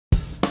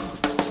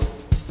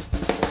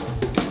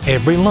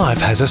Every life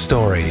has a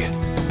story,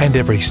 and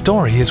every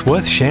story is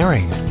worth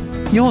sharing.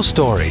 Your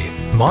story,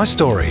 my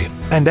story,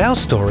 and our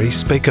story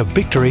speak of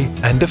victory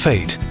and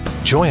defeat,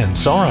 joy and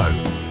sorrow,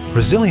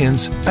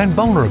 resilience and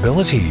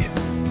vulnerability.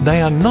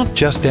 They are not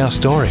just our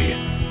story,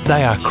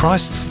 they are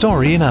Christ's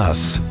story in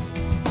us.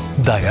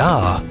 They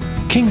are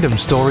Kingdom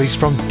Stories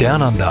from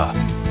Down Under.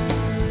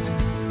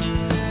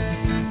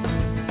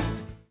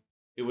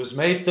 It was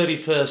May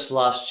 31st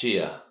last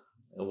year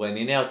when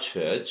in our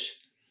church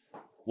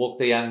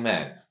walked a young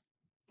man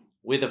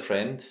with a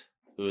friend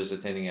who was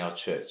attending our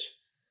church.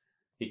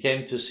 He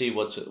came to see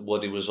what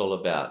it was all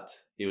about.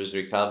 He was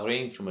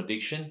recovering from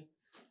addiction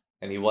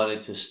and he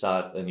wanted to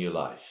start a new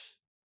life.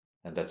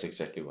 And that's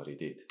exactly what he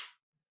did.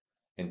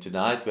 And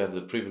tonight we have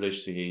the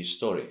privilege to hear his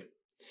story.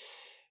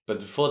 But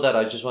before that,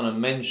 I just want to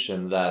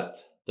mention that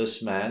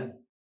this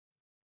man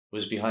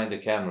was behind the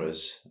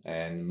cameras,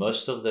 and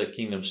most of the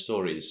Kingdom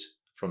Stories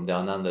from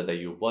Down Under that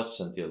you watched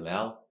until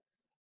now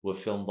were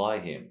filmed by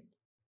him.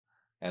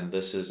 And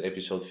this is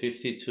episode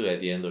 52 at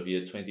the end of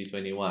year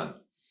 2021.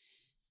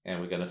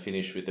 And we're going to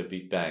finish with a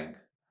big bang.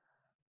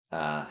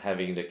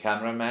 Having the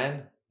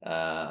cameraman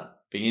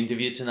being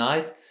interviewed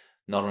tonight.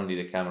 Not only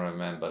the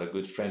cameraman, but a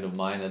good friend of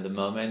mine at the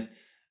moment.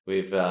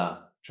 We've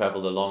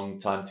traveled a long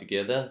time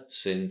together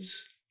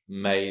since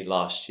May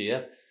last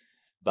year.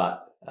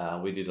 But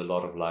we did a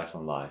lot of Life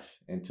on Life.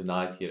 And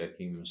tonight here at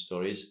Kingdom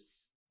Stories,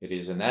 it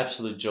is an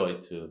absolute joy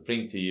to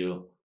bring to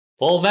you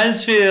Paul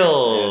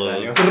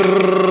Mansfield. Yeah,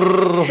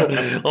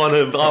 I want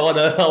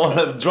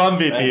a drum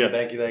beat here.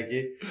 Thank you.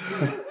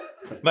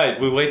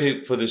 Mate, we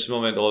waited for this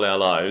moment all our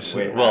lives.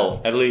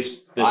 Well, at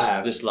least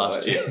this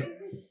last year.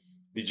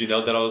 Did you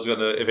know that I was going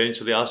to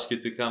eventually ask you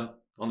to come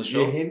on the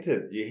show? You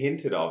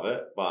hinted of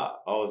it,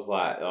 but I was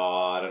like,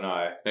 oh, I don't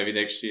know. Maybe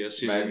next year,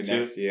 season 2?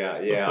 Next year.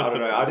 Yeah, I don't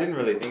know. I didn't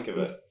really think of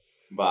it.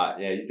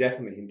 But yeah, you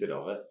definitely hinted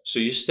of it. So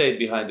you stayed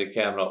behind the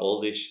camera all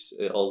this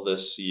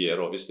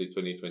year, obviously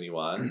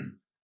 2021,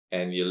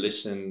 and you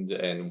listened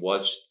and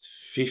watched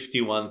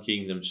 51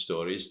 Kingdom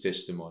Stories,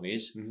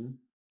 testimonies,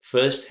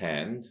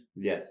 firsthand.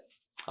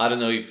 Yes. I don't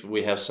know if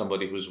we have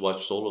somebody who's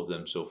watched all of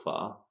them so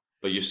far,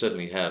 but you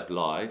certainly have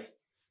live.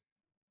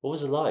 What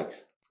was it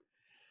like?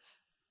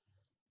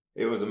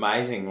 It was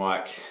amazing.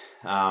 Like,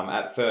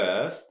 at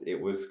first, it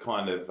was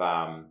kind of,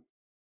 trying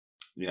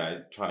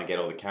to get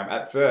all the camera.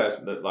 At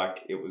first,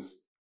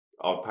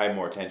 I'd pay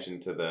more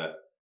attention to the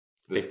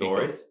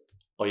stories.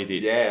 Oh, you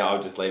did? Yeah,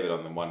 I'll just leave it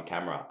on the one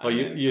camera. Oh,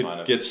 you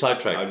get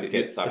sidetracked. I just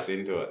get sucked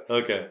into it.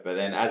 Okay. But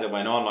then as it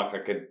went on, I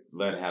could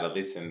learn how to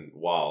listen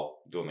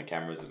while doing the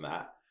cameras and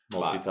that.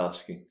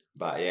 Multitasking.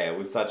 But yeah, it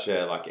was such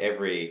a, I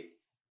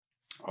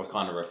was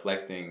kind of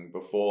reflecting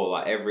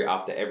before,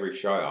 after every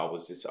show,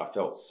 I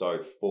felt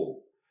so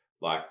full.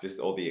 Like just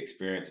all the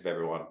experience of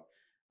everyone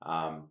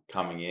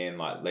coming in,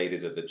 like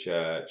leaders of the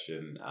church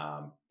and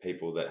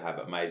people that have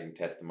amazing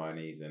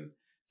testimonies and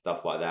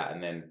stuff like that.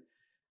 And then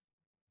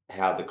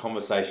how the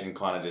conversation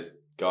kind of just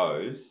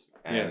goes.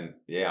 And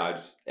I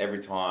just, every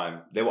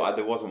time, there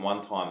wasn't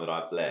one time that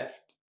I've left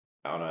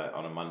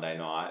on a Monday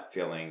night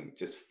feeling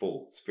just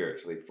full,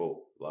 spiritually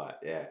full.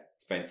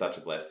 It's been such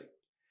a blessing.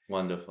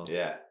 Wonderful.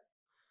 Yeah.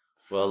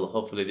 Well,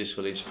 hopefully this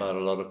will inspire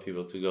a lot of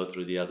people to go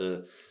through the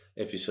other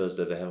episodes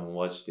that they haven't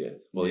watched yet.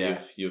 Well,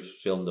 you've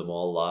filmed them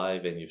all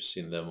live and you've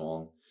seen them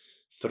on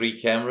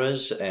 3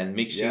 cameras and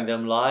mixing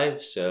them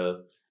live.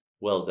 So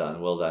well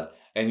done.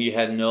 And you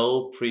had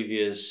no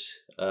previous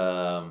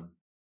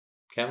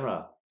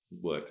camera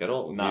work at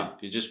all? No.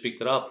 You just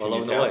picked it up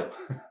along the way?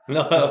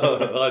 No,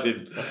 I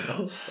didn't.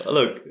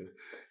 Look,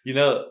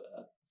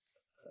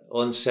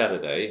 on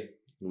Saturday,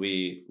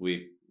 we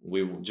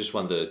just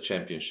won the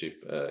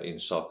championship in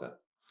soccer.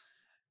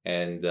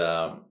 And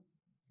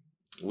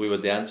we were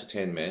down to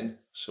 10 men.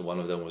 So one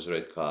of them was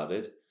red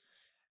carded.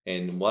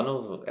 And one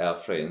of our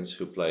friends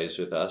who plays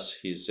with us,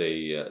 he's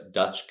a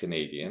Dutch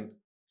Canadian.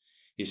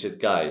 He said,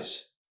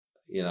 guys,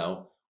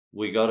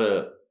 we got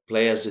to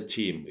play as a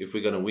team. If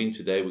we're going to win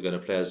today, we're going to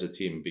play as a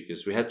team,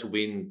 because we had to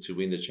win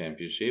the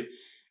championship.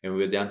 And we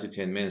were down to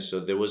 10 men. So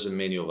there wasn't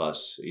many of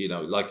us,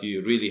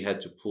 you really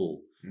had to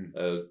pull,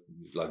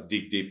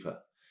 dig deeper.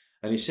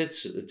 And he said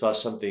to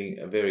us something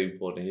very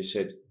important. He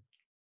said,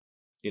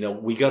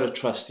 we got to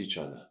trust each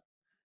other.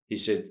 He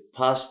said,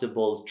 pass the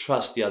ball,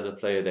 trust the other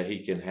player that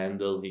he can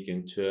handle, he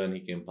can turn, he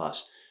can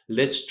pass.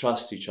 Let's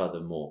trust each other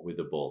more with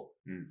the ball.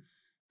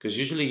 Because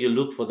usually you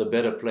look for the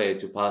better player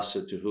to pass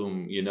it to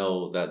whom you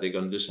know that they're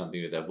going to do something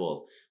with that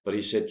ball. But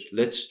he said,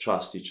 let's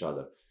trust each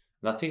other.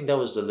 And I think that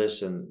was the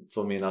lesson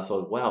for me. And I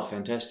thought, wow,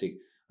 fantastic.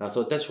 And I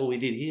thought that's what we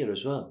did here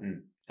as well.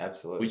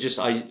 Absolutely.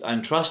 I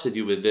entrusted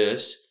you with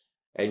this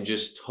and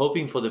just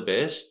hoping for the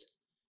best,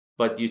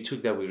 but you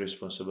took that with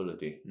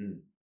responsibility.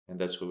 And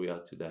that's where we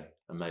are today.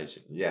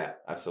 Amazing. Yeah,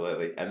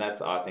 absolutely. And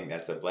I think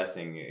that's a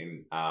blessing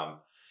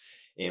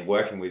in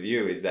working with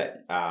you, is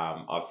that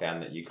I've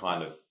found that you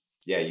kind of,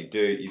 you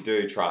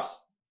do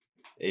trust,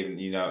 even,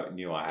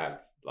 knew I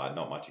have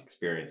not much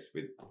experience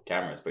with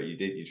cameras, but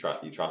you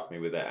trust me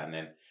with it, and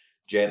then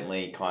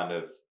gently kind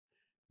of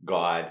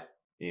guide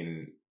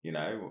in,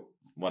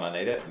 when I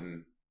need it.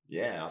 And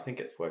yeah, I think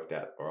it's worked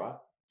out all right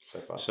so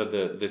far. So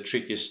the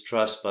trick is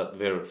trust but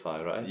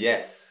verify, right?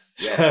 Yes,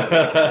 cameras,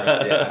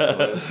 yeah,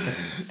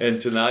 absolutely.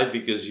 And tonight,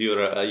 because you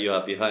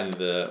are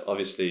behind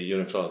obviously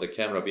you're in front of the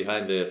camera,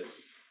 behind the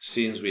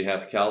scenes we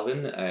have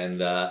Calvin, and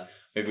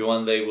maybe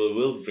one day we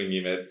will bring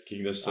him at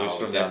Kingdom Stories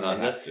from Down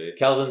Under.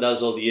 Calvin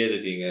does all the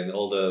editing and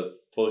all the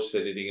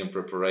post-editing and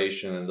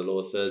preparation and the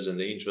authors and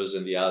the intros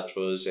and the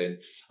outros and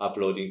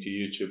uploading to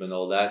YouTube and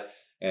all that.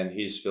 And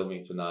he's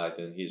filming tonight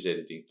and he's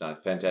editing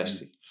tonight.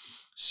 Fantastic.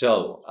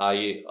 So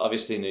I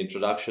obviously in the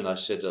introduction I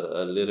said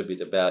a little bit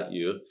about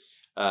you.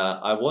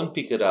 I won't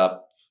pick it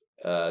up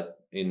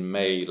in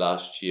May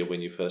last year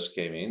when you first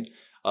came in.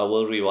 I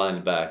will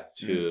rewind back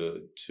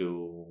to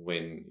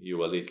when you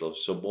were little.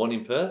 So born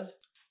in Perth?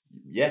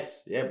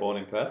 Yes, yeah, born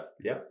in Perth.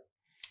 Yep.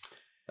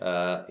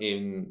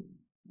 In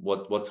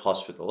what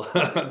hospital?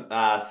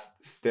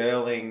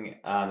 Sterling.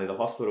 There's a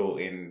hospital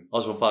in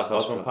Osborne Park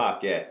Hospital. Osborne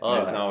Park, yeah.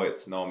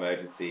 It's no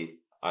emergency.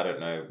 I don't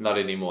know. Not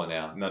anymore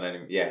now. Not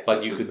anymore. Yeah.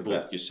 But you could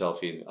book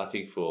yourself in. I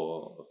think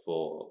for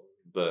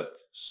birth.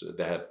 So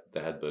they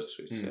had birth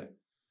suites. Yeah.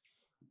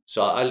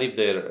 So I lived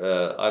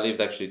there. I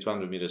lived actually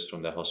 200 meters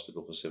from that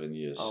hospital for 7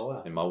 years. Oh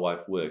wow. And my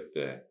wife worked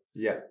there.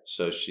 Yeah.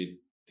 So she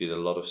did a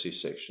lot of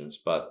C-sections,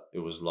 but it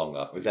was long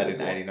after. Was that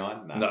in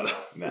 89? No.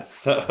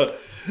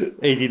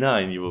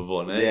 89 you were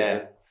born, eh?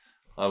 Yeah.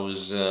 I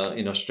was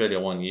in Australia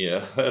 1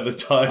 year at the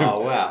time.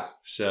 Oh, wow.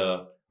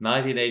 So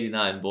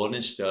 1989, born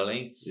in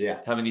Sterling.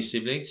 Yeah. How many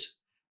siblings?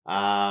 So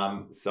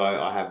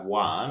I have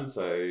one,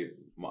 so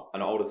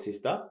an older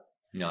sister.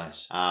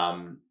 Nice.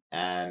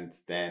 And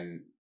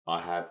then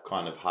I have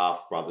kind of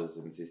half brothers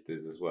and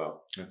sisters as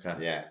well. Okay.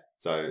 Yeah.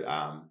 So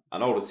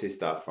an older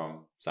sister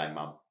from same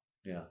mum.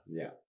 Yeah.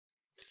 Yeah.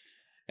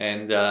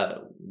 And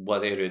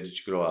what area did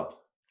you grow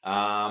up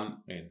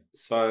in?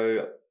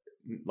 So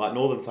like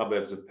northern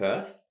suburbs of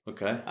Perth.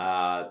 Okay.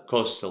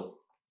 Coastal.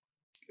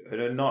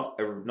 Not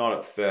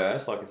at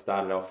first. Like I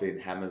started off in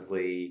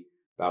Hammersley,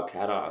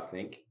 Balcatta, I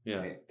think.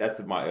 Yeah.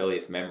 That's my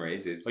earliest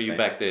memories. Are you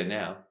back there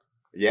now?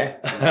 Yeah,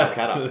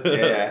 Balcatta.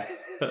 yeah.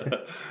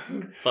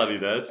 Funny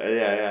that.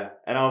 Yeah.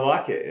 And I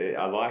like it.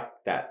 I like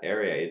that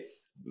area.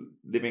 It's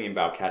living in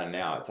Balcatta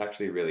now. It's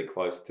actually really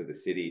close to the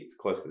city. It's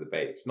close to the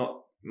beach.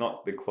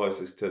 Not the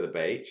closest to the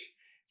beach.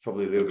 It's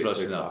probably a little bit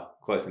too far.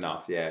 Close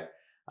enough, yeah.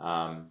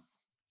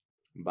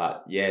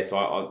 But yeah, so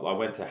I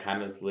went to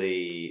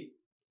Hammersley,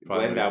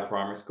 Glendale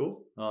Primary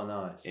School. Oh,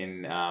 nice.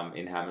 In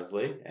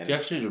Hammersley. And do you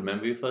actually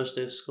remember your first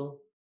day of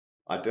school?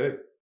 I do.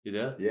 You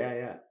do?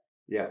 Yeah.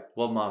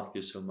 What marked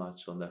you so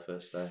much on that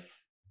first day?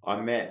 I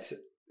met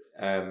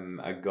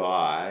a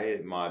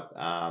guy,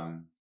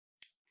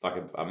 like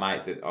a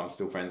mate that I'm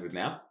still friends with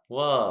now.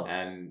 Wow.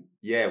 And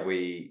yeah,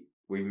 we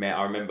met.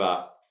 I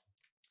remember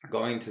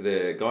going to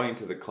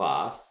the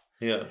class.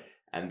 Yeah.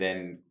 And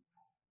then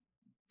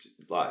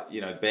like,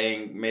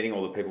 meeting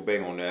all the people,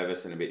 being all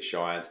nervous and a bit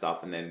shy and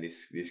stuff, and then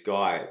this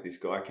guy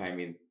came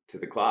into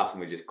the class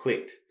and we just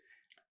clicked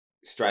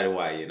straight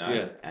away,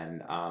 Yeah.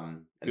 And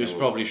he was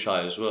probably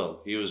shy as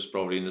well. He was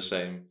probably in the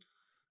same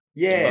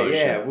emotion.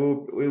 Yeah.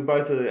 We were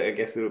both, I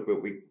guess, a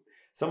little bit.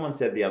 Someone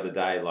said the other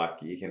day,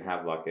 like you can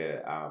have like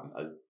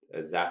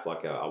a zap,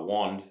 like a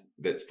wand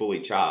that's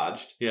fully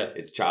charged. Yeah.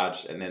 It's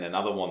charged, and then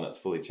another one that's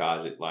fully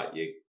charged. It like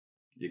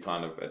you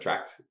kind of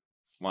attract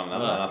one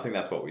another, and I think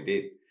that's what we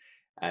did.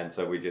 And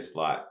so we just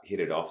like hit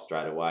it off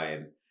straight away,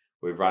 and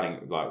we're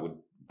running, like we'd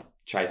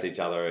chase each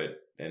other,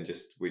 and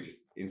we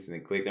just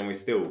instantly clicked, and we're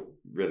still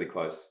really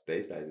close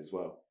these days as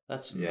well.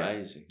 That's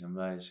amazing,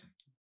 amazing.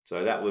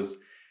 So that was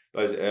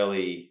those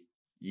early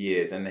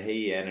years, and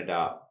he ended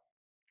up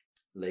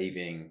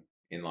leaving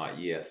in like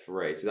year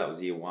 3. So that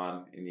was year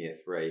 1. In year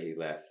 3, he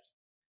left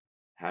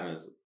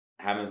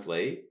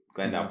Hammersley,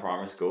 Glendale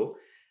Primary School,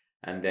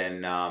 and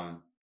then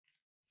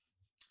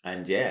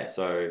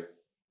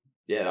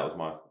that was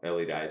my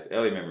early days,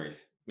 early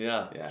memories.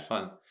 Yeah.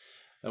 Fun.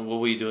 And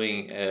what were you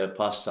doing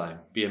pastime?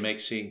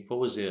 BMXing? What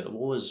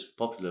was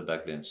popular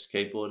back then?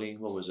 Skateboarding?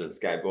 What was it?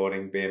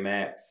 Skateboarding,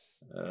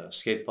 BMX.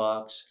 Skate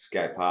parks?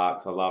 Skate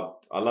parks. I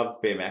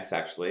loved BMX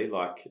actually.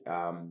 Like,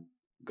 I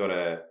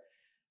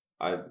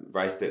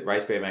raced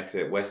BMX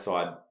at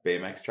Westside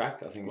BMX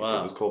track. I think it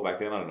was called back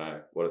then. I don't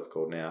know what it's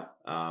called now.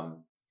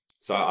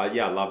 So I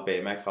love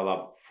BMX. I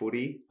love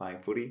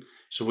playing footy.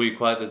 So were you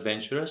quite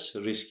adventurous,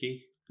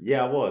 risky?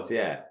 Yeah, I was,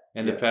 yeah.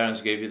 And the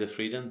parents gave you the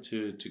freedom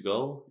to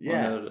go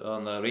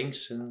on the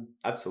rinks? And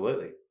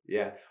absolutely,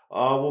 yeah.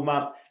 Oh, well,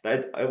 Mum,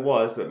 it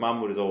was, but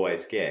Mum was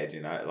always scared,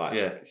 like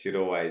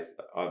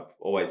I've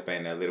always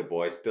been a little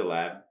boy, still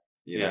am,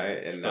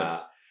 and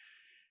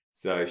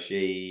so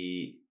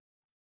she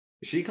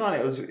kind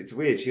of, it's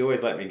weird, she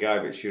always let me go,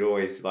 but she'd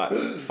always like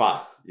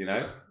fuss,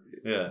 Yeah.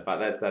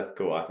 But that's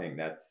cool. I think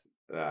that's,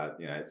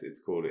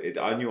 it's cool.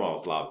 I knew I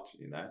was loved,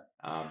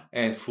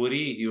 And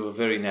footy, you were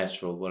very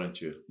natural, weren't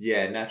you?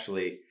 Yeah,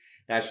 naturally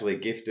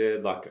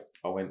gifted. Like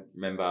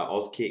remember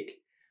Auskick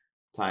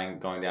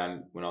going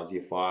down when I was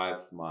year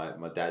 5.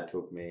 My dad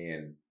took me,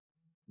 and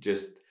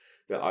just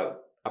I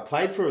I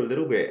played for a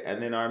little bit,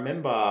 and then I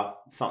remember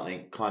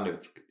something kind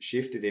of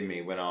shifted in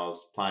me when I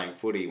was playing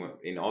footy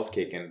in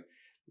Auskick, and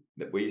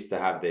that we used to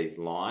have these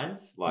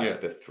lines,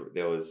 like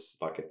there was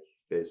like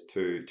there's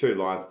two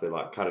lines to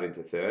like cut it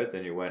into thirds,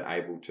 and you weren't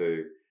able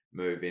to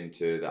move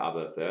into the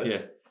other thirds.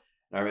 Yeah.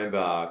 And I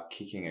remember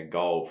kicking a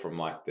goal from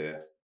like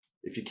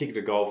if you kicked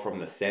a goal from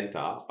the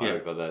centre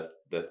over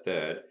the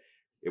third,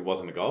 it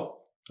wasn't a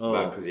goal,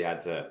 because you had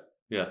to.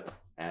 Yeah.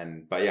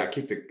 But I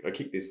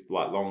kicked this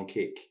like long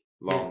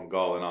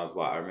goal, and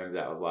I remember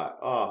that I was like,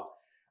 oh,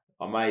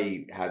 I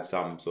may have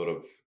some sort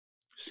of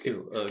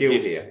skill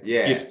gift. here.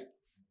 Yeah.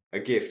 A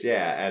gift,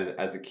 yeah,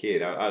 as a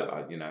kid.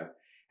 I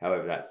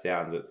however that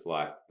sounds, it's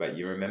like, but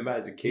you remember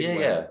as a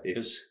kid?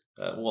 Because,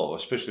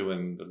 especially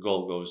when the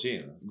goal goes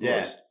in.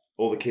 Yeah.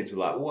 All the kids were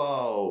like,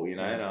 whoa,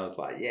 and I was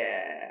like,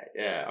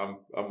 yeah,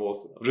 I'm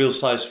awesome. Real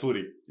size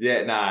footy.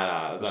 Yeah,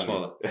 no, it was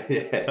smaller.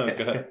 Yeah.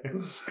 Okay.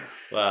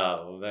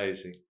 Wow,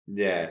 amazing.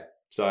 Yeah.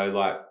 So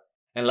like.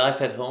 And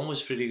life at home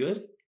was pretty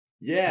good?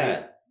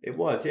 Yeah. It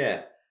was,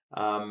 yeah.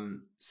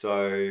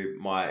 So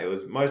it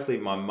was mostly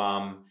my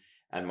mum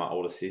and my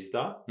older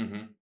sister.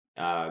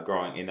 Mm-hmm.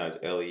 Growing in those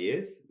early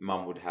years,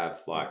 mum would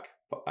have like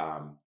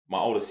my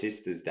older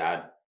sister's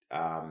dad,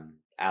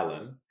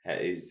 Alan,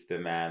 is the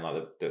man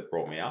that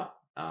brought me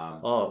up.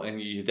 And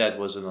your dad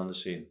wasn't on the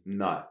scene?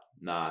 No,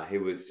 he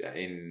was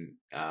in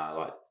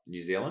like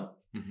New Zealand.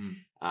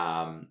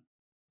 Mm-hmm.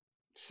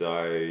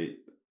 So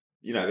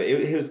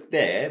he was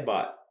there,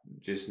 but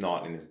just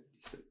not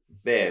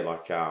there,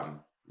 like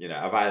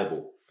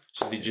available.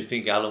 So did you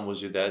think Alan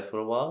was your dad for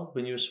a while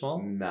when you were small?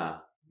 Nah,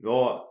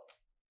 or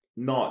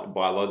not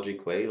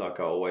biologically. Like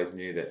I always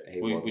knew that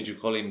he was. Would you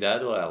call him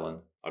Dad or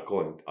Alan?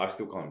 I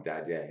still call him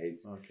Dad. Yeah,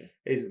 he's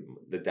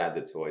the dad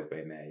that's always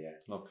been there.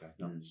 Yeah. Okay,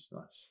 nice.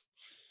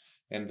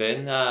 And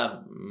then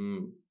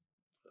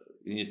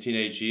in your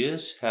teenage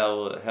years,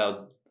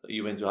 how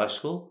you went to high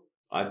school?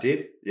 I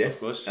did,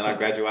 yes, of course. And I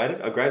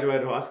graduated. I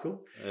graduated high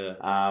school. Yeah.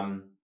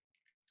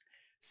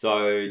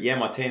 So yeah,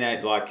 my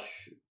teenage, like,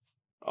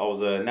 I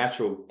was an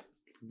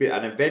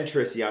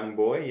adventurous young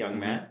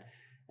man,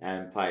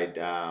 and played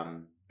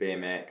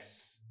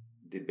BMX,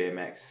 did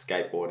BMX,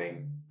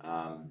 skateboarding,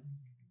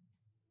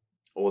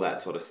 all that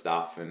sort of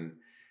stuff. And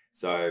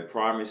so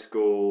primary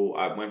school,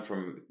 I went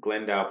from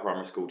Glendale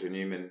Primary School to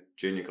Newman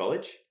Junior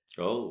College.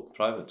 Oh,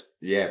 private.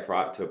 Yeah,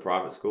 to a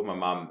private school. My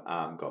mum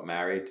got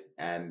married,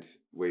 and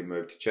we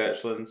moved to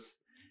Churchlands,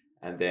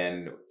 and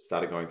then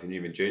started going to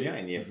Newman Junior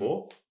in year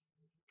 4.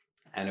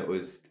 And it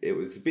was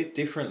a bit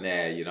different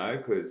there,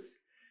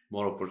 because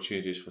more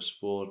opportunities for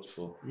sport.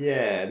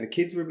 Yeah, and the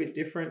kids were a bit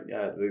different.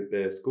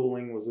 The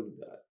schooling was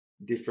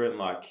different.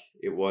 Like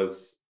it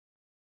was,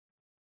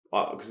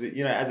 because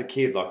as a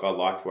kid, like I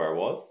liked where I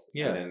was.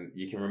 Yeah. And then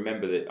you can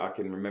remember that. I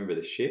can remember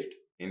the shift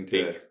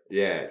into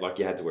like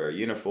you had to wear a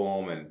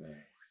uniform,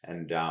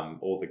 and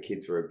all the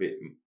kids were a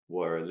bit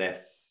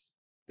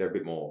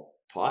more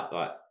tight,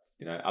 like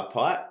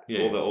uptight.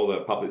 Yeah. All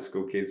the public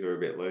school kids were a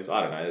bit loose.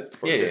 I don't know.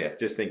 That's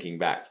just thinking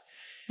back.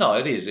 No,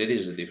 it is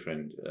a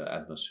different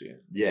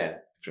atmosphere. Yeah.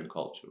 Different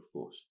culture, of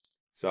course.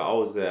 So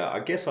I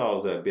guess I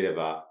was a bit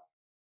of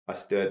I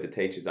stirred the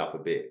teachers up a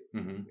bit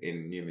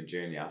in Newman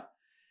Junior.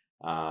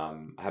 I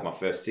had my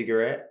first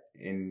cigarette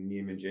in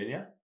Newman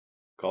Junior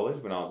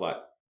College when I was like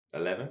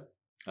 11.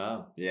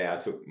 Oh. Yeah, I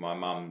took my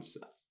mum's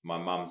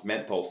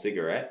menthol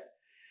cigarette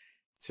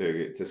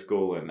to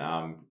school, and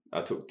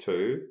I took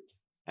 2,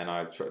 and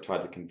I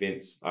tried to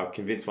convince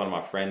one of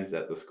my friends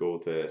at the school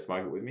to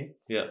smoke it with me.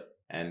 Yeah.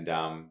 And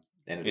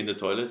in the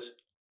toilets?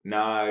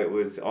 No, it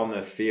was on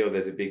the field.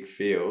 There's a big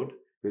field,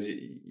 because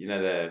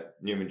the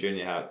Newman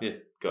Junior, how it's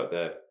got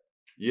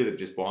you live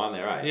just behind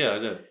there, right? Yeah, I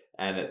do.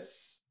 And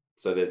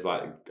there's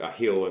like a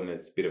hill, and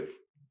there's a bit of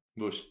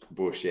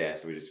bush, yeah.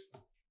 So we just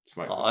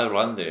smoke. I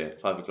run there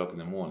 5 o'clock in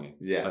the morning.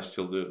 Yeah, I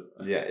still do.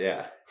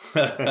 Yeah.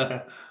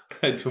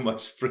 I do my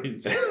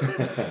sprints.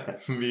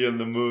 Me on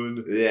the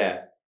moon.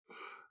 Yeah.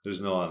 There's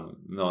no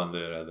one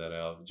there at that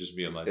hour. Just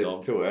me and my dog.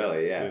 It's too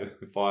early, yeah.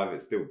 5,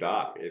 it's still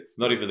dark. It's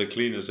not even the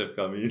cleaners have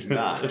come in.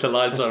 Nah. The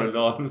lights aren't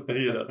on.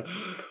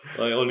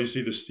 I only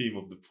see the steam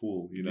of the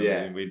pool. In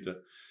winter.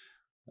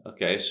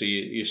 Okay, so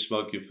you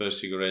smoked your first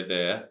cigarette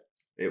there.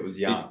 It was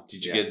young.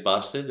 Did you get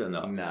busted or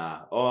not?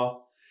 Nah.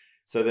 Oh,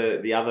 so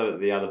the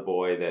other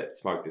boy that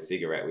smoked the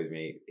cigarette with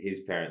me,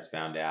 his parents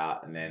found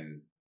out, and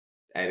then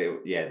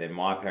then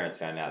my parents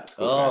found out. The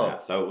school found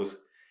out. So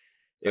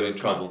it was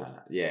trouble.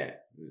 Yeah.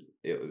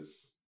 It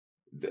was.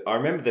 I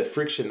remember the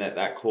friction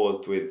that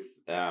caused with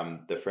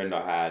the friend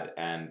I had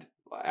and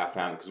our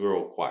family, because we were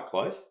all quite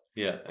close.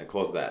 Yeah, it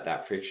caused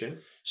that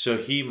friction. So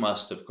he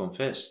must have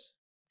confessed.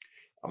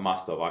 I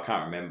must have. I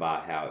can't remember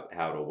how it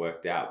all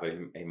worked out, but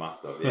he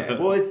must have. Yeah.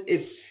 Well,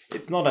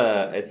 it's not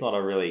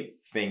a really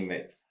thing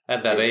that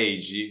at that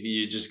age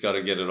you just got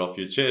to get it off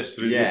your chest.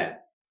 Really. Yeah,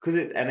 because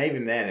and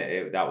even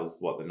then that was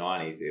what the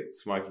 90s.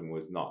 Smoking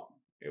was not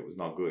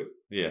good.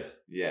 Yeah.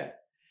 Yeah.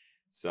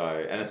 So,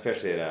 and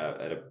especially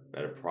at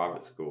a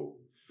private school,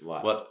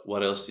 like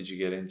what else did you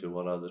get into?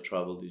 What other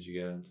trouble did you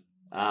get into?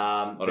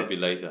 Or a bit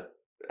later.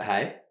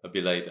 Hey? A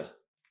bit later.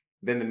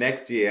 Then the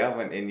next year,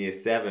 when in year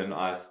 7,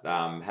 I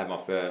had my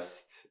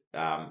first,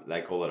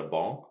 they call it a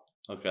bong,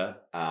 Okay.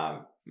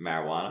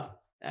 marijuana.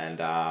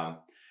 And I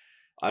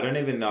don't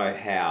even know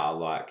how,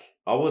 like,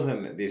 I was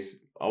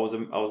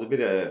a bit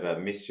of a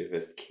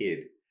mischievous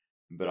kid,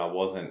 but I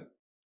wasn't,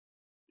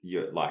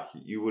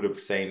 you would have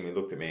seen me,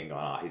 looked at me and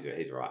gone, oh,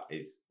 he's right.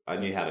 I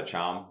knew how to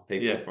charm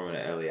people from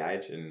an early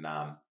age. And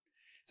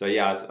so,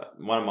 yeah,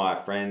 one of my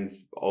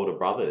friends' older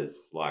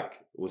brothers,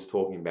 like, was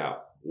talking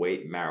about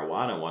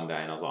marijuana one day,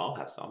 and I was like, I'll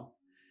have some.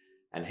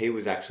 And he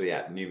was actually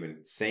at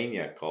Newman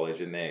Senior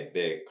College, and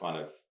they're kind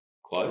of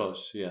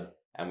close. Yeah.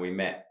 And we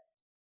met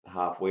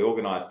we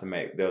organised to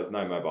meet. There was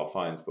no mobile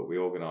phones, but we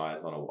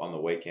organised on the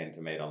weekend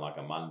to meet on like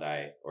a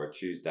Monday or a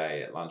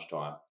Tuesday at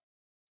lunchtime.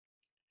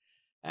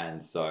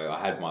 And so I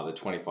had the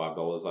 $25.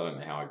 I don't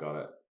know how I got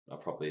it. I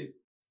probably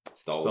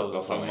stole it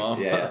or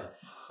something. Yeah.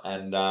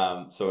 And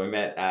so we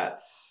met at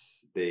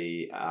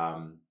the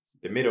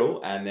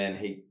middle, and then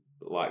he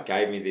like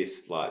gave me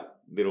this like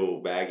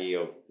little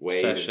baggie of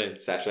weed,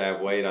 sachet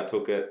of weed. I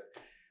took it,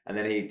 and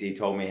then he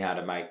told me how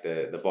to make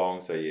the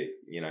bong. So you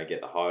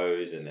get the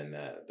hose and then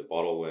the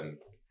bottle and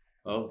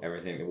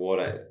everything, the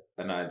water.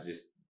 And I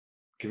just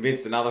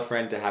convinced another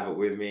friend to have it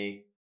with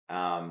me.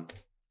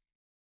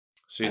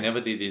 So you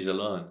never did these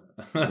alone?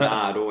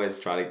 Nah, I'd always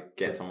try to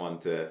get someone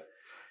to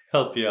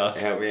help you out.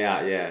 Help me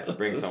out, yeah.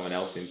 Bring someone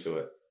else into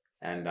it.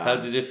 And how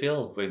did it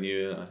feel when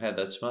you had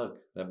that smoke,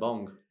 that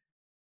bong?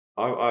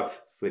 I've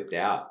slipped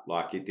out.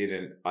 Like it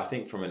didn't. I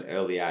think from an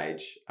early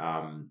age,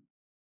 I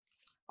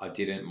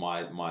didn't.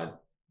 My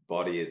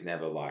body has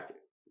never like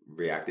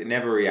reacted.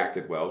 Never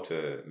reacted well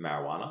to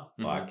marijuana.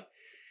 Mm-hmm. Like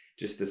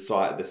just the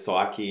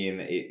psyche,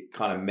 and it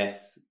kind of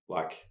messed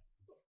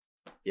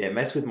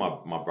with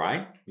my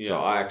brain. Yeah. So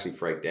I actually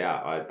freaked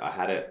out. I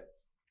had it,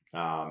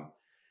 and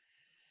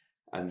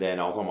then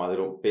I was on my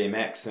little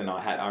BMX, and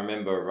I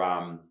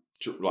remember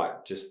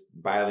like just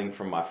bailing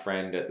from my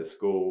friend at the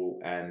school,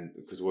 and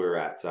because we were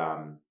at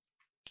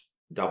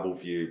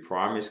Doubleview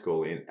Primary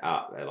School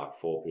out at like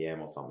 4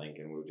 p.m. or something,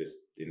 and we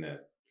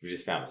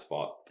just found a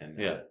spot, and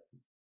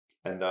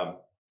so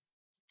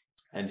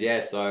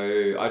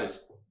I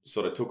just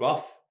sort of took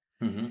off.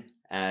 Mm-hmm.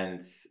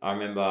 And I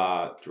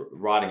remember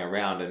riding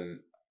around, and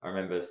I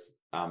remember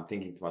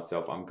thinking to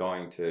myself, I'm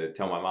going to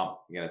tell my mum,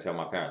 I'm going to tell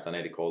my parents, I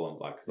need to call them,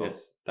 like,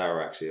 because they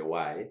were actually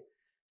away.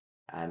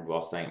 And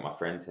while staying at my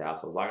friend's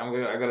house, I was like,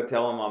 I got to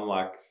tell them I'm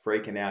like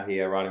freaking out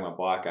here riding my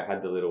bike. I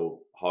had the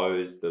little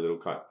hose, the little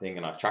thing,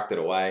 and I chucked it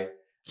away.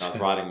 And I was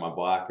riding my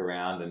bike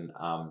around, and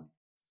I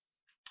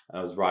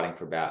was riding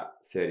for about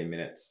 30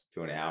 minutes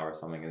to an hour or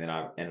something. And then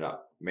I ended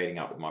up meeting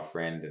up with my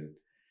friend,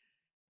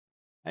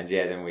 and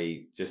then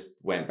we just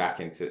went back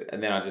into,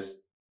 and then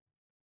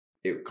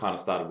it kind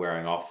of started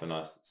wearing off, and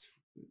I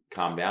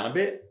calmed down a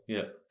bit.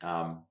 Yeah.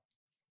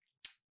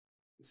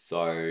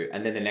 So,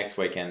 and then the next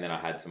weekend, then I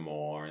had some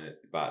more,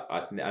 but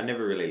I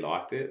never really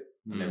liked it.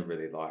 I never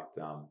really liked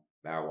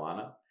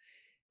marijuana.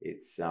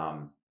 It's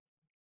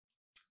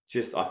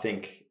just, I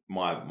think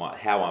my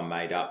how I'm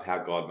made up, how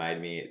God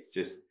made me.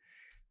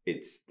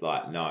 It's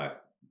like, no,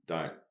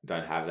 don't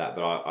have that.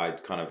 But I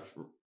kind of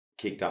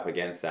kicked up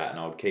against that, and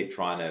I would keep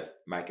trying to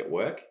make it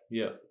work.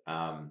 Yeah.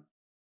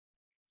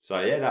 So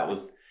yeah,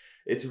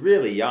 it's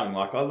really young.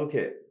 Like I look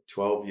at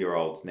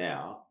 12-year-olds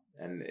now,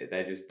 and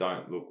they just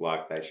don't look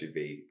like they should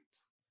be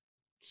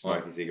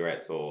smoking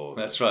cigarettes or...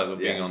 That's right,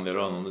 being on their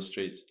own on the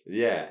streets.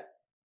 Yeah.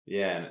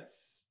 Yeah, and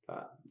it's...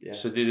 yeah.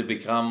 So did it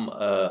become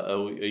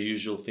a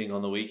usual thing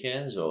on the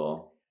weekends,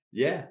 or...?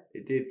 Yeah,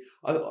 it did.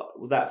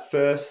 The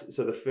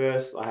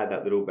first, I had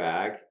that little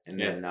bag, and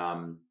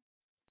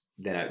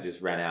then it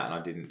just ran out, and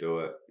I didn't do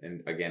it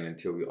and again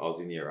until I was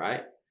in year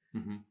 8.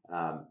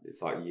 Mm-hmm.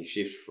 It's like you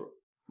shift...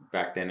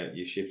 Back then,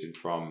 you shifted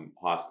from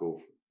high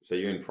school... So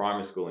you're in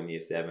primary school in year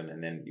 7,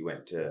 and then you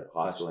went to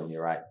high school in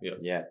year 8. Yep.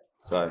 Yeah.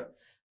 So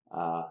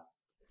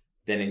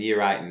then in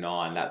year 8 and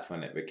 9, that's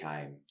when it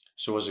became.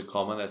 So was it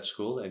common at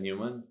school at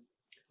Newman?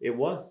 It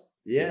was.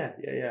 Yeah.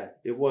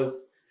 It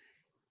was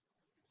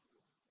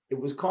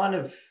kind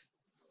of,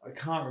 I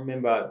can't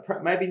remember,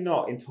 maybe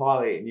not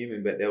entirely at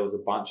Newman, but there was a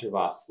bunch of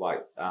us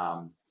like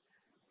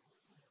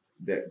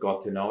that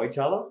got to know each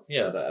other.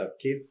 Yeah. Of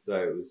kids.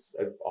 So it was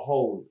a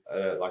whole,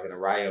 like an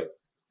array of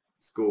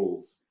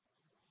schools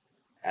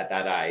at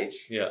that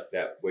age,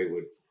 that we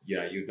would,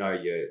 you'd know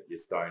your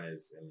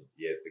stoners and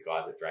the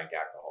guys that drank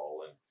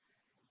alcohol.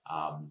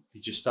 And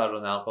did you start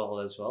on alcohol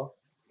as well?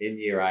 In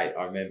year 8,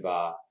 I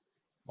remember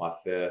my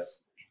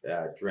first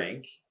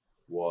drink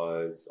I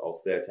was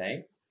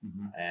 13,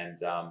 mm-hmm.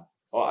 and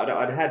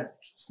I'd had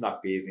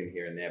snuck beers in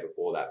here and there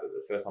before that, but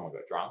the first time I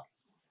got drunk,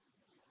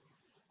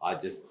 I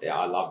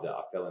loved it.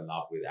 I fell in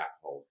love with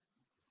alcohol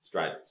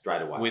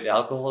straight away. With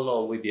alcohol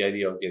or with the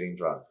idea of getting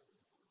drunk?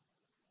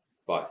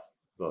 Both.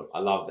 I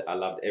loved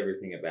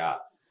everything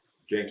about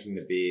drinking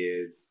the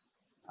beers,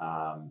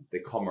 the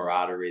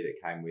camaraderie that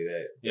came with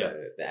it,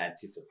 the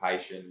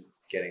anticipation,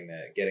 getting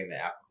the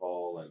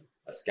alcohol and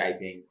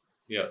escaping.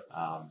 Yeah.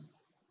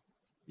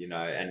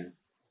 And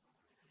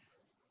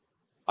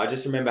I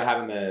just remember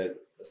having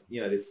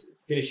this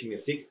finishing the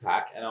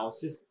 6-pack, and I was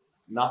just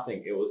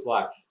nothing. It was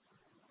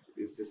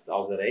just I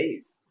was at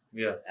ease.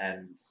 Yeah.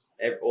 And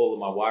all of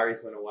my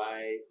worries went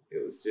away.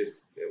 It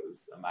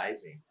was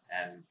amazing.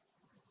 And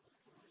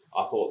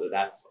I thought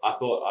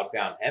I'd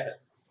found heaven.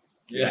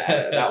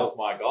 Yeah. That was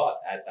my God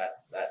at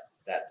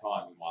that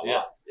time in my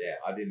life. Yeah.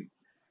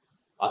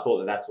 I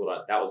thought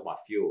that was my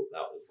fuel.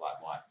 That was like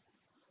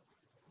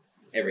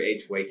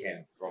each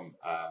weekend from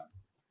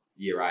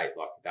year 8,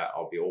 like that,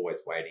 I'll be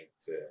always waiting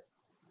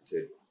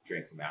to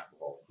drink some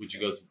alcohol. Would you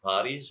go to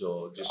parties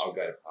or just? I'll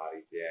go to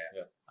parties.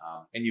 Yeah.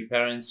 And your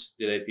parents,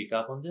 did they pick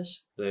up on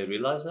this? Did they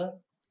realize that,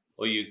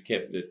 or you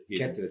kept it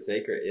hidden? Kept it a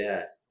secret.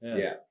 Yeah.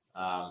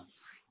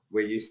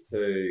 We used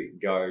to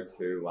go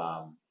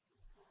to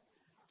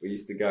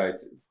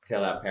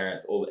tell our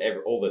parents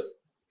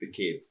the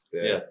kids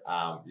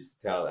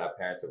used to tell our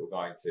parents that we're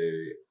going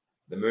to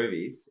the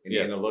movies in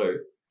Innaloo.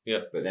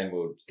 Yeah. But then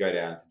we'll go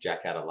down to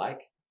Jackadder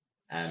Lake,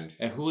 and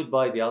who would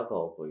buy the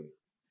alcohol for you?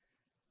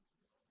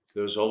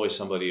 There was always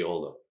somebody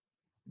older.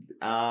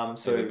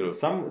 So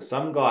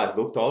some guys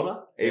looked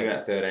older, even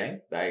at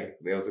 13. There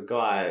was a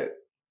guy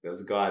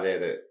there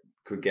that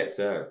could get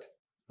served.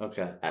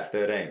 Okay. At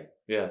 13.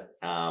 Yeah.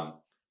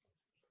 But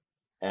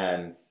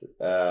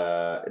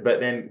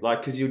then, like,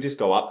 because you'll just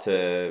go up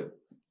to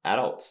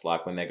adults,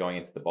 like when they're going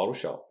into the bottle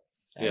shop,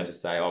 and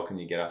just say, "Oh, can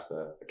you get us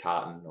a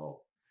carton?"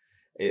 Or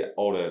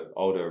older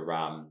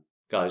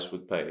guys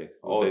would pay.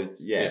 Older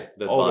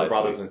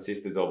brothers and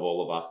sisters of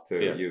all of us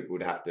too. Yeah. You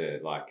would have to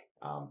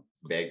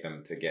beg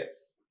them to get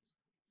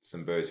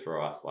some booze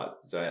for us. Like,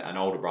 so an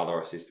older brother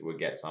or sister would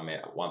get some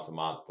once a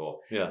month,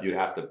 or you'd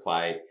have to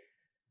play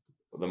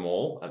them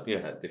all at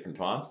different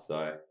times.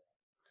 So,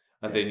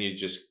 and then you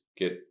just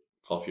get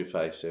off your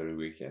face every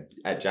weekend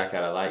at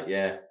Jackadder Lake.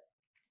 Yeah,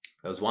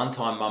 there was one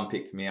time Mum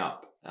picked me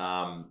up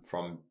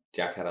from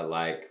Jackadder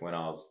Lake when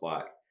I was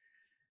like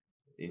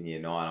in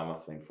year 9. I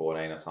must have been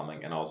 14 or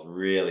something, and I was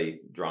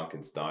really drunk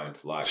and stoned.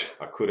 Like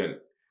I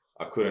couldn't.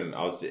 I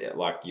was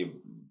like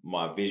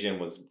my vision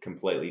was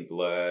completely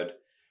blurred.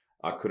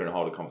 I couldn't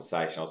hold a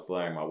conversation. I was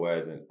slurring my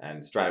words,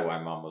 and straight away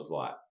Mum was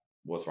like,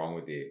 "What's wrong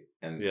with you?"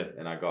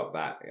 And I got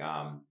back,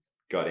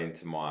 got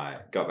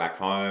back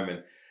home,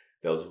 and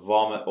there was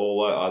vomit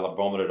I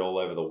vomited all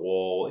over the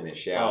wall, in the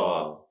shower.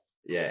 Oh.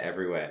 Yeah,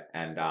 everywhere.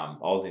 And I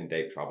was in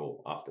deep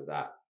trouble after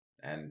that.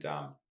 And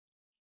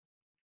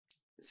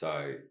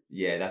so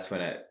yeah, that's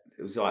when it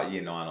was like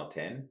year 9 or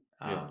 10.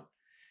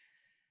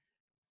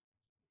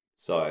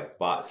 So,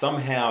 but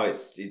somehow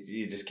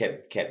you just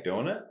kept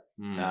doing it.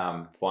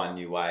 Find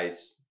new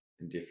ways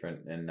and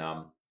different. And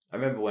I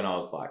remember when I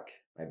was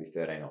like maybe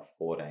 13 or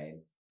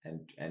 14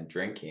 and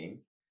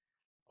drinking,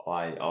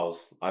 I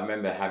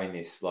remember having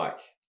this like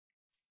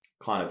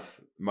kind of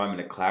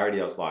moment of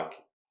clarity. I was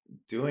like,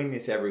 doing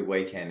this every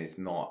weekend is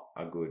not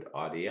a good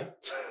idea.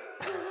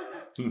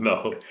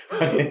 No.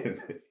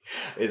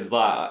 It's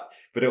like,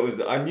 but it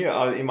was, I knew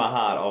in my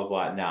heart, I was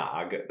like, nah,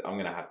 I'm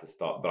going to have to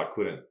stop, but I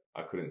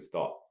couldn't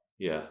stop.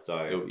 Yeah.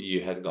 So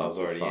you had gone I was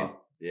already far. in.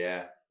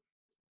 Yeah.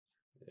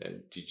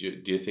 Do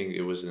you think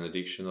it was an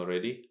addiction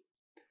already?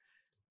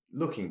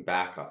 Looking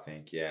back, I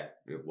think, yeah,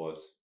 it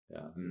was.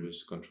 Yeah, it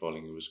was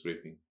controlling, it was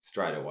gripping.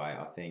 Straight away,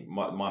 I think.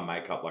 My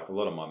makeup, like a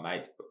lot of my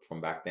mates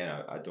from back then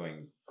are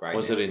doing great.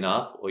 Was it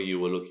enough, or you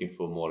were looking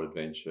for more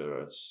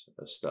adventurous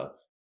stuff?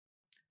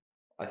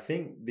 I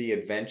think the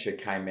adventure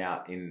came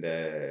out in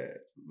the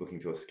looking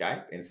to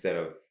escape instead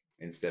of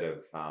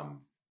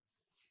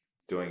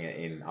doing it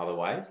in other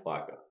ways,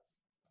 like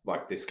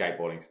the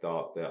skateboarding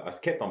style. I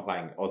kept on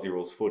playing Aussie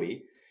rules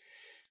footy.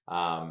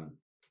 But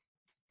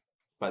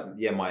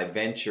yeah, my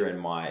adventure and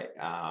my,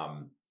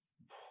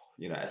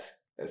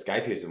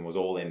 escapism was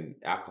all in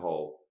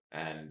alcohol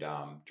and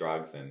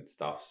drugs and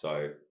stuff.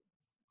 So,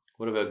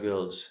 what about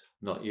girls?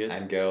 Not yet.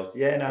 And girls,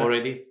 yeah, no,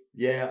 already.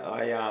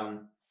 Yeah,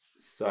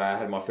 so I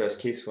had my first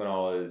kiss when I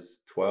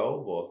was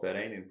 12 or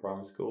 13 in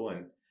primary school,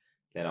 and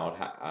then I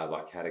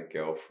had a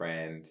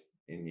girlfriend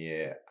in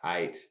year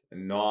 8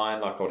 and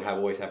 9. Like I would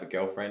always have a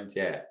girlfriend.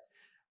 Yeah,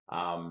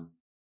 I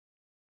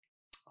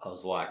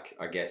was like,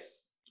 I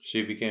guess. So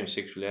you became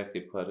sexually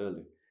active quite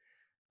early.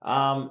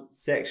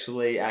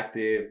 Sexually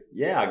active,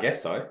 yeah, I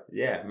guess so.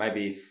 Yeah,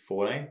 maybe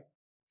 14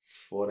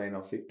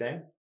 or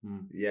 15.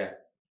 Yeah,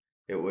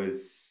 it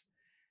was,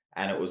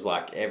 and it was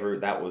like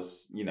that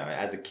was,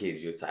 as a kid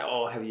you'd say,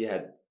 oh, have you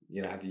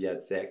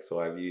had sex,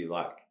 or have you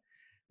like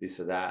this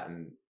or that?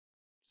 And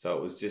so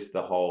it was just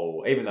the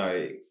whole, even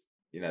though,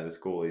 the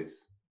school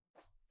is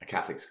a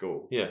Catholic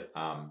school. Yeah.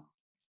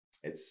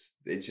 It's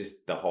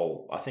just the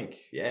whole, I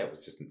think, yeah, it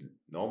was just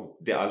normal.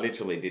 I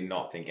literally did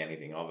not think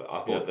anything of it.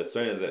 I thought the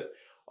sooner that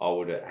I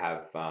would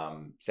have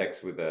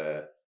sex with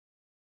a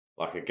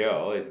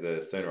girl is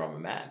the sooner I'm a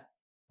man.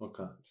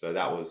 Okay. So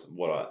that was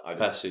what I just,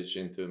 passage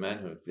into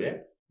manhood. Yeah,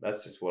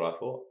 that's just what I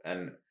thought.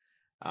 And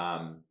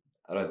I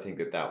don't think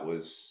that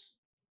was,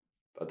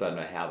 I don't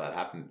know how that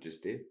happened. It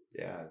just did.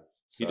 Yeah.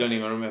 So, you don't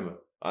even remember?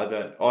 I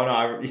don't. Oh no,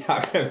 I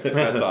remember the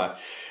first time.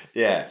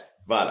 Yeah.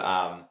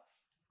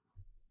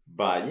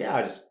 But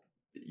yeah,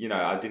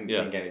 I didn't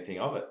think anything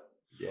of it.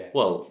 Yeah.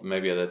 Well,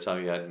 maybe at that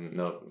time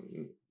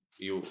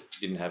you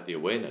didn't have the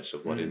awareness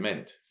of what it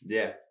meant.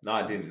 Yeah. No,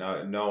 I didn't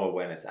know. No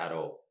awareness at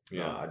all.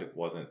 Yeah. No,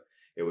 wasn't.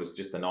 It was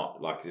just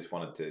I just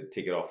wanted to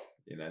tick it off,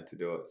 to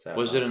do it. So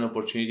was there an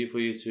opportunity for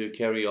you to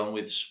carry on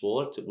with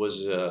sport?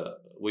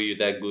 Were you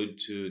that good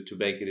to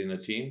make it in a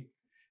team?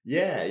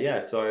 Yeah.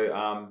 So,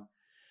 I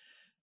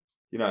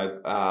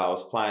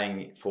was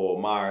playing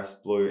for Maris,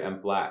 Blue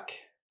and Black,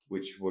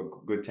 which were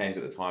good teams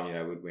at the time.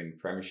 Would win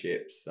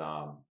premierships.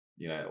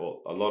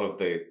 A lot of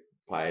the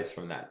players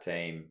from that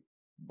team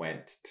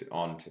went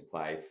on to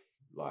play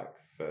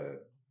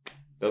for.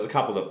 There was a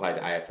couple that played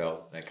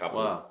AFL and a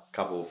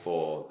couple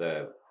for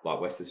the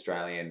West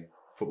Australian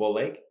Football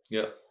League.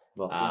 Yeah.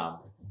 Well,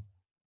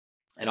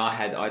 and I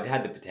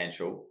had the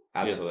potential.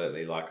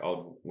 Absolutely. Yeah.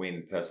 I'd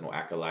win personal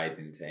accolades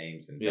in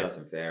teams and best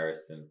and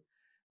fairest and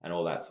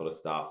all that sort of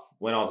stuff.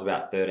 When I was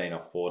about 13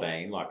 or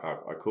 14, I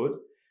could,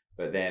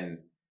 but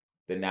then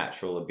the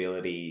natural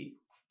ability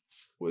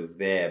was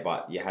there,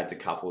 but you had to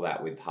couple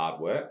that with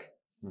hard work.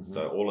 Mm-hmm.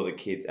 So all of the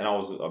kids, and I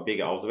was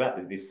about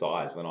this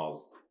size when I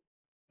was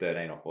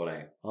 13 or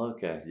 14.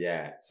 Okay.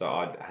 Yeah. So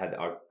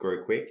I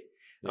grew quick.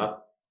 Yeah.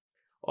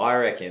 I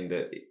reckon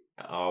that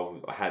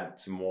I had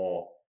some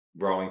more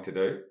growing to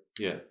do.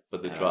 Yeah,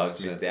 but the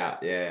drugs I missed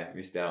out. Yeah,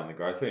 missed out on the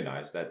growth. Who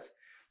knows? That's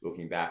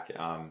looking back.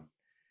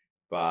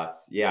 But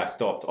yeah, I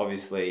stopped.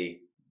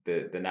 Obviously,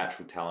 the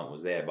natural talent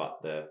was there,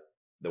 but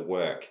the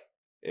work,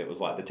 it was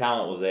the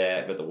talent was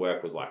there, but the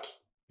work was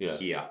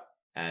here.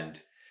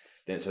 And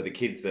then so the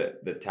kids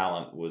that the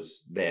talent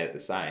was there the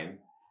same,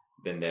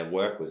 then their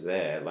work was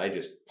there. They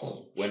just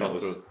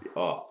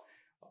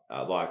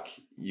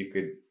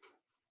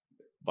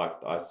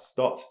I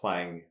stopped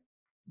playing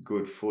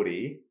good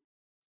footy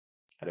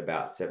at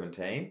about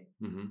 17.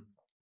 Mm-hmm.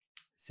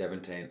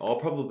 17 or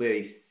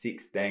probably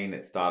 16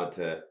 it started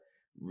to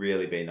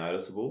really be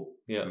noticeable.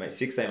 Yeah. I mean,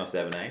 16 or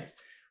 17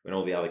 when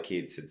all the other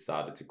kids had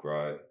started to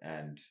grow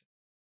and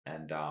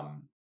then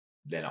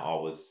I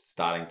was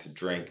starting to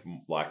drink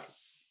like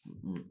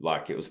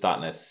it was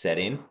starting to set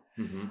in.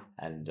 Mm-hmm.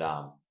 And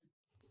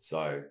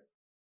so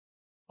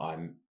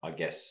I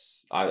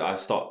guess I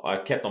stopped. I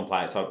kept on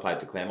playing. So I played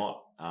for Claremont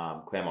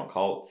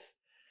Colts.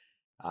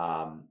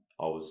 I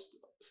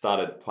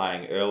started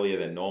playing earlier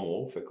than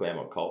normal for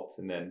Claremont Colts,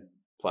 and then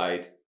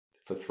played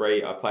for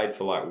 3. I played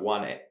for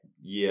 1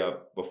 year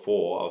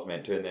before I was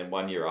meant to, and then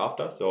 1 year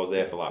after. So I was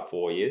there for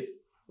 4 years.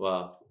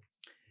 Wow!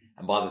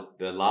 And by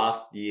the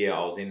last year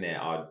I was in there,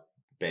 I'd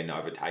been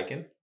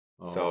overtaken.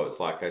 Oh. So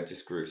it's I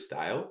just grew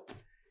stale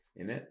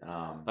in it.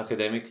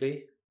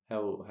 Academically,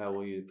 how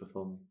were you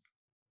performing?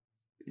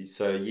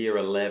 So year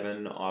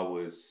 11, I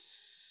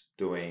was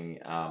doing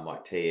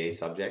TE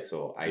subjects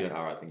or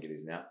HR, I think it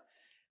is now,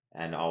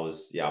 and I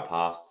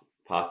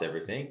passed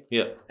everything.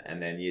 Yeah. And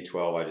then year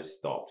 12, I just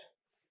stopped.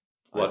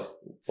 What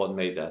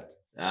made that?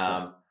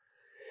 I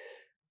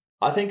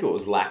think it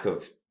was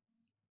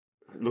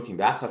looking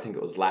back, I think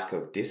it was lack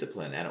of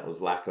discipline, and it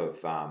was lack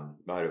of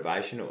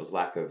motivation. It was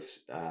lack of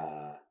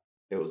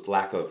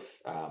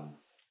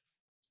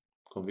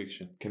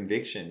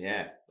Conviction,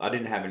 yeah. I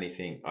didn't have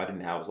anything. I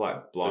was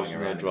blowing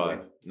around. No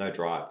drive. No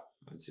drive.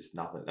 It's just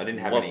nothing. I didn't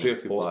have any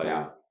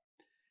horsepower.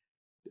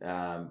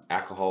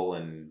 Alcohol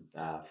and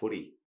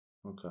footy.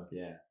 Okay.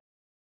 Yeah.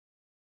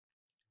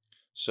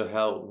 So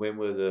when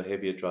were the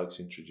heavier drugs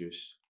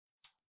introduced?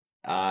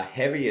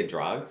 Heavier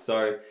drugs.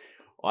 So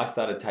I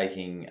started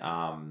taking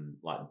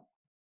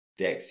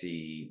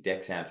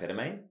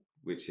dexamphetamine,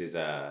 which is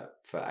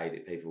for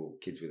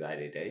kids with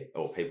ADD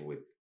or people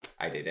with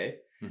ADD.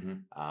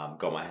 Mm-hmm.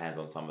 Got my hands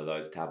on some of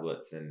those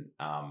tablets, and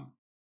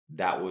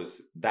that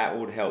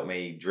would help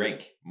me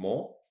drink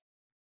more.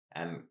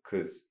 And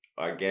because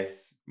I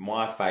guess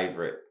my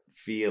favorite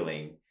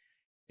feeling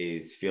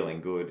is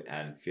feeling good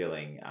and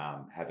feeling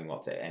having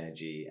lots of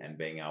energy and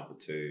being able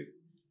to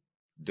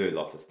do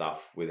lots of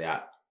stuff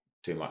without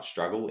too much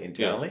struggle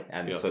internally.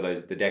 So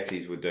the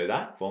Dexies would do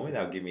that for me.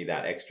 They'll give me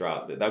that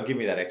extra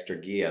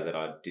gear that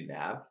I didn't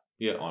have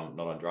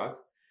not on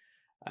drugs.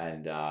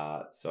 And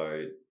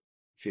so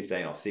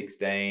 15 or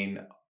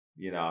 16,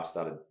 I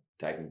started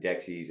taking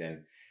Dexies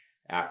and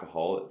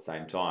alcohol at the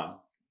same time.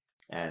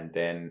 And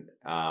then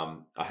I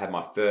had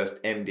my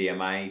first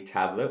MDMA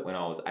tablet when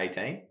I was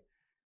 18,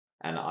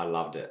 and I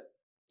loved it.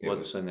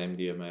 What's an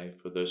MDMA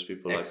for those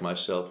people like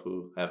myself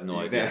who have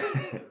no idea?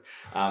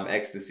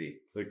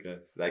 Ecstasy. Okay.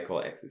 So they call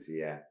it ecstasy,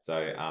 yeah.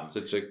 So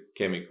it's a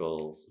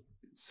chemical.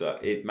 So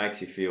it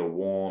makes you feel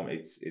warm.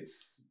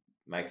 It's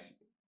like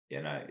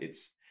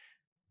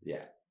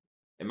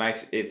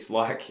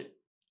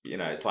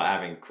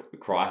having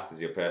Christ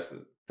as your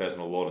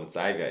personal Lord and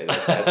Savior.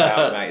 That's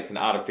how it makes. It's an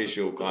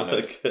artificial kind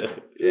of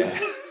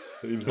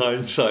In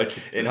hindsight,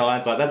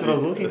 that's what I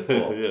was looking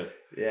for.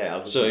 Yeah.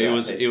 So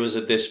it was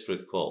a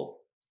desperate call.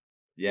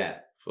 Yeah.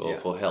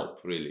 For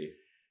help, really.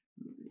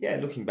 Yeah,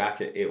 looking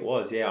back, it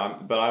was. Yeah,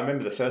 but I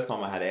remember the first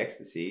time I had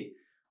ecstasy,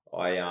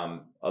 I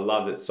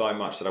loved it so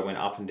much that I went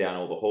up and down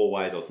all the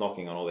hallways. I was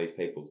knocking on all these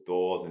people's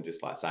doors and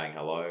just saying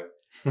hello.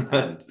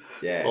 And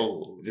yeah,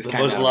 Oh, just the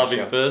came most out of my loving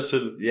shell.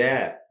 person.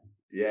 Yeah.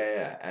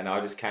 And I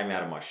just came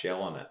out of my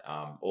shell on it.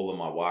 All of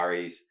my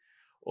worries,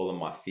 all of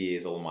my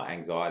fears, all of my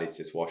anxieties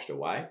just washed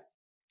away.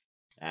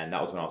 And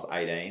that was when I was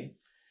 18.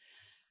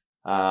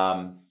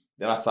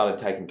 Then I started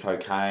taking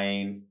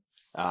cocaine,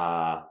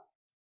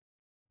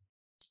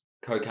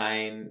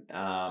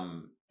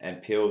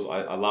 and pills.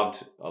 I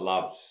loved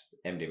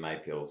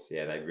MDMA pills.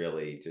 Yeah, they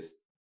really just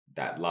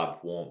that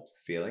love warmth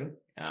feeling.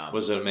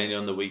 Was it mainly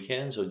on the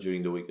weekends or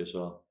during the week as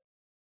well?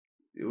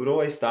 It would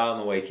always start on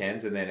the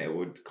weekends, and then it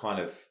would kind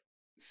of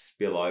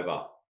spill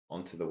over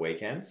onto the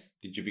weekends.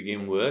 Did you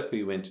begin work or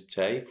you went to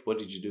TAFE? What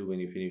did you do when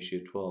you finished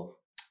year 12?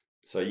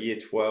 So year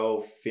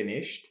 12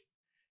 finished.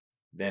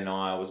 Then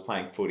I was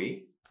playing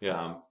footy.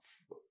 Yeah.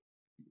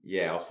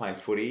 I was playing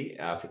footy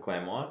for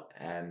Claremont,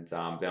 and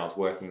then I was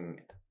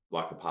working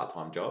like a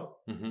part-time job.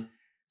 Mm-hmm.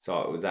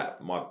 So it was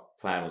that my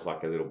plan was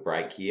like a little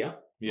break year,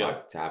 Yeah.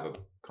 like to have a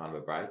kind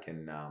of a break.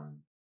 And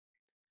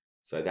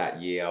so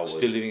that year I was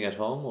still living at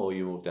home or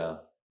you moved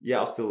out? Yeah,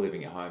 I was still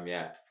living at home.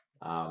 Yeah.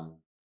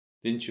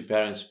 Didn't your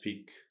parents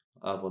pick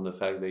up on the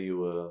fact that you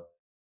were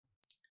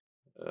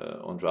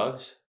on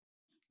drugs?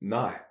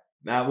 No.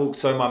 Well,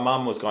 so my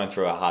mum was going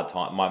through a hard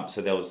time.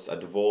 So there was a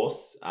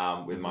divorce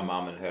with my Mhm.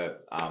 mum and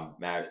her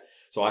marriage.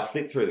 So I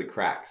slipped through the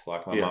cracks.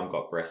 Like my mum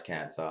got breast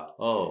cancer.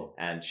 Oh.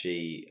 And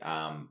she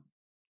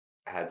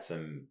had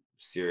some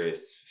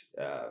serious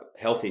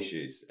health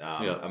issues.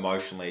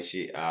 Emotionally,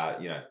 she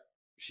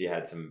she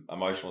had some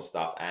emotional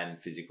stuff and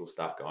physical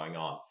stuff going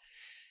on.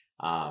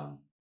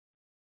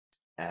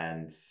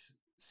 And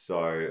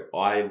so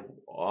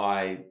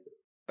I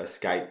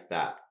escaped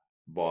that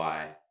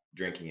by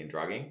drinking and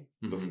drugging.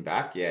 Mhm. Looking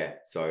back, yeah.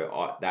 So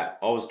I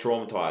was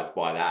traumatized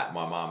by that.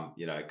 My mum,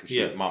 because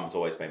mum's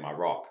always been my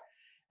rock,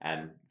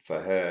 and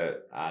for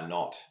her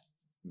not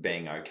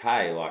being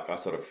okay, like I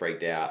sort of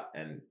freaked out,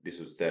 and this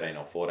was 13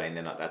 or 14.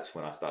 Then that's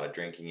when I started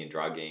drinking and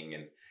drugging,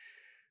 and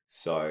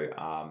so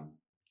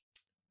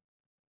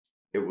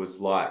it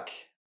was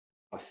like,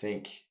 I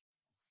think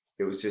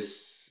it was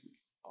just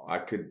I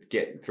could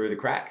get through the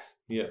cracks.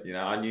 Yeah.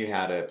 I knew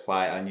how to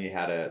play. I knew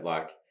how to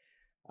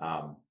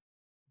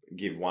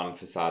give one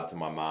facade to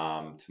my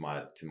mom, to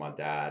my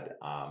dad,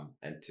 and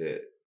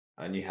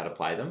I knew how to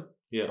play them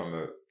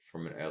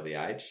from an early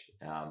age.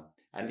 And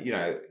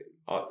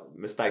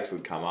mistakes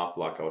would come up.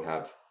 Like I would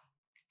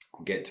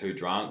get too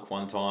drunk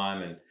one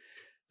time, and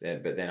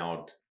then I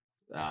would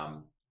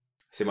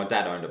see my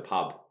dad owned a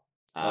pub.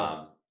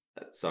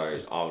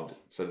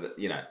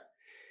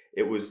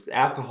 It was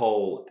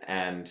alcohol,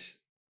 and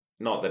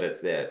not that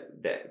it's their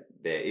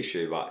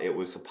issue, but it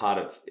was a part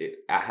of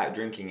it.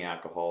 Drinking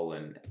alcohol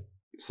and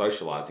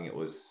socializing,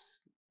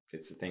 it's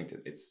the thing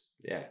it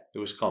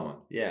was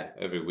common. Yeah.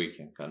 Every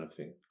weekend kind of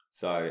thing.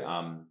 So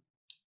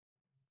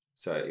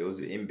so it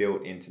was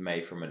inbuilt into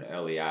me from an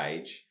early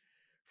age,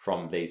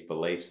 from these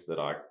beliefs that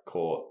I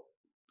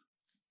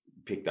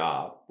picked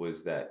up,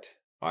 was that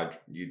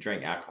you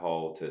drink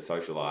alcohol to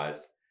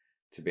socialize,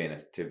 to be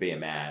a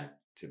man,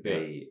 to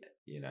be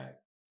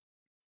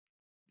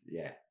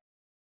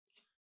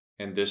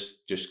And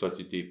this just got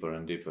you deeper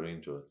and deeper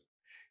into it.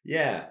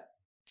 Yeah.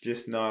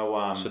 Just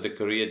no. So the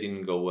career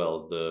didn't go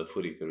well, the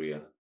footy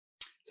career.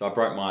 So I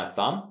broke my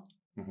thumb,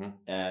 mm-hmm.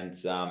 and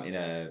in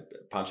a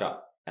punch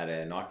up at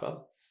a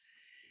nightclub,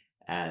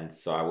 and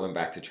so I went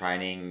back to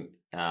training,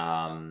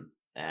 and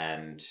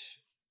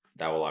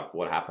they were like,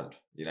 "What happened?"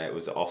 It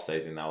was the off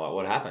season. They were like,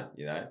 "What happened?"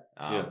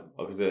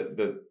 Because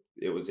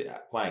it was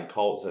playing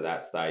Colts at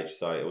that stage,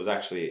 so it was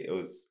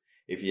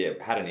if you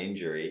had an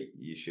injury,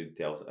 you should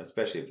tell,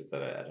 especially if it's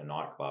at a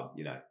nightclub.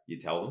 You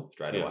tell them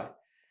straight away.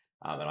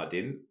 And I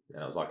didn't,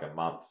 and it was like a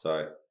month.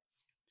 So,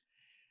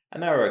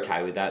 and they were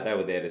okay with that. They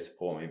were there to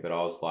support me, but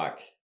I was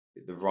like,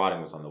 the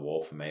writing was on the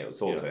wall for me. It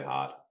was all too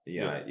hard.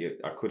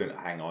 I couldn't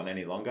hang on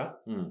any longer.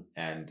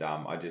 And so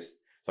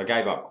I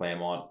gave up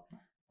Claremont,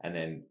 and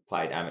then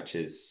played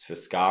amateurs for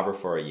Scarborough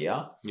for a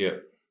year. Yeah.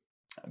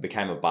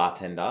 Became a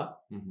bartender,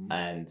 mm-hmm.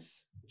 and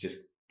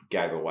just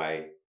gave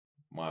away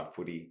my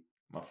footy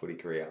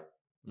career.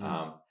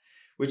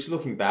 Which,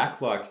 looking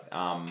back,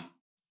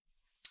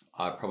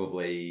 I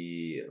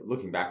probably,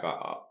 looking back,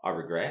 I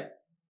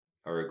regret.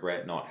 I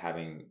regret not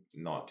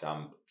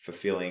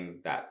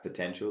fulfilling that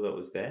potential that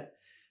was there.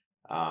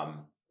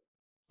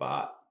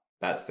 But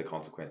that's the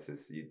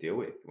consequences you deal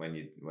with when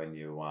you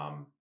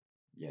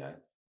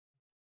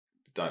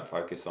don't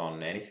focus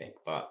on anything.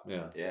 But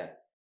yeah.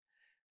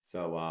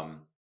 So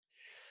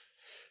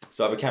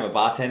I became a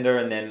bartender,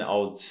 and then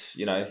I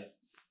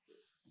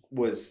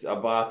was a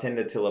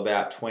bartender till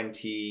about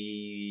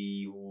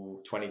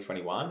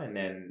 2021, and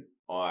then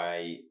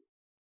I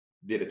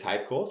did a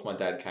TAFE course. My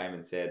dad came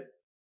and said,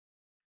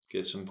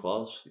 "Get some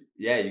quals."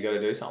 Yeah, you got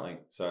to do something.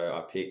 So I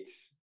picked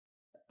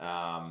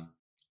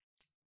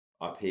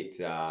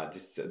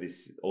just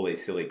all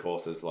these silly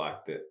courses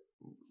like that.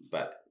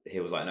 But he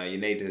was like, "No, you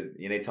need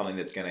something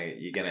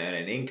you're gonna earn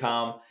an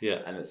income,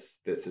 and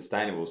that's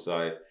sustainable."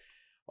 So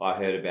I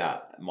heard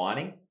about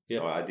mining.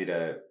 So I did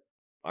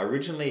I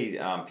originally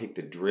picked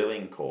a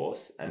drilling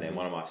course, and then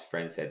one of my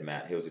friends said,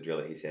 Matt, he was a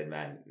driller. He said,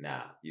 man,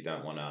 nah, you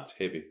don't want to. It's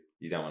heavy.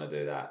 You don't want to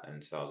do that.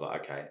 And so I was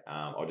like, okay,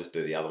 I'll just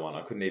do the other one.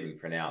 I couldn't even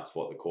pronounce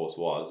what the course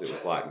was. It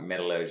was like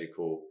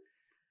metallurgical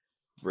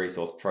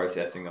resource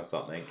processing or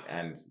something.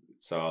 And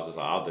so I was just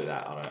like, I'll do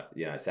that. I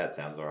don't, that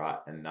sounds all right.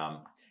 And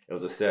it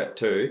was a Cert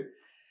 2.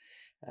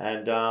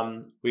 And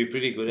were you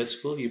pretty good at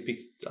school? You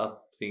picked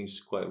up things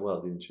quite well,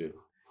 didn't you?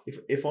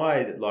 If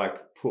I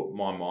like put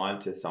my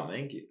mind to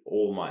something,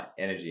 all my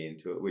energy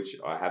into it, which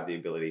I have the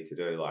ability to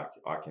do, like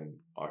I can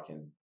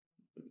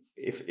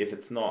if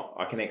it's not,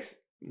 I can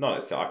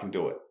I can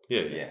do it.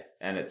 Yeah.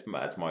 And it's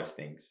most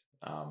things.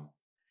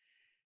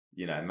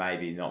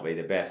 Maybe not be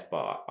the best,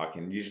 but I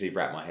can usually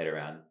wrap my head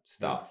around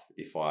stuff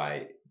if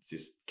I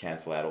just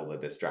cancel out all the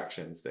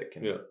distractions that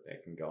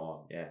can go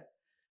on. Yeah.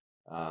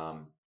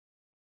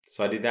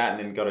 So I did that and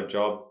then got a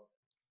job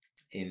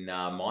in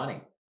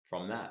mining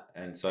from that.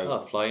 And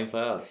so flying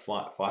fast.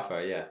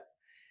 FIFO, yeah.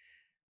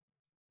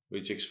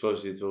 Which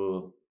exposed you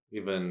to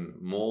even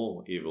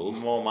more evil.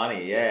 More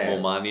money, yeah. More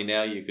money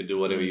now. You could do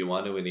whatever you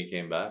wanted when you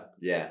came back.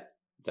 Yeah.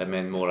 That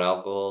meant more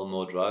alcohol,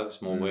 more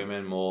drugs, more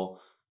women, more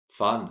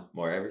fun.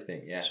 More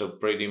everything, yeah. So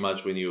pretty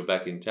much when you were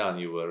back in town,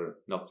 you were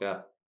knocked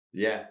out.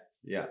 Yeah,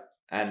 yeah.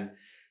 And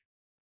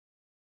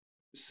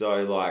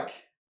so like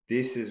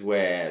this is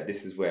where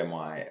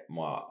my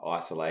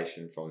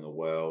isolation from the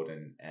world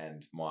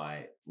and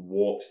my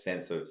warped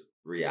sense of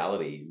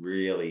reality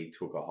really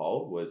took a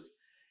hold was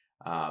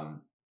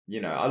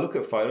I look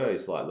at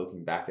photos like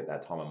looking back at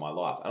that time in my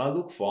life and I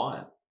look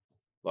fine.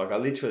 Like I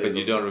literally But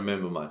you don't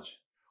remember much.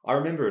 I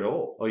remember it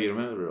all. Oh, you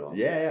remember it all?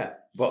 Yeah.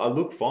 But I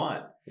look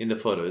fine. In the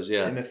photos,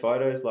 yeah. In the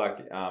photos,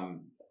 like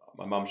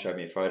my mum showed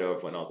me a photo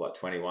of when I was like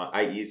 21,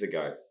 8 years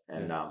ago.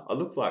 And I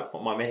looked like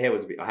my hair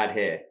was I had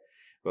hair,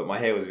 but my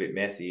hair was a bit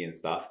messy and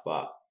stuff.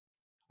 But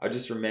I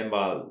just remember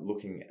I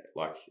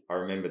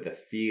remember the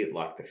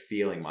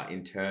feeling, my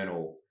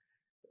internal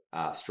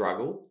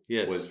struggle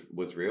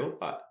was real,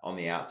 but on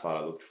the outside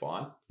I looked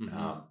fine.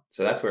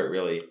 So that's where it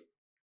really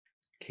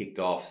kicked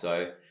off.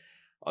 So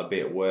I'd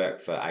be at work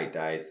for 8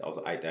 days. I was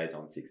 8 days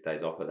on, 6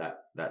 days off at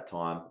that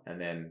time.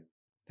 And then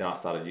I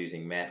started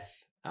using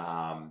meth.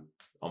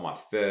 On my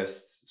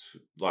first,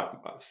 like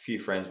a few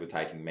friends were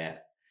taking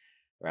meth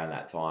around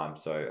that time.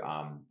 So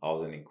I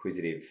was an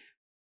inquisitive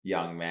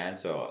young man.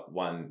 So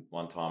one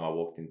time I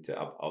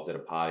was at a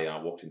party and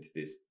I walked into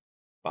this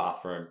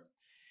bathroom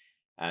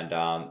and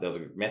there was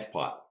a meth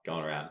pipe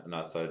going around. And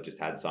I just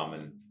had some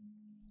and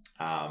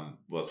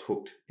was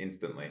hooked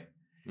instantly.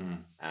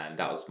 And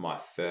that was my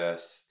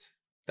first...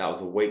 That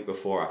was a week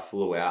before I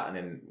flew out, and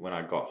then when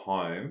I got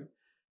home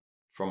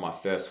from my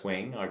first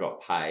swing, I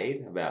got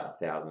paid about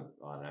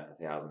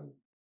 $1,000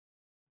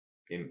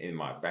 in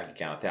my bank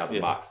account,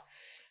 $1,000.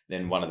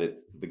 Then one of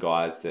the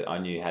guys that I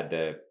knew had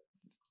the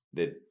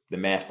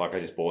meth, like I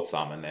just bought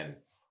some, and then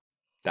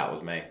that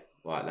was me.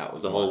 Like that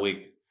was the whole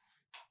week,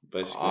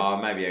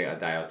 basically. Maybe a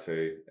day or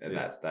two at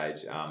that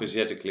stage. Because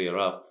you had to clear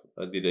up.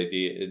 Did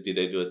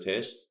they do a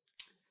test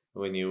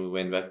when you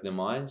went back to the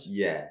mines?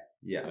 Yeah.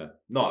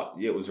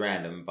 It was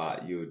random,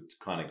 but you would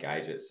kind of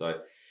gauge it.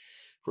 So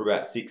for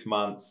about 6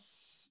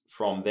 months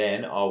from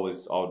then,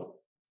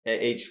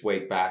 each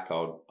week back,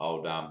 I'll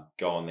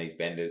go on these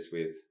benders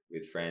with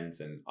friends,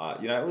 and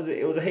it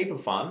was a heap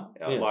of fun.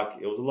 Like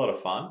it was a lot of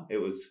fun.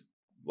 It was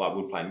like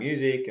we'd play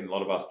music, and a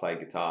lot of us played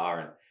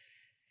guitar,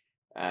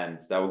 and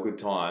they were good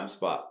times.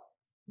 But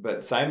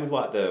same with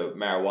like the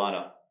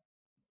marijuana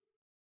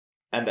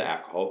and the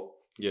alcohol.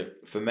 Yeah,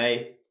 for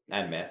me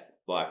and meth,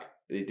 like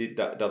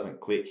that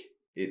doesn't click.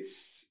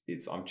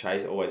 I'm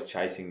always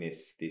chasing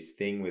this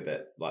thing with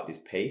it, like this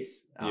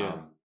peace,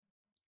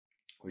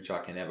 which I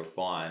can never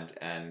find.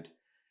 And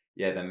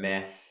the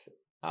meth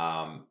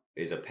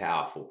is a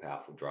powerful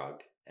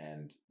drug.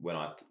 And when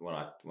I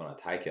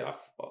take it,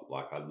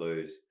 I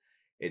lose.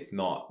 It's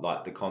not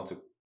like the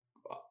concept.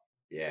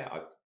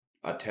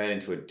 I turn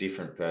into a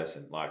different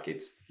person. Like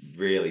it's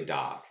really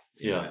dark.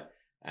 You know?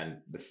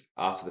 And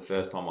after the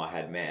first time I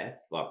had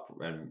meth,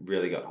 and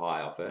really got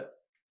high off it,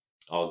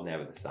 I was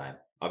never the same.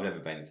 I've never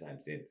been the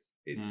same since.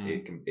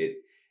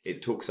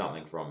 It took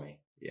something from me.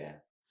 Yeah.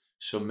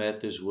 So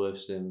meth is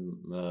worse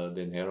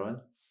than heroin,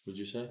 would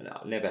you say? No,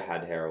 I've never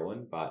had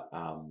heroin, but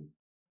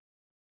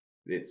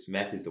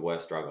meth is the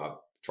worst drug I've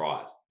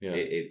tried. Yeah.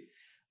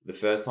 The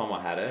first time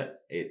I had it,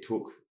 it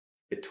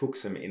took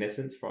some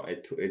innocence from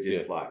it.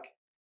 It's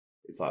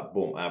like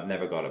boom. I've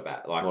never got it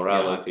back. Like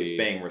morality,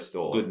 it's being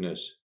restored.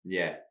 Goodness.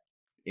 Yeah,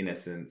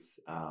 innocence.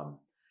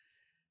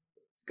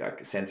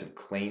 Like a sense of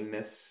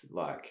cleanness,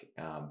 I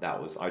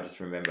just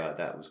remember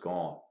that was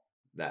gone.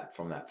 That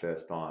from that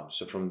first time.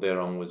 So from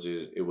there onwards,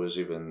 it was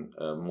even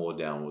more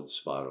downward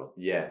spiral.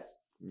 Yeah.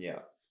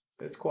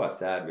 It's quite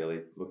sad,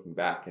 really, looking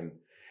back, and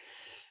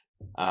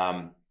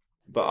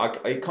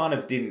but I kind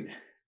of didn't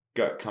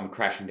come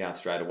crashing down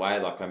straight away.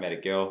 Like I met a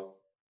girl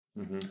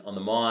on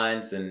the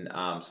mines, and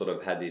sort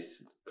of had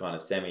this kind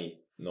of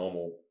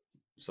semi-normal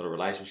sort of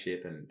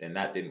relationship, and then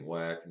that didn't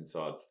work, and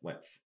so I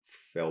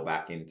fell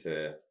back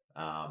into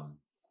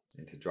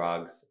into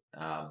drugs.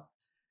 But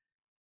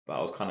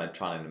I was kind of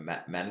trying to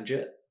manage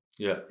it.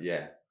 Yeah.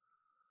 Yeah.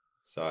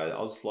 So I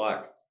was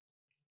like,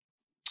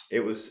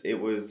 it was a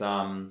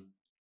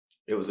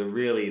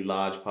really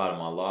large part of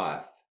my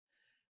life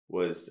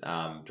was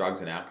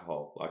drugs and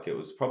alcohol. Like it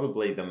was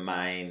probably the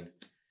main,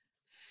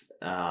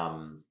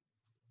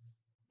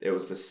 it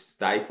was the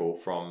staple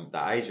from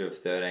the age of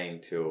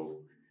 13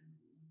 till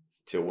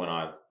when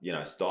I,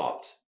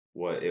 stopped.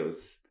 It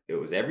was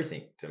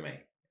everything to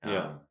me.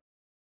 Yeah.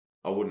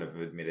 I wouldn't have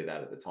admitted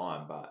that at the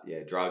time, but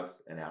yeah,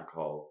 drugs and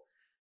alcohol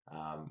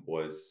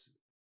was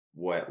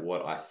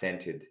what I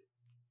centered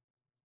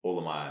all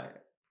of my,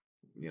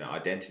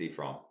 identity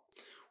from.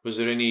 Was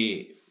there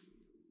any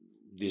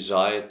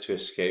desire to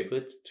escape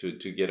it,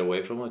 to get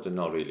away from it, or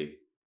not really?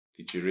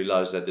 Did you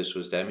realize that this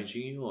was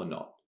damaging you or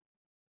not?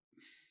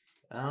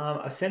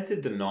 A sense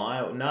of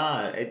denial.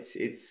 Nah,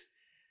 it's.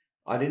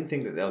 I didn't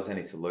think that there was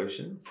any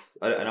solutions,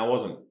 and I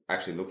wasn't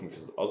actually looking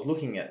for. I was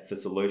looking for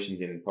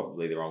solutions in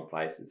probably the wrong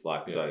places,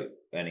 like so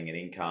earning an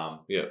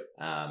income. Yeah.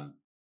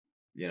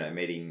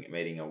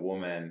 Meeting a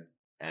woman,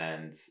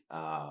 and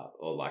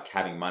or like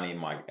having money in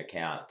my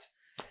account,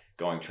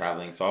 going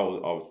traveling.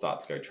 So I would start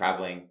to go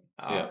traveling.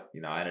 I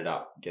ended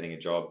up getting a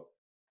job.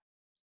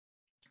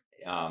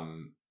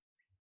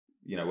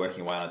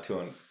 Working away on a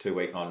 2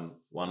 week on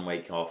 1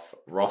 week off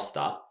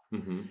roster,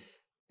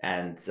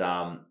 and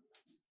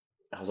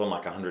I was on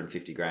like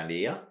 150 grand a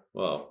year.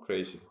 Wow,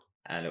 crazy!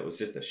 And it was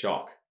just a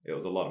shock. It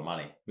was a lot of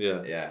money.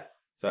 Yeah, yeah.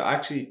 So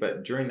actually,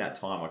 but during that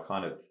time, I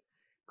kind of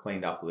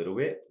cleaned up a little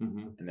bit,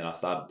 and then I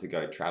started to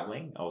go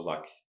traveling. I was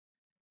like,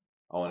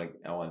 I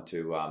want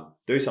to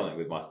do something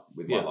with my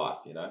life,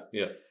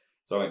 Yeah.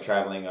 So I went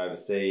traveling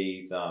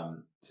overseas,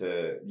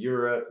 to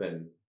Europe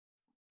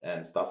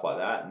and stuff like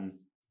that, and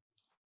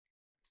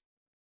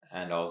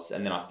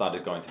then I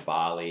started going to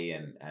Bali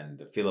and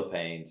the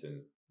Philippines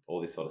and all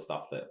this sort of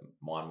stuff that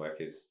mine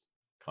workers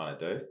kind of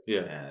do.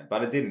 Yeah.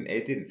 But it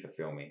didn't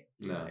fulfill me.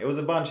 No. It was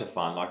a bunch of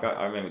fun. Like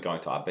I remember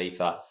going to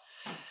Ibiza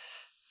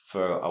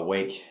for a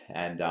week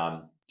and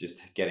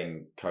just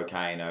getting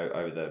cocaine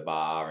over the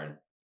bar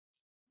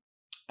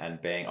and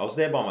I was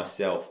there by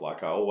myself.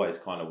 Like I always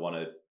kind of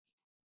wanted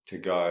to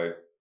go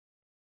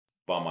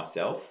by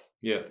myself.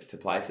 Yeah. To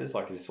places.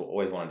 Like I just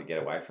always wanted to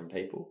get away from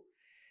people.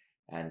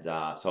 And so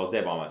I was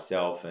there by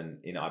myself,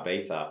 and in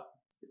Ibiza,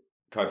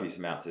 copious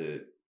amounts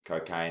of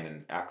cocaine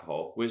and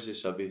alcohol. Where's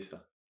this Ibiza?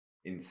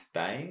 In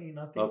Spain,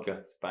 I think. Okay.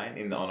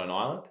 Spain, on an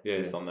island,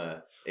 just on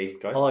the east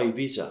coast. Oh,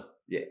 Ibiza.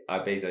 Yeah,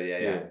 Ibiza,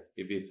 yeah.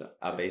 Ibiza.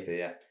 Ibiza,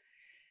 yeah.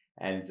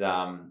 And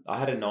I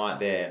had a night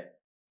there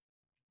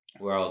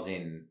where I was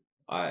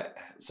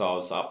so I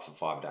was up for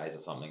 5 days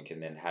or something,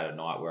 and then had a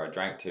night where I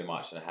drank too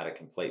much and I had a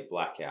complete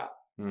blackout.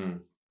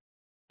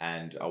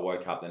 And I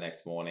woke up the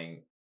next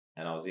morning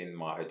and I was in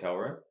my hotel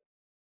room.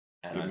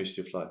 And you missed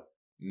your flight?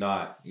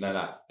 No.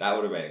 That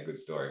would have been a good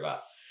story,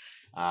 but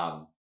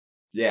I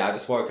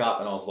just woke up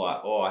and I was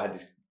like, oh, I had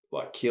this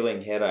like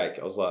killing headache.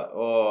 I was like,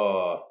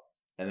 oh,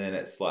 and then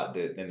it's like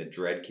then the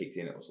dread kicked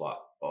in. It was like,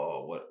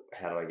 oh,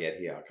 how did I get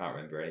here? I can't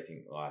remember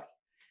anything. Like,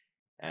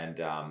 and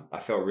I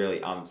felt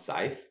really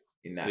unsafe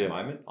in that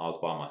moment. I was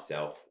by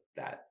myself.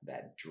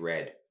 That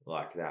dread,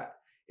 like that.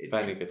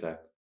 Panic attack.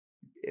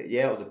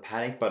 Yeah, it was a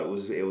panic, but it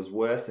was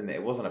worse than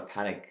it wasn't a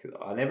panic.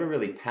 I never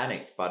really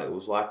panicked, but it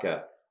was like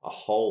a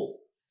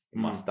hole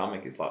in my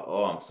stomach. It's like,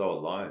 oh, I'm so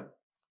alone,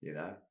 and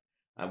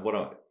and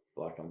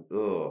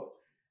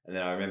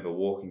then I remember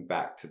walking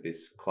back to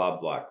this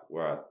club, like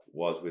where I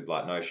was with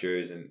like no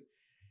shoes and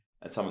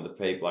some of the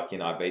people, like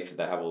in Ibiza,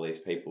 they have all these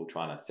people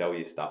trying to sell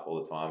you stuff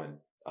all the time, and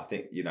I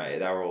think they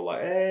were all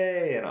like,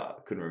 hey, and I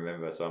couldn't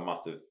remember, so I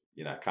must have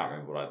can't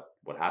remember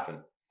what happened.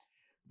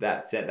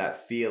 That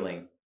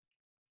feeling.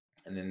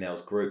 And then there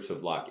was groups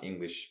of like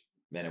English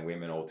men and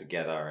women all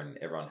together and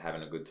everyone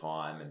having a good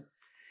time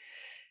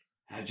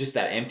and just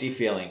that empty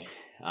feeling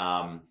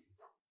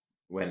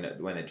when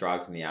the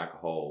drugs and the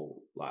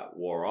alcohol like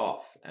wore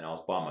off and I was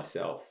by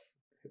myself.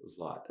 It was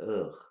like,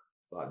 ugh,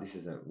 like this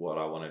isn't what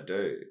I want to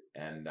do.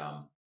 And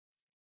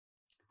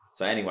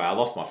so anyway, I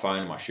lost my phone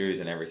and my shoes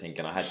and everything,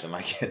 and I had to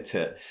make it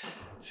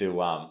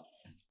to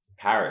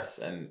Paris.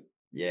 And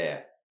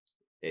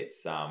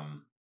it's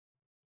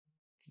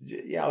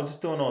I was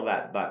just doing all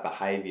that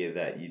behavior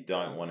that you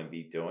don't want to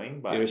be doing,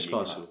 but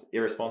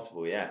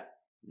irresponsible, yeah.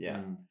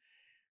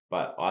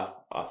 But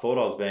I thought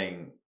I was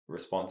being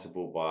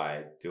responsible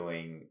by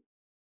going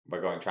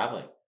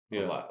traveling. I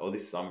was like, oh,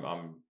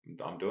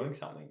 I'm doing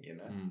something,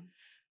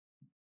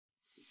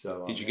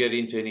 So did you get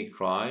into any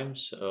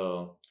crimes,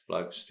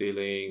 like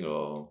stealing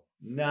or?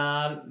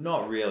 Nah,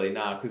 not really.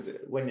 Nah, because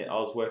when I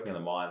was working in the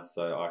mines,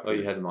 so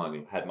you had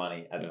money. Had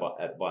money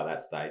by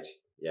that stage,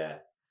 yeah.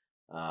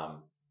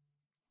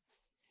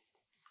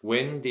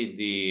 When did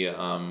the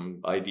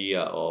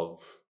idea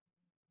of,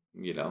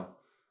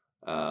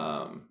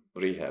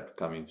 rehab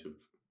come into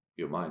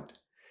your mind?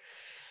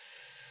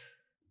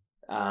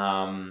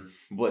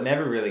 Well, it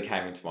never really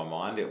came into my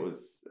mind. It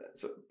was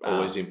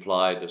always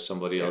implied that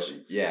somebody else.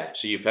 Yeah.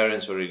 So your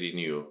parents already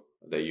knew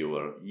that you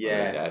were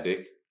an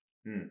addict?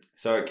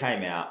 So it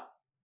came out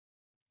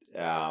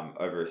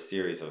over a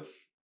series of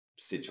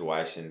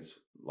situations,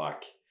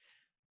 like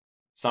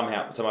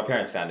somehow. So my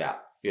parents found out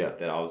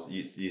that I was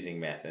using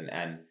meth,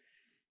 and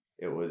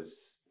it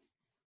was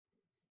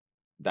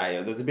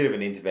there was a bit of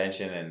an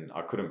intervention, and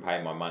I couldn't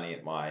pay my money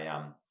at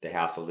my the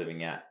house I was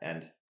living at,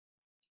 and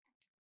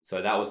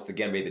so that was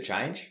going to be the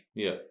change.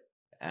 Yeah,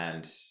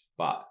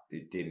 but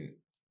it didn't.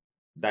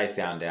 They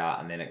found out,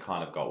 and then it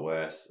kind of got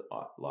worse.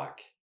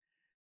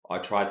 I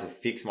tried to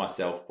fix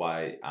myself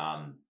by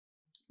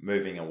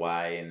moving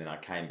away, and then I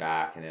came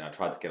back, and then I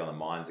tried to get on the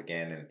mines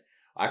again, and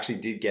I actually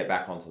did get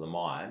back onto the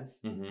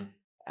mines,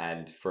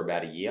 and for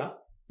about a year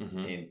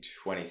in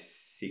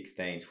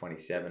 2016,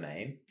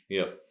 2017.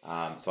 Yeah.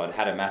 So I'd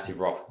had a massive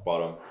rock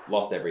bottom,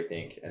 lost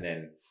everything, and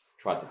then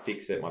tried to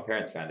fix it. My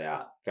parents found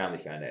out, family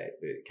found out,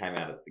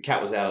 the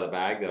cat was out of the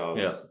bag that I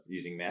was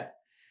using meth.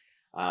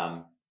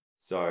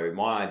 So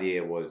my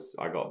idea was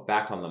I got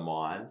back on the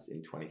mines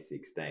in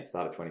 2016,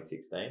 start of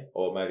 2016,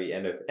 or maybe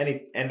end of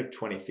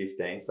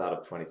 2015, start of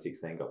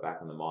 2016, got back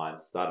on the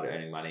mines, started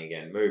earning money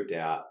again, moved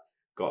out,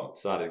 got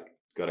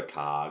a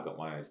car, got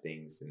my own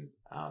things,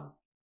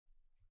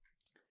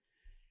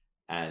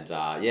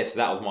 so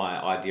that was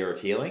my idea of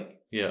healing.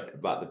 Yeah.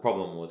 But the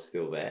problem was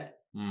still there.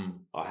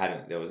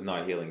 There was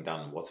no healing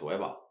done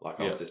whatsoever. Like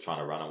I was just trying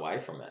to run away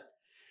from it.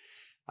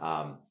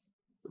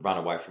 Run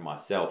away from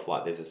myself.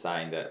 Like there's a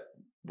saying that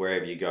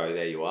wherever you go,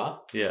 there you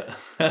are. Yeah.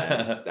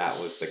 And that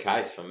was the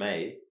case for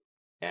me.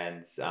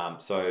 And so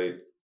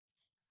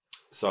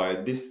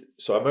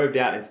I moved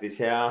out into this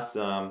house,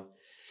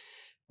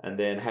 and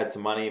then had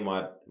some money in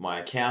my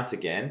account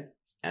again,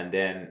 and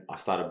then I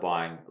started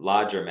buying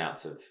larger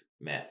amounts of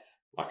meth.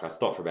 Like I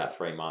stopped for about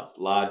 3 months,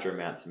 larger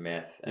amounts of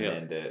meth, and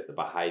then the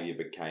behavior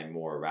became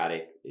more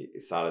erratic.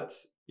 It started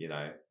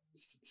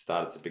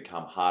to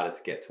become harder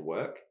to get to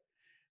work.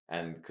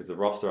 And because the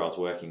roster I was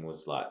working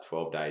was like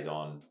 12 days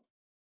on,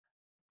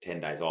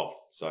 10 days off.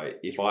 So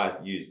if I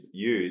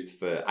used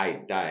for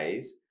 8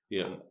 days,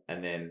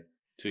 and then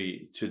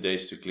 2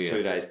 days to clear.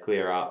 2 days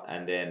clear up,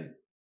 and then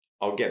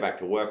I'll get back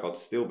to work, I'd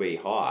still be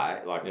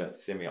high, I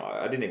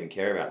didn't even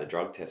care about the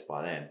drug test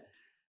by then.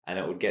 And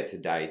it would get to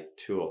day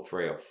 2 or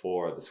 3 or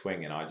 4 of the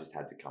swing, and I just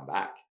had to come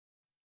back.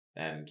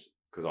 And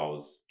because I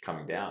was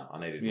coming down, I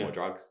needed more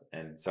drugs.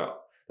 And so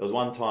there was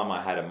one time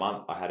I had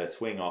a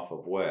swing off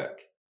of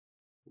work,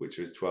 which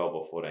was 12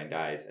 or 14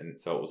 days. And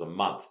so it was a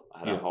month. I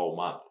had a whole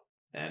month,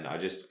 and I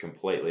just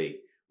completely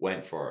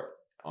went for it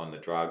on the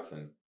drugs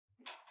and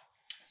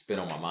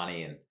spent all my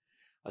money. And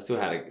I still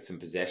had some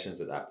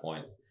possessions at that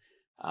point.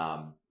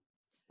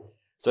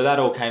 So that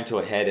all came to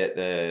a head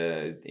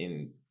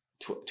in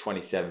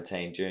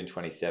 2017, June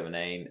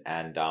 2017,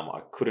 and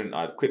I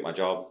quit my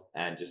job,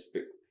 and just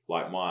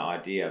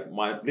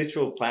my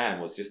literal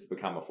plan was just to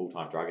become a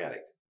full-time drug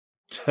addict.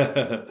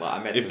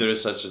 If there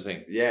is such a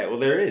thing. Yeah, well,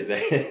 there is.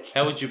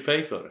 How would you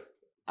pay for it?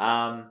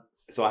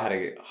 So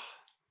I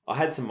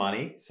had some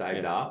money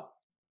saved up,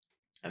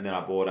 and then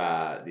I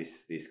bought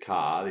this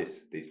car,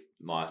 this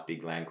nice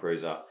big Land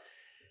Cruiser.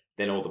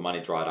 Then all the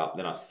money dried up.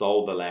 Then I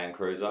sold the Land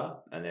Cruiser,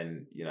 and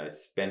then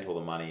spent all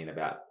the money in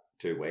about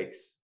 2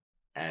 weeks.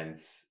 And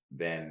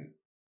then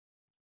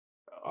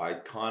I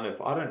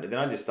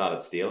just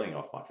started stealing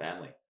off my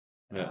family.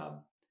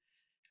 And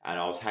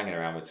I was hanging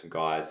around with some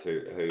guys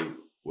who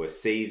were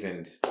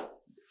seasoned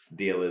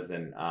dealers,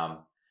 and I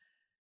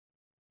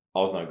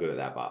was no good at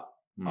that, but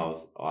I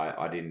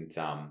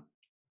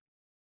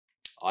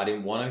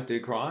didn't want to do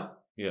crime.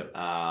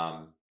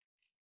 Yeah.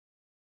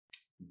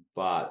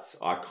 But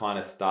I kind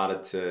of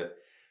started to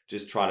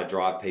just try to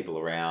drive people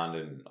around,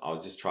 and I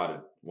was just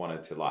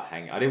wanted to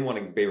hang. I didn't want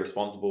to be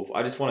responsible.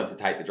 I just wanted to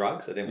take the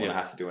drugs. I didn't want to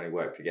have to do any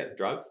work to get the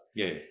drugs.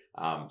 Yeah.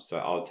 So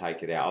I'll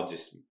take it out.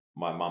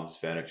 My mum's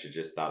furniture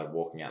just started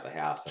walking out the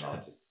house, and I'll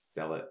just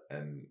sell it.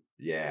 And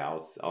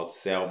I'll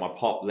sell. My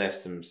pop left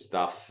some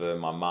stuff for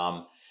my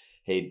mum.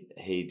 And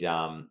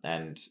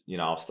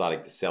I was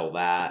starting to sell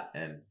that,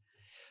 and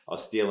I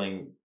was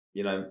stealing,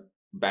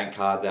 bank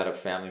cards out of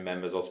family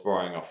members. I was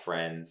borrowing off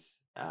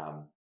friends.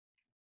 I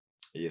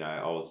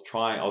was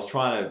trying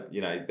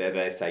to,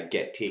 they say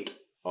get tick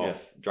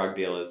off drug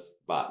dealers,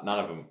 but none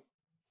of them,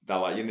 they're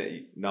like,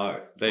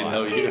 no. They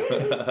know you.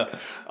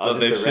 Well,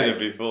 they've seen it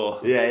before.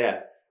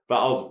 Yeah. But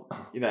I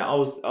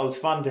was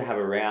fun to have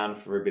around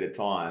for a bit of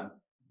time,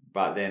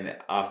 but then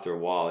after a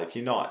while, if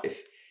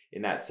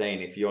in that scene,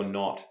 if you're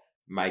not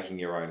making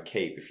your own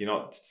keep, if you're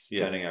not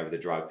turning over the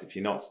drugs, if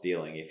you're not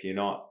stealing, if you're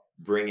not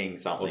bringing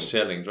something. Or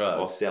selling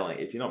drugs.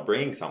 If you're not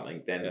bringing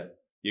something, then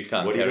you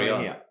can't what are you carry doing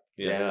on. Here?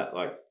 Yeah,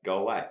 go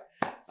away.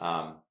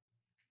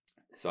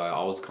 So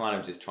I was kind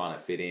of just trying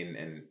to fit in,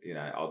 and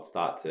I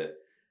started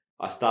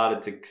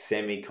to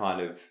semi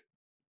kind of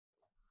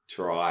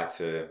try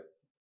to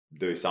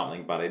do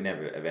something, but it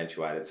never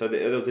eventuated. So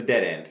there was a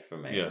dead end for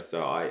me. Yeah.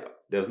 So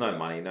there was no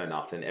money, no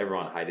nothing.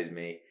 Everyone hated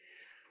me.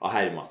 I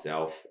hated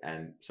myself,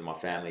 and so my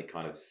family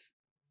kind of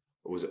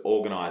was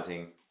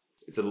organising.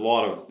 It's a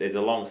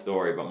long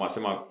story, but my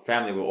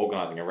family were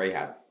organising a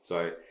rehab.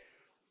 So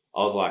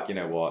I was like, you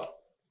know what?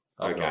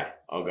 Okay,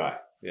 I'll go.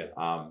 Yeah.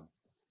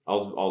 I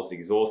was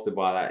exhausted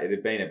by that. It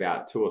had been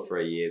about 2 or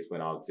 3 years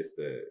when I was just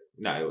it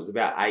was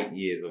about 8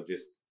 years of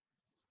just,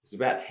 it was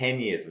about 10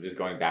 years of just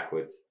going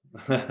backwards.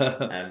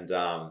 And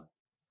I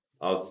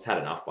was just had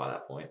enough by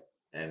that point.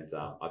 And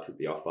I took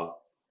the offer.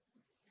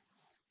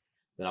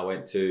 Then I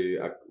went to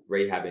a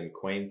rehab in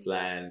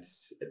Queensland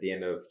at the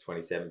end of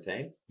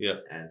 2017. Yeah.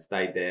 And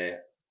stayed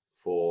there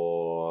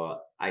for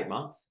 8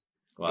 months.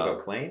 Wow. I got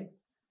clean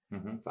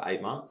for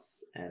 8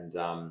 months. And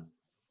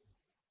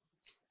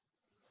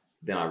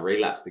then I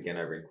relapsed again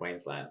over in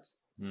Queensland.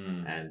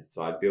 And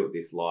so I built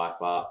this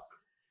life up.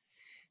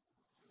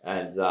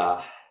 And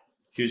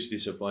huge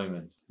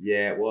disappointment.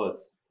 Yeah, it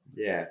was.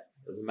 Yeah, it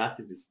was a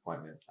massive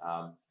disappointment.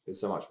 There's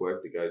so much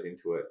work that goes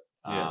into it.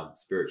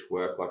 Spiritual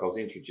work. Like I was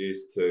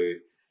introduced to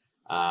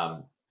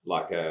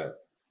like a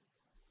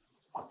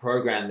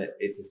program that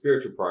it's a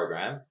spiritual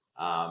program.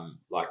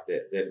 Like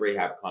that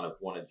rehab kind of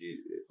wanted you,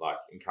 like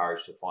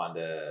encouraged to find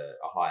a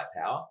higher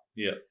power.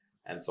 Yeah.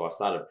 And so I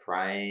started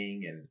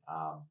praying and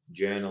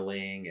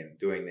journaling and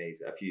doing a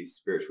few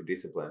spiritual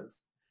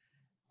disciplines.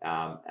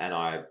 And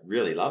I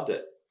really loved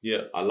it.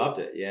 Yeah. I loved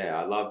it. Yeah.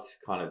 I loved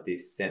kind of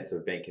this sense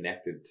of being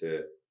connected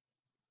to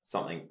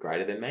something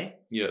greater than me.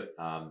 Yeah.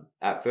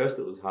 At first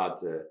it was hard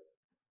to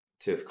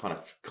kind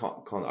of,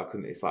 I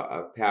couldn't, it's like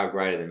a power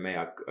greater than me.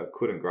 I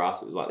couldn't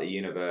grasp it. It was like the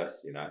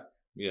universe, you know?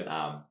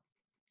 Yeah.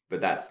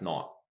 But that's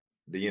not,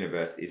 the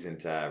universe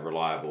isn't a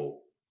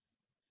reliable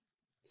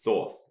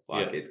source.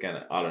 Like it's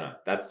gonna, I don't know.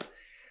 That's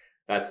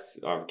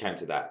I came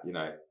to that, you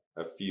know,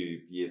 a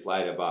few years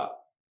later, but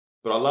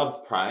I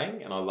loved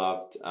praying and I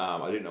loved,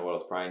 I didn't know what I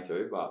was praying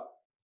to, but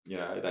you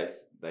know, they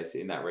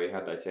in that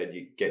rehab, they said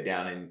you get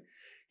down on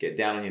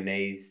your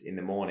knees in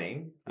the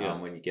morning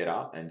when you get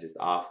up and just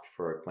ask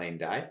for a clean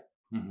day.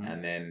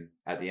 And then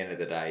at the end of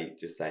the day,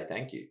 just say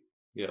thank you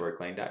for a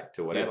clean day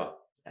to whatever.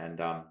 And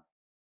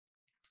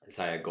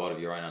say a God of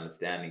your own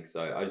understanding.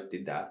 So I just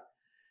did that.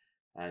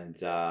 And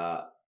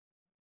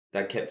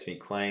that kept me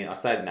clean. I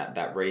stayed in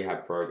that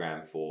rehab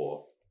program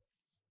for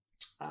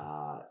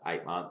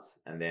 8 months.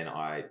 And then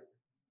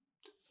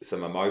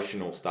some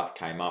emotional stuff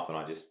came up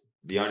and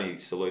the only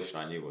solution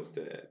I knew was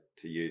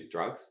to use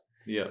drugs.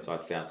 Yeah. So I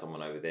found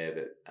someone over there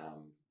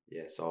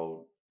that,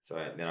 sold. So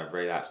then I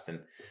relapsed and,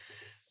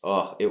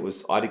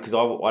 because I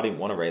didn't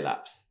want to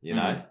relapse, you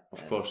know?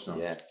 Of course not.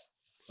 Yeah.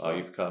 So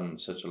you've come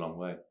such a long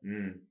way.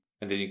 And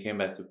then you came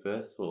back to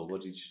Perth, or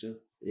what did you do?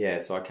 Yeah,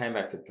 so I came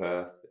back to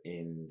Perth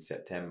in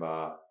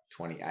September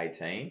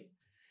 2018.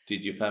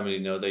 Did your family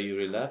know that you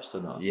relapsed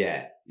or not?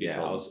 Yeah.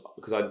 Because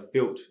I'd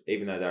built,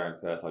 even though they were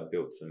in Perth, I'd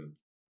built some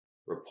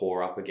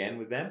rapport up again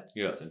with them.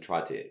 Yeah. And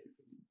tried to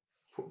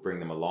bring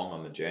them along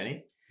on the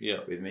journey. Yeah.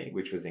 With me,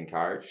 which was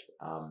encouraged.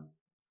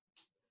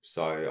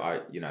 So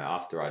I,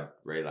 after I'd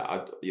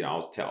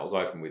relapsed, I was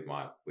open with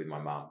my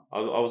mum.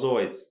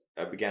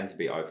 I began to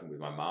be open with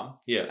my mum.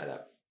 Yeah.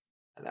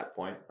 At that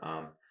point.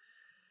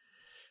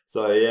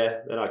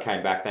 Then I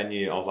came back. They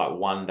knew I was like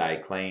 1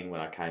 day clean when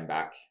I came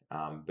back.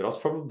 But I was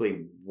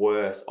probably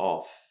worse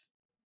off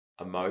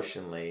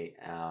emotionally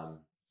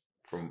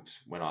from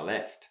when I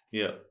left.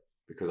 Yeah.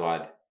 Because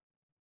I'd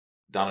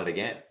done it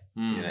again.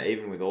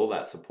 Even with all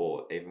that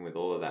support, even with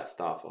all of that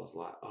stuff, I was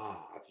like,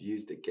 I've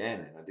used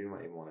again and I didn't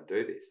even want to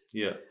do this.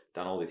 Yeah.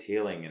 Done all this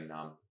healing and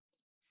so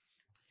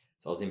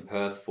I was in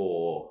Perth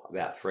for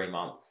about 3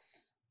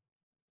 months.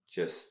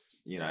 Just,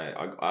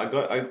 I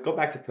got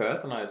back to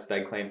Perth and I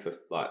stayed clean for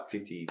like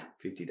 50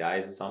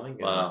 days or something.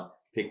 Wow.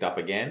 Picked up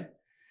again.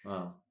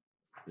 Wow.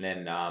 And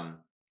then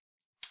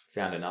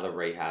found another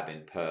rehab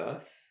in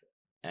Perth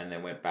and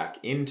then went back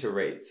into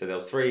so there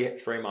was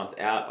three months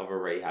out of a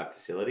rehab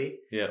facility.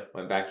 Yeah.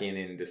 Went back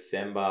in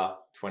December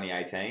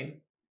 2018,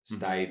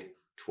 stayed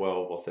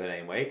 12 or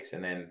 13 weeks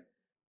and then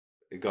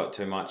it got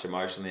too much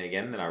emotionally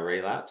again. Then I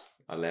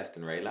relapsed. I left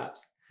and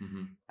relapsed.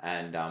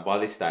 And by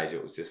this stage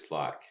it was just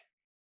like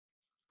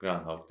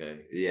Groundhog Day.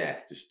 Yeah.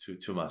 Just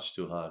too much,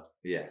 too hard.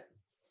 Yeah.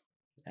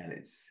 And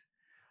it's,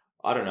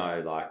 I don't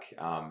know, like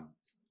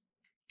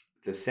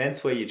the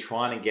sense where you're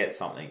trying to get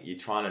something, you're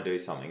trying to do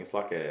something. It's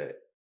like and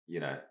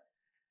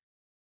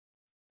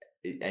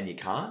you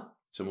can't.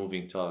 It's a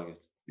moving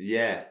target.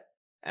 Yeah.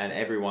 And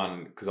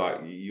everyone, because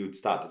you would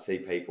start to see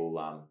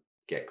people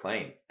get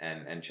clean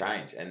and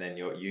change and then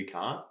you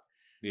can't.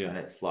 Yeah. And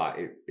it's like,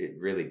 it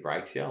really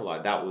breaks you.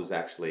 Like that was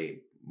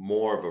actually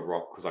more of a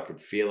rock because I could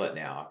feel it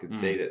now. I could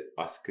see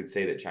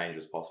that change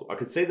was possible. I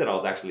could see that I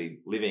was actually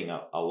living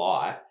a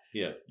lie.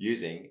 Yeah.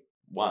 Using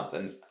once,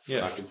 and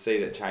I could see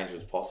that change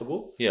was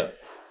possible. Yeah.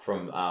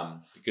 From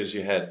because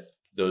you had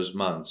those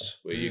months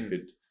where you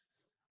could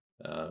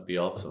be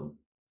off them.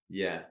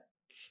 Yeah.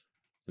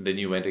 And then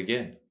you went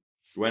again.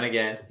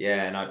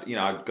 Yeah, and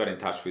I got in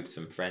touch with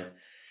some friends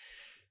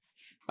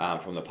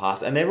from the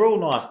past, and they're all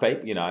nice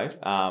people.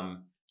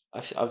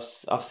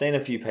 I've seen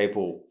a few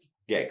people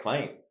get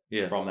clean.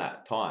 Yeah. From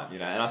that time,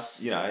 and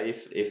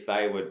if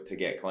they were to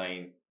get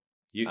clean,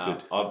 you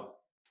could.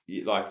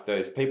 Like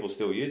those people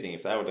still using.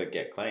 If they were to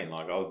get clean,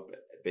 like I would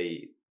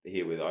be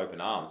here with open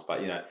arms. But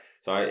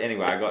so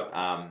anyway,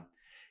 I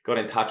got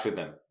in touch with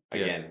them,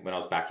 again when I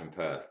was back in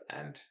Perth,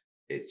 and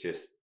it's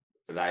just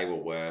they were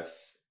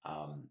worse.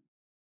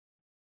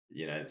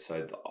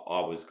 So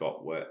I was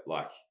got work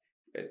like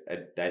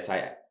they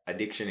say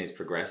addiction is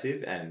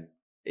progressive, and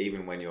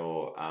even when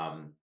you're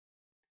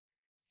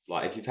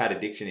like if you've had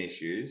addiction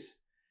issues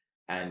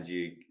and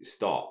you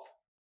stop,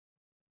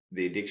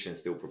 the addiction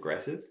still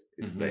progresses.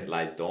 It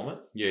lays dormant.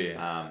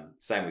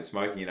 Same with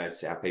smoking. You know,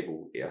 how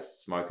people, a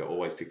smoker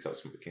always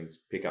can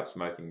pick up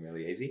smoking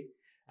really easy,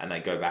 and they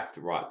go back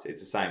to right. It's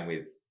the same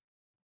with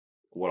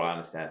what I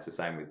understand. It's the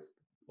same with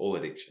all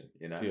addiction.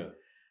 You know.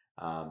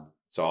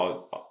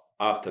 So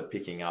after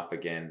picking up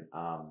again,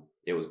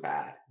 it was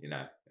bad. You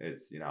know,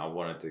 I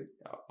wanted to.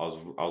 I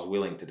was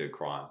willing to do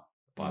crime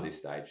by this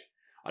stage.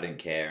 I didn't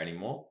care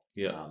anymore.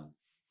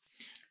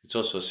 It's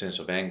also a sense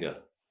of anger.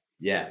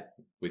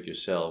 With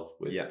yourself,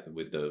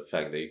 with the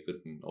fact that you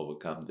couldn't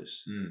overcome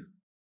this.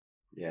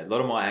 A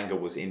lot of my anger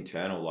was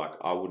internal. Like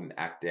I wouldn't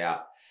act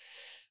out.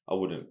 I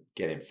wouldn't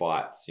get in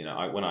fights. You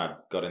know, when I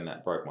got in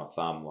that, broke my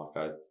thumb, like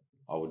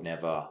I would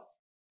never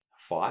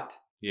fight.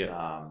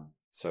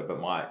 But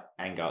my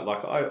anger,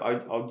 like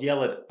I'd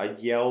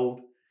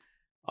yell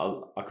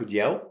I could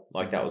yell.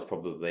 Like that was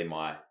probably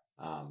my,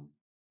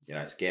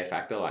 scare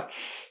factor. Like,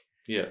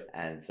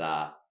 and,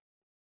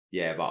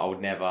 but I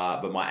would never,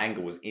 but my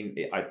anger was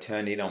I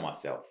turned in on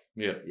myself.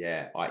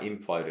 I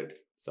imploded.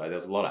 So there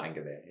was a lot of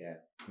anger there.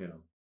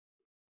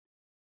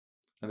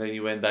 And then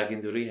you went back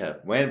into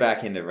rehab. May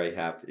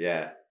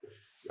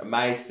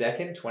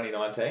 2nd,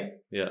 2019.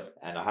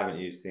 And I haven't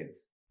used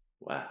since.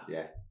 Wow.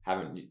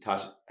 Haven't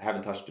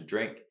touched a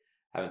drink,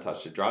 haven't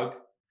touched a drug,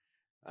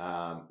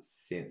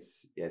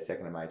 since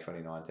 2nd of May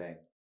 2019.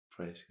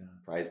 Praise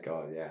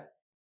God.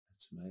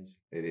 That's amazing.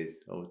 It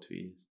is. Over 2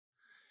 years.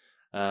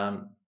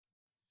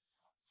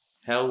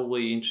 How were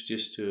you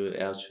introduced to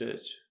our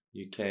church?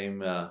 You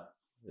came,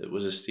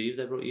 was it Steve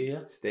that brought you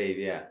here?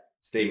 Steve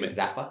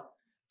Zappa.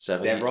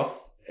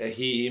 Stavros.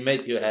 He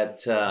met you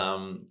at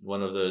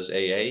one of those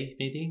AA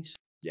meetings?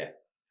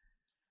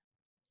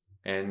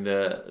 And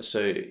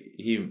so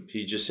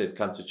he just said,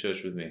 come to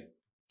church with me.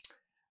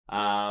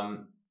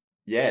 So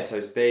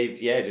Steve,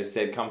 just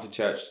said, come to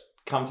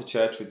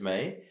church with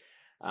me.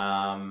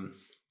 So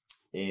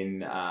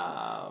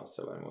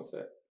when was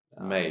it?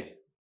 May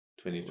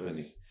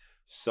 2020.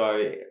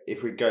 So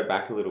if we go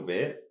back a little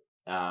bit,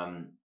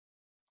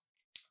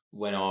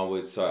 when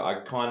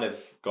I kind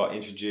of got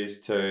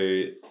introduced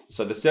to,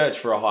 so the search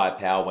for a higher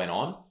power went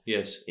on.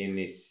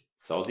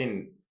 So I was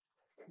in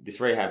this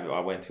rehab I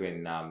went to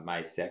in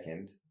May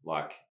 2nd.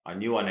 Like I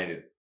knew I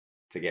needed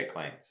to get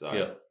clean.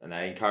 So, and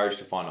they encouraged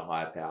to find a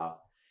higher power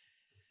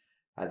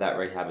at that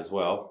rehab as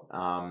well.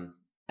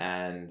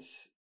 And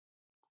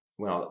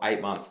when I was 8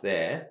 months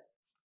there,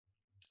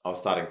 I was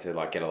starting to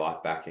like get a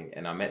life back,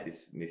 and I met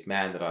this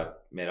man that I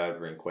met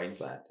over in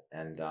Queensland,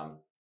 and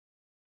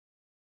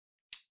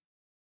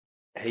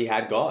he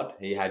had God,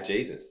 he had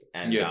Jesus,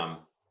 and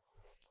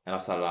I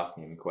started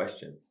asking him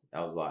questions.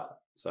 I was like,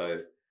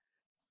 so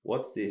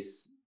what's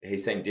this? He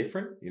seemed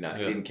different, you know.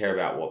 He didn't care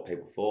about what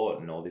people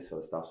thought and all this sort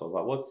of stuff. So I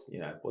was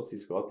like, what's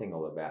this God thing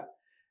all about?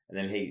 And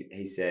then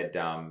he said,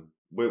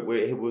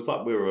 it was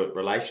like we were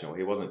relational.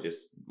 He wasn't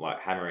just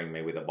like hammering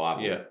me with a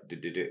Bible.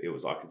 It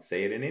was I could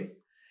see it in him.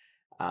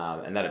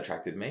 And that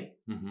attracted me,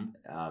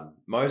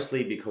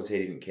 mostly because he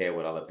didn't care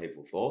what other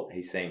people thought.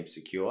 He seemed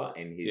secure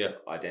in his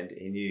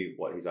identity. He knew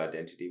what his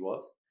identity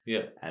was.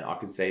 And I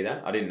could see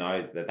that. I didn't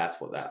know that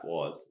that's what that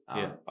was.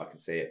 I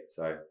could see it.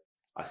 So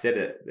I said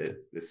it,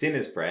 the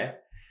sinner's prayer,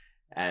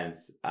 and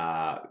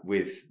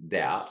with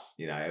doubt,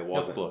 it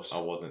wasn't.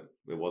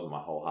 It wasn't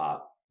my whole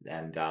heart.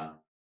 And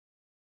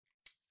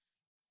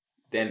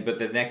but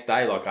the next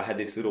day, like I had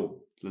this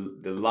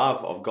the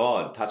love of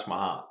God touched my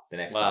heart the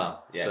next day.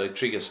 So it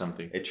triggered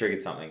something.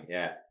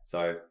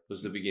 So it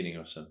was the beginning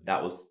of something.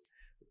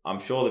 I'm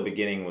sure the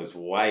beginning was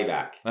way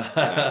back,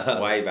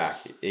 way back,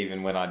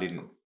 even when I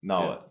didn't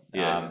know it.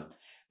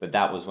 But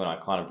that was when I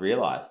kind of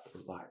realized, it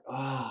was like,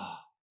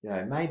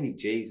 maybe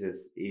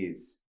Jesus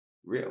is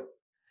real.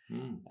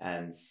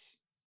 And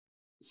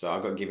so I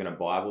got given a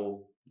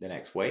Bible the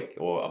next week,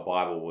 or a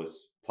Bible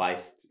was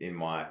placed in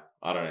my,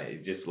 I don't know,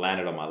 it just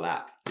landed on my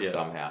lap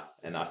somehow.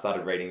 And I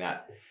started reading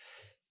that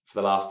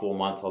for the last 4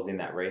 months. I was in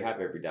that rehab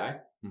every day.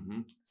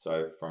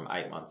 So from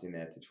 8 months in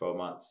there to 12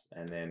 months.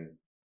 And then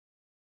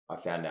I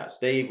found out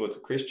Steve was a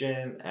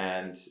Christian,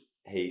 and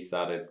he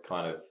started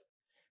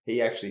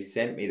he actually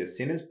sent me the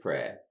sinner's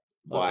prayer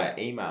via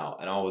email.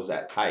 And I was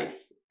at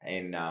TAFE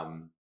in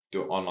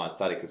do an online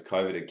study because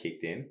COVID had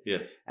kicked in.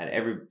 And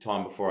every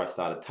time before I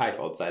started TAFE,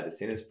 I would say the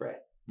sinner's prayer.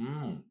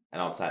 And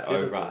I'd say it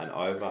over and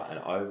over and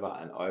over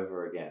and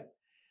over again.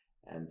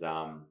 And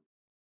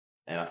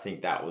I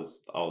think I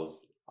was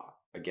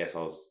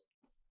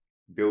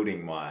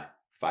building my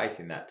faith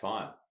in that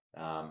time.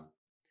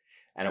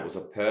 And it was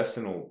a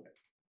personal,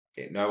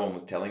 no one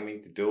was telling me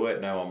to do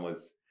it. I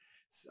was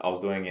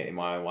doing it in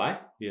my own way.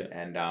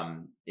 And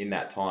in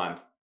that time,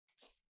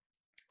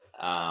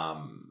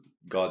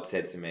 God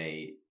said to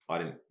me, I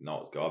didn't know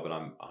it was God, but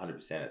I'm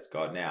 100% it's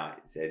God now.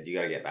 He said, you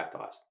got to get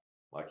baptized.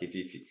 Like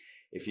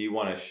if you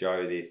want to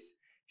show this,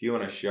 if you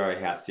want to show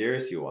how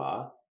serious you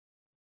are,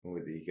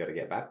 well, you got to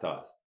get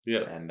baptized.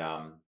 Yeah. And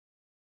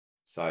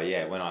so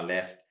yeah, when I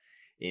left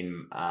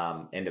in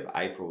end of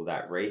April,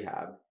 that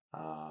rehab,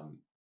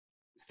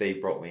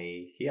 Steve brought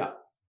me here.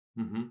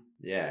 Mm-hmm.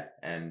 Yeah,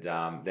 and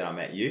then I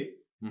met you,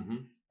 Mm-hmm.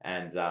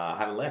 and I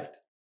haven't left.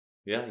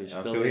 Yeah, you're I'm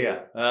still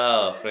here.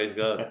 Oh, praise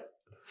God.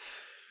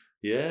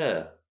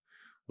 Yeah.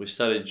 We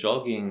started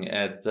jogging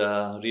at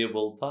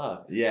Rehoboth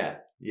Park. Yeah.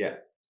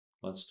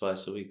 Once,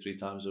 twice a week, 3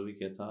 times a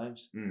week at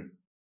times.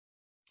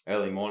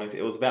 Early mornings.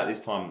 It was about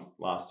this time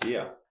last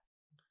year.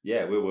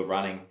 Yeah, we were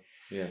running.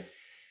 Yeah.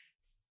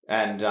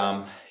 And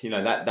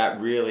that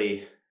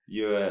really,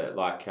 you're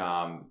like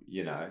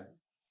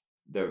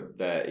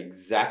the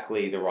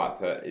exactly the right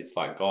it's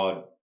like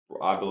God.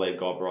 I believe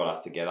God brought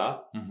us together,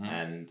 Mm-hmm.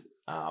 and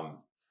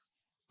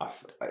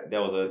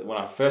there was when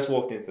I first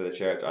walked into the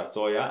church, I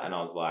saw you, and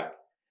I was like,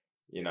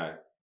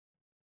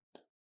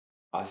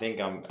 I think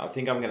I'm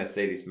going to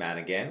see this man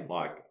again,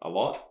 like a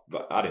lot,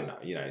 but I didn't know,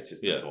 it's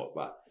just a thought.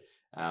 But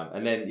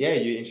and then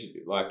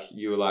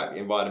you were like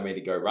invited me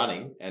to go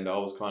running, and I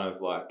was kind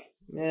of like,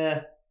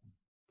 a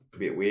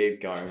bit weird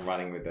going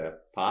running with a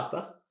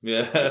pastor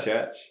at the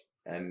church.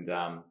 And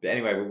but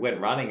anyway, we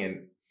went running,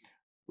 and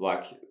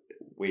like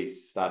we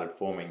started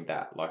forming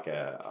that like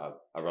a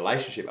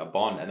relationship, a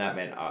bond, and that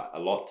meant a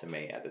lot to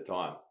me at the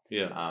time.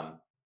 Yeah.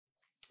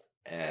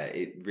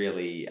 It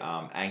really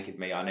anchored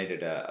me. I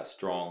needed a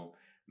strong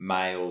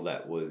male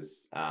that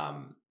was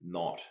that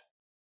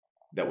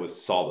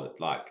was solid,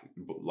 like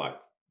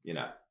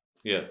Yeah.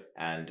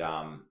 And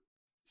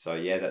so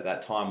yeah,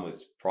 that time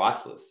was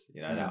priceless.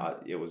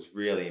 It was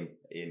really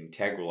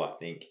integral. I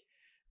think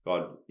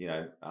God,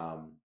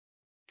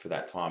 for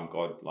that time,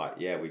 God,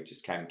 we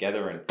just came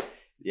together, and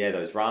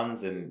those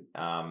runs, and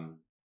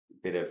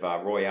bit of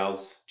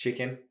Royale's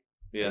chicken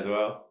as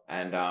well,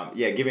 and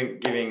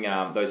giving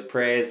those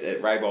prayers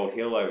at Raybold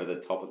Hill over the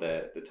top of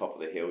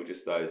the hill,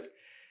 just those,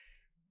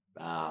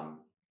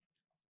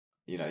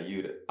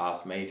 you'd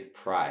ask me to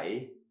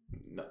pray,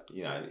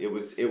 it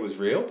was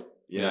real,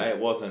 it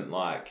wasn't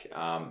like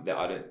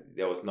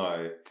there was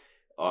no,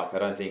 like, I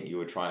don't think you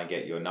were trying to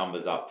get your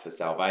numbers up for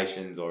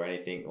salvations or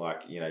anything,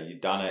 like,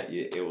 you'd done it.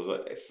 It was,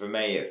 for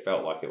me, it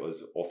felt like it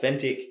was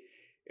authentic.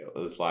 It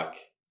was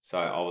like, so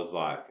I was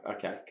like,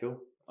 okay,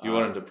 cool. You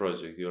weren't a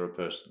project, you're a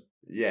person.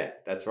 Yeah,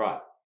 that's right.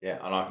 Yeah.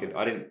 And I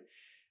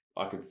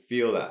could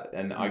feel that.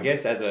 And I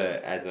guess as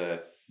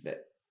a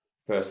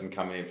person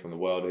coming in from the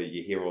world, who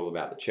you hear all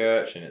about the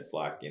church, and it's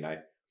like,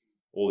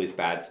 all this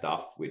bad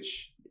stuff,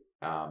 which,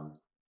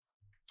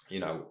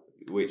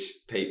 which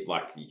people,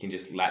 like, you can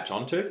just latch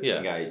onto. Yeah.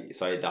 And go,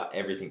 so that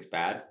everything's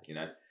bad,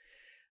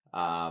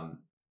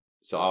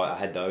 So I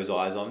had those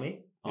eyes on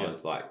me. I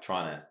was like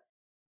trying to,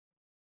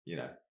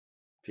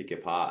 pick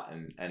apart,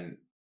 and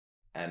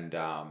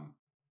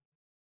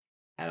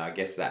I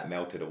guess that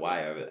melted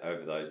away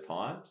over those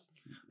times.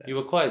 You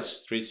were quite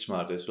street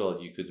smart as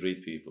well. You could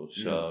read people.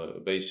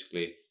 So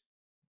basically,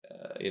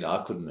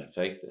 I couldn't have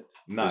faked it.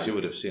 No. Because you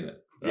would have seen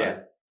it. Right? Yeah.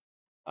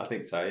 I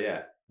think so,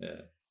 yeah.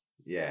 Yeah.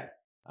 Yeah.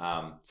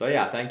 So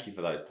yeah, thank you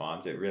for those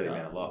times. It really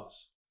meant a lot.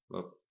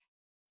 Well,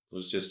 it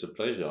was just a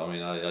pleasure. I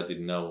mean, I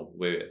didn't know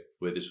where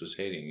this was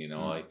heading.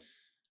 I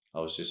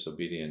was just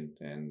obedient,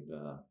 and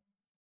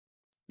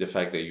the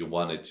fact that you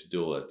wanted to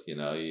do it.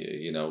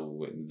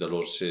 When the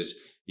Lord says,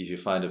 if you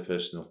find a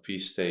person of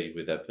peace, stay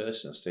with that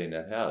person, stay in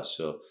that house.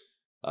 So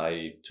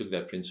I took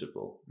that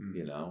principle,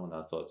 and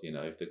I thought,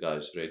 if the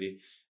guy's ready.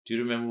 Do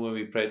you remember when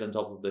we prayed on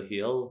top of the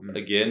hill?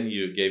 Again,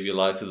 you gave your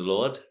life to the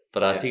Lord,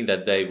 but I think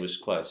that day was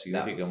quite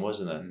significant,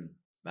 wasn't it?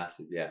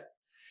 Massive, yeah.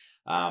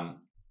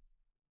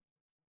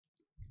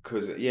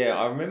 Because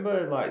I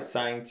remember like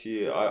saying to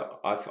you,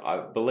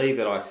 I believe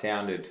that I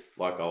sounded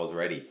like I was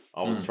ready.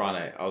 I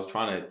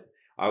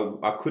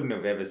couldn't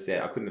have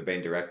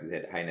been direct and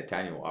said, "Hey,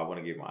 Natanael, I want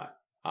to give my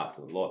heart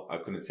to the Lord." I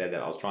couldn't have said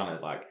that. I was trying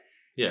to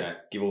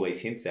give all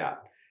these hints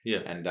out.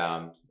 Yeah.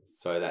 And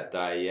so that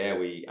day,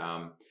 we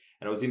and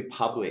it was in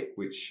public,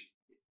 which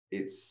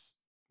it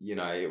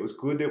was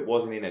good that it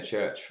wasn't in a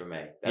church for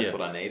me. That's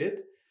what I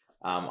needed.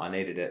 I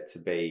needed it to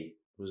be.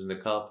 It was in the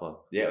car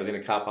park. Yeah, it was in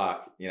a car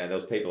park. There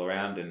was people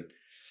around, and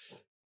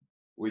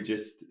we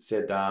just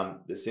said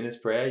the sinner's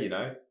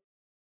prayer.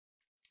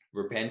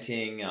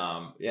 Repenting.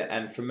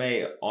 And for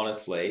me,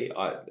 honestly,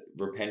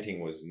 repenting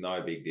was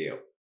no big deal.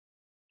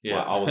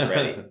 Yeah, I was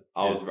ready.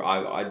 I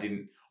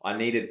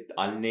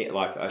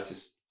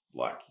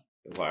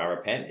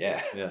repent.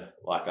 Yeah. Yeah.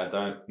 Like, I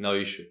don't. No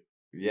issue.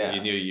 Yeah.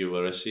 You knew you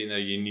were a sinner.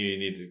 You knew you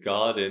needed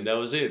God, and that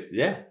was it.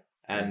 Yeah.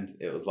 And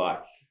it was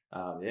like,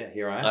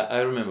 here I am.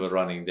 I remember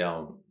running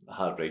down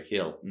Heartbreak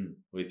Hill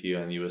with you,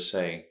 and you were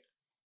saying,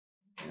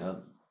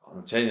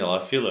 Natanael,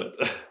 I feel it.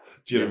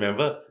 Do you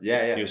remember?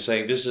 Yeah. You were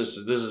saying, this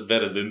is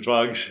better than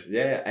drugs.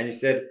 Yeah. And you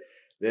said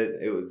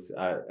it was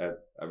a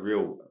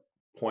real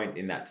point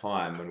in that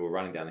time when we were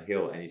running down the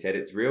hill, and you said,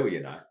 it's real,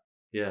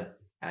 Yeah.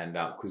 And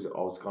because I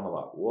was kind of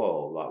like,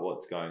 whoa, like,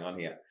 what's going on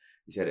here?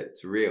 You said,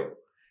 it's real.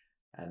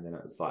 And then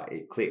it was like,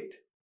 it clicked.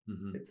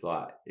 It's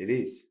like, it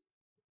is.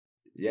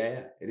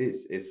 Yeah, it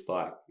is. It's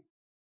like,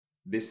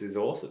 this is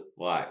awesome.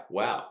 Like,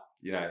 wow,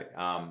 you know,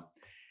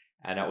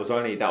 and that was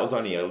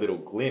only a little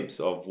glimpse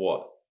of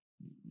what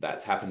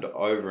that's happened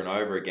over and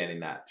over again in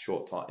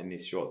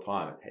this short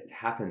time. It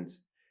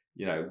happens,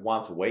 you know,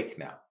 once a week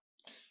now.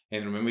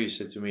 And remember, you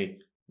said to me,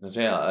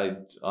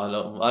 Natanael, I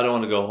don't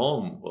want to go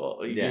home.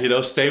 Well, Yeah. you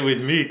know, stay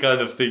with me,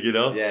 kind of thing, you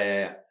know.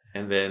 Yeah.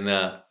 And then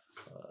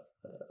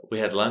we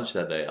had lunch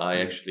that day.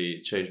 I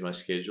actually changed my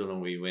schedule, and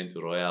we went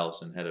to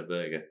Royale's and had a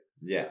burger.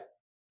 Yeah.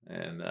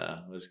 And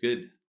it was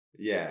good.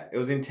 Yeah, it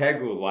was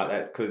integral like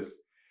that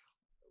because,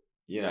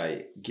 you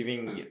know,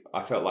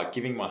 I felt like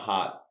giving my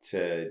heart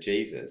to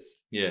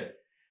Jesus. Yeah.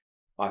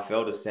 I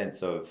felt a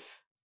sense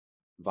of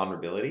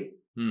vulnerability.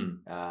 Hmm.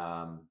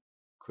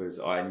 Because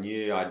I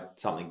knew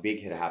something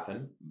big had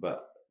happened,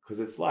 but because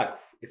it's like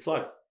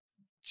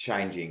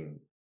change.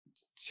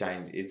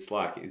 It's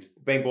like it's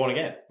being born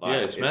again. Like,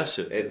 yeah, it's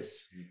massive.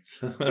 It's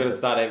got to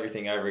start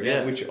everything over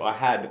again, Yeah. which I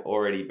had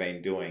already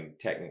been doing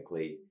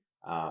technically.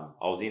 I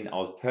was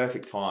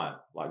perfect time.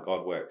 Like,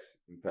 God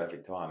works in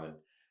perfect time,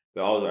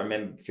 but I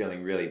remember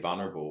feeling really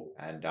vulnerable,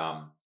 and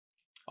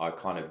I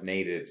kind of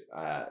needed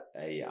a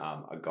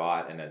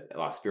guide and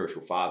a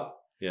spiritual father.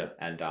 Yeah.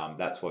 And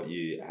that's what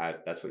you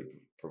had. That's what you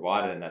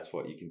provided, and that's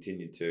what you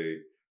continue to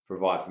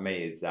provide for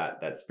me, is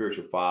that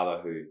spiritual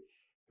father who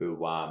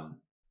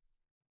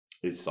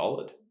is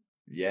solid.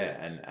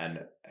 Yeah,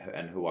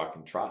 and who I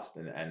can trust,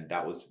 and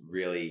that was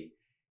really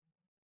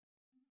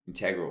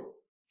integral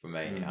for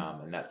me.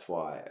 And that's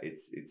why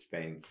it's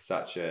been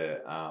such a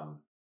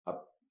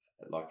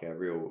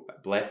real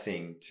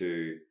blessing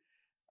to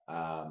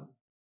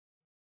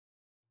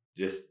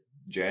just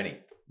journey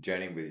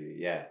with you.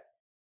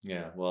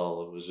 Yeah,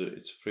 well,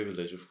 it's a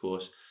privilege, of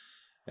course.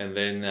 And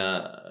then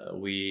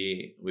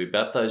we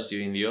baptized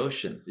you in the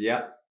ocean.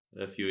 Yeah.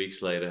 A few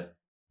weeks later,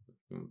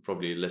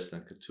 probably less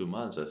than 2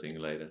 months, I think,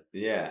 later.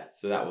 Yeah.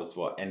 So that was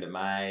end of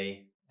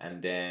May,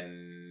 and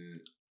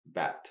then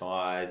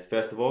baptized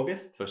 1st of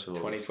August,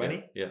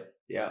 2020. Yeah.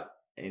 Yeah.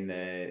 In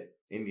the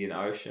Indian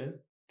Ocean.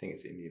 I think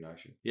it's Indian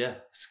Ocean. Yeah,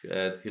 it's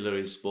at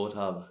Hillary's Sport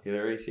Harbour.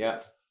 Hillary's,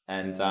 yeah.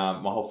 And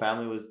my whole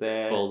family was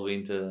there. Cold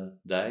winter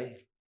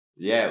day.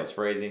 Yeah, it was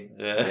freezing.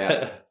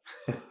 Yeah.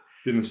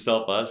 Didn't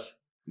stop us.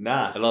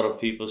 Nah. A lot of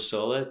people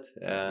saw it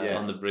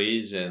on the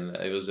bridge, and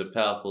it was a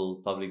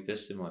powerful public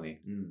testimony.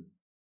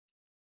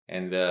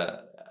 And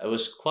it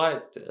was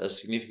quite a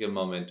significant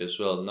moment as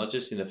well, not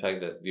just in the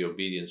fact that the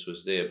obedience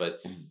was there,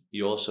 but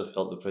you also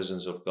felt the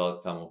presence of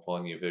God come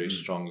upon you very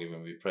strongly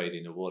when we prayed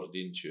in the water,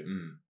 didn't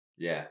you?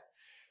 Yeah.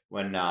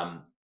 When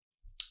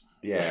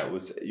it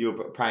was, you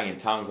were praying in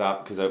tongues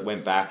up, because I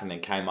went back and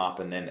then came up,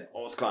 and then I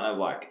was kind of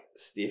like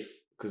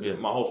stiff because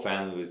my whole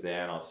family was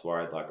there, and I was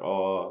worried like,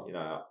 oh, you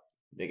know,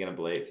 they're gonna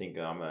think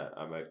that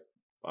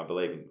I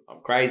believe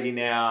I'm crazy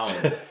now.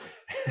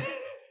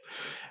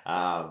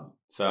 And,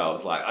 so I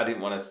was like, I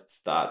didn't want to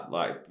start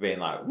like being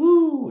like,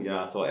 woo, you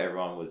know. I thought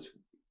everyone was,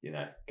 you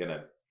know,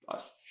 gonna,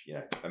 you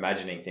know,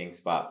 imagining things.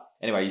 But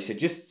anyway, you said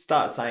just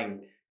start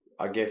saying,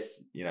 I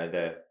guess, you know,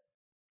 the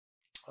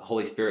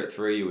Holy Spirit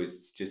through you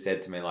just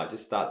said to me, like,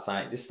 just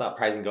start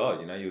praising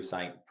God. You know, you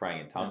were praying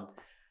in tongues.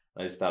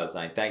 I just started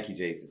saying, thank you,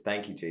 Jesus,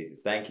 thank you,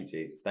 Jesus, thank you,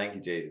 Jesus, thank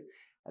you, Jesus.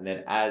 And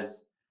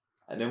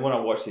then when I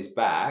watch this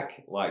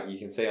back, like you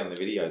can see on the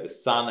video, the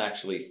sun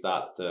actually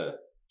starts to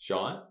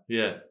shine.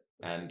 Yeah.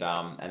 And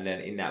then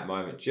in that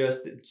moment,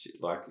 just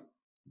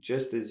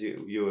as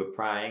you were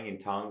praying in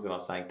tongues, and I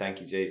was saying,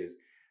 thank you, Jesus.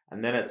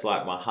 And then it's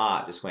like my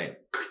heart just went,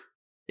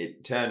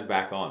 it turned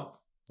back on.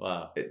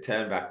 Wow. It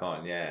turned back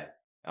on. Yeah.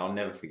 I'll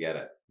never forget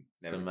it.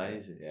 It's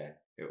amazing. Yeah.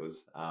 It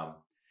was, I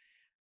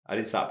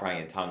didn't start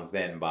praying in tongues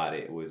then, but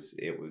there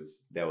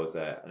was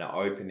an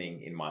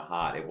opening in my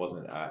heart. It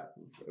wasn't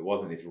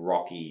this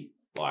rocky,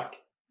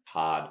 like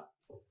hard.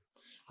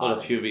 Well,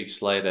 a few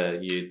weeks later,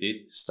 you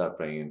did start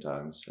praying in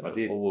tongues. I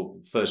did.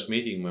 First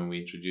meeting when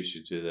we introduced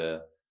you to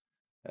the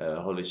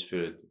Holy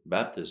Spirit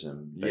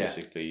baptism,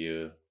 basically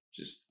you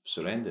just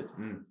surrendered.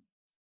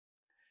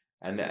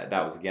 And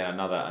that was, again,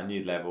 a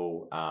new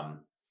level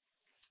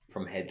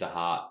from head to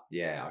heart.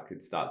 Yeah, I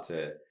could start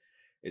to,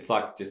 it's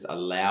like just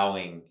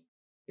allowing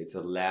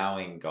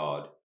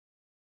God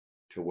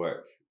to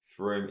work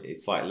through me.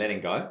 It's like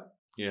letting go.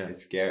 Yeah.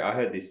 It's scary. I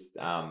heard this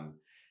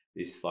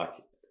like,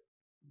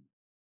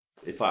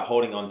 it's like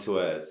holding onto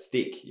a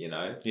stick, you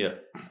know? Yeah.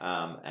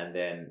 And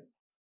then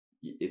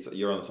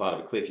you're on the side of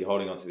a cliff, you're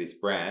holding onto this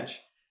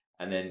branch,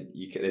 and then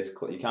you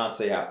can't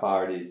see how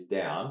far it is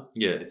down.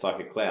 Yeah. It's like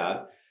a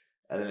cloud.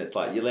 And then it's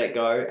like you let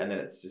go, and then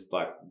it's just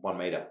like 1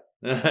 meter.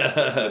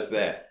 It's just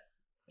there.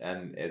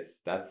 And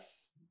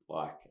that's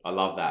like, I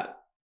love that.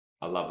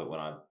 I love it when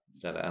I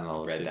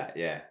read that.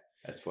 Yeah.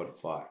 That's what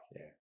it's like.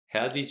 Yeah.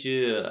 How did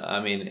you, I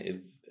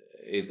mean,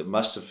 it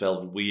must have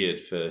felt weird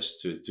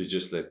first to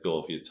just let go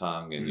of your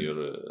tongue and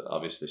your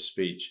obviously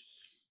speech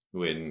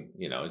when,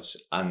 you know, it's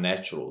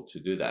unnatural to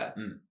do that.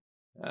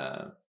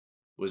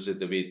 Was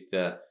it a bit,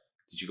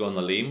 did you go on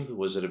a limb?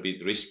 Was it a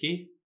bit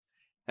risky?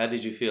 How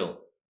did you feel?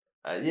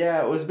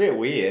 Yeah, it was a bit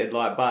weird,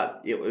 like,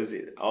 but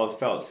I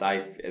felt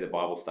safe at the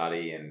Bible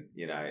study, and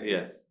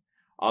I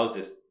was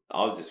just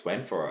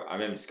went for it. I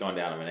remember just going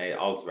down on my knee.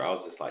 I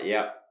was just like,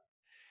 yep.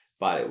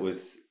 But I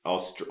was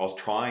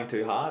trying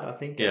too hard. I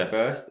think at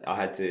first I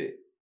had to,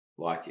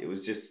 like, it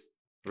was just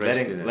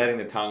letting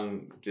the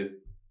tongue just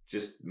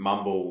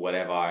mumble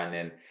whatever,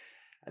 and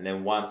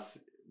then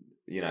once,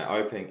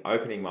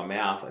 opening my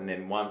mouth, and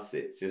then once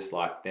it's just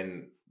like,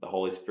 then the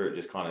Holy Spirit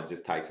just kind of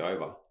just takes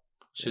over.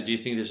 So do you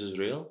think this is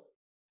real?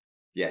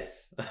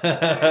 Yes.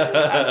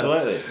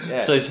 Absolutely. Yeah.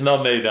 So it's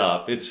not made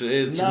up. It's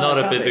not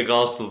a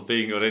Pentecostal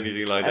thing or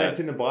anything like that. And it's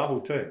in the Bible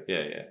too.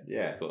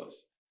 Yeah. Of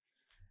course.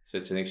 So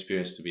it's an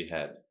experience to be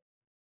had.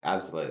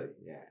 Absolutely.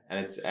 Yeah. And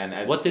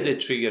as what did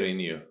it trigger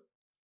in you?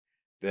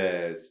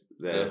 The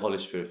Holy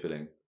Spirit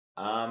feeling.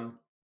 It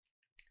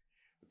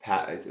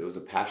was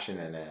a passion,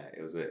 and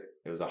it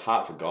was a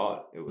heart for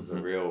God. It was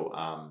a real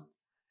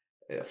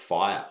a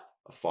fire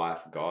for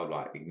God,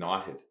 like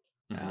ignited.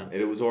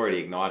 It was already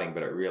igniting,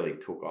 but it really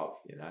took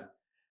off,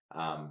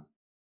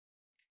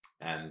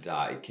 and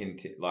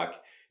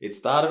it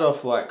started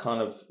off like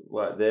kind of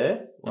like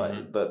there,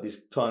 like but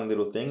this tiny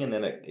little thing, and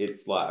then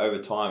it's like over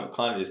time it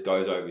kind of just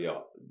goes over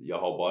your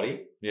whole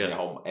body, your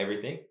whole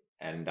everything,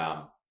 and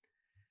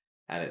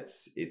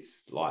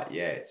it's like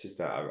it's just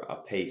a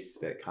peace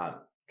that can't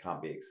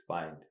be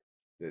explained.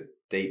 The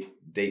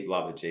deep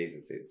love of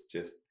Jesus. It's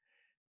just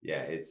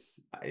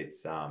it's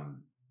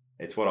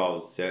what I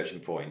was searching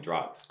for in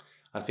drugs.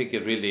 I think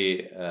it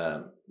really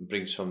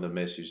brings home the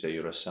message that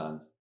you're a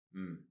son.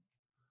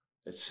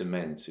 It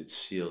cements, it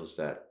seals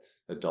that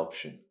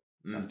adoption,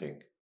 I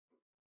think.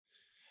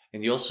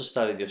 And you also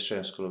started the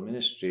Australian School of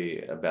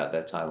Ministry about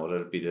that time, or a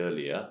little bit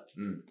earlier.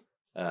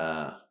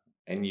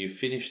 And you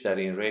finished that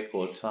in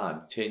record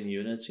time, 10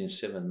 units in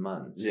 7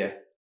 months. Yeah.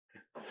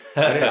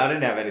 I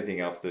didn't have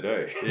anything else to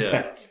do.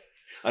 Yeah.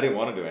 I didn't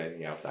want to do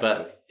anything else, actually.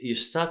 But you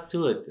stuck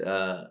to it.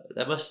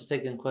 That must have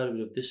taken quite a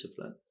bit of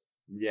discipline.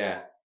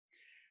 Yeah.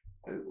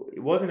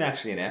 It wasn't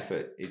actually an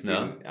effort. It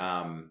didn't.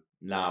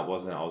 No, it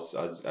wasn't. I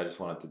just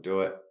wanted to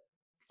do it.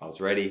 I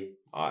was ready.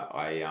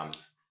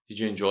 Did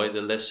you enjoy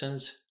the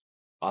lessons?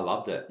 I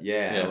loved it.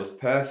 Yeah. It was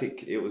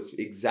perfect. It was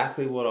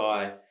exactly what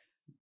I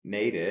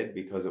needed,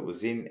 because it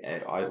was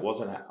I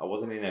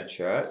wasn't in a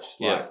church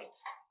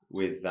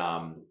with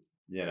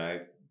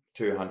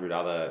 200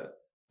 other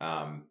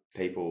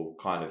people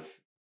kind of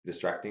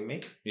distracting me.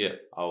 Yeah.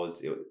 I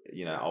was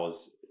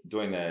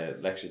doing the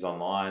lectures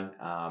online.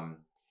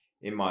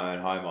 In my own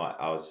home,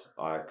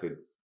 I could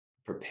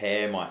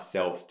prepare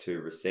myself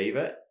to receive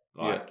it,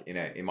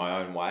 in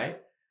my own way.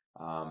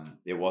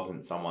 It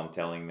wasn't someone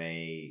telling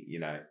me,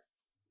 you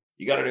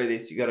got to do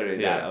this, you got to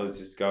do that. I was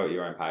just go at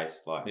your own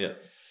pace,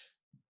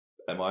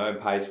 and my own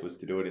pace was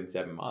to do it in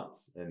 7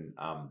 months, and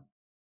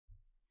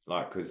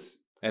because.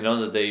 And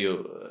on the day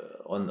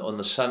on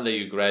the Sunday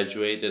you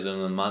graduated,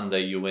 and on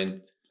Monday you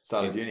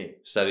started uni.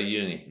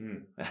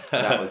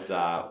 That was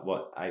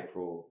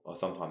April or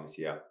sometime this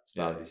year.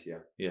 Started this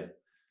year. Yeah,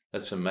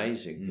 that's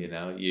amazing.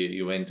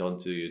 You went on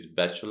to your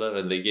bachelor,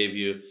 and they gave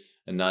you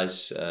a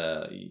nice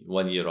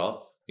 1 year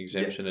off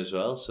exemption as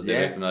well. So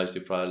they recognized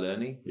your prior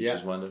learning, which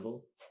is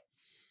wonderful.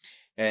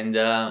 And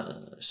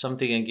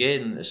something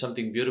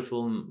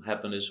beautiful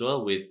happened as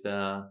well with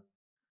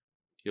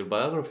your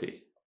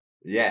biography.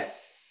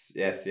 Yes.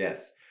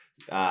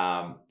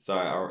 So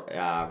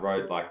I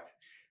wrote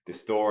the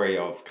story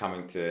of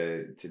coming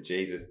to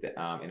Jesus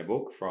in a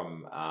book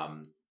from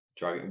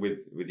drug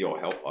with your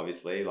help,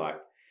 obviously. I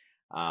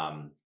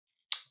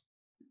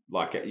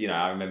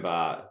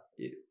remember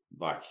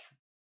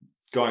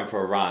going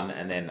for a run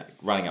and then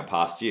running up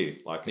past you.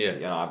 I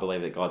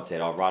believe that God said,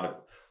 "I'll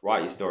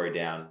write your story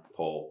down,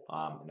 Paul,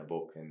 in a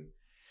book."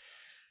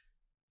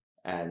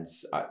 And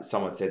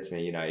someone said to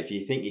me, if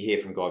you think you hear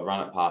from God,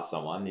 run it past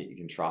someone that you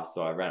can trust.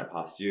 So I ran it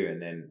past you,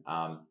 and then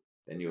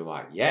you were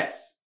like,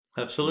 yes,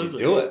 absolutely,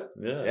 do it.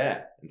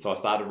 Yeah. And so I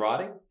started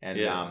writing, and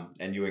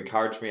you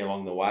encouraged me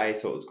along the way.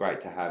 So it was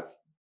great to have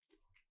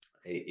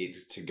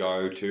it to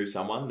go to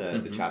someone,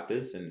 the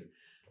chapters, and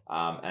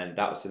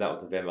that was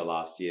November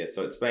last year.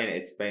 So it's been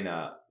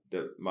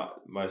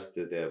most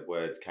of the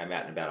words came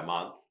out in about a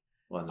month.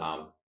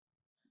 Wonderful.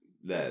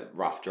 The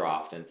rough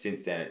draft, and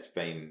since then it's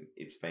been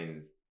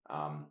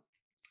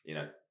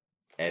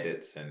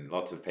edits, and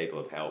lots of people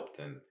have helped,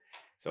 and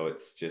so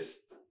it's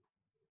just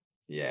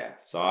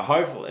so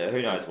hopefully,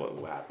 who knows what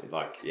will happen.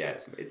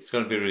 It's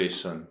going to be released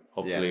soon.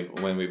 Hopefully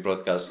when we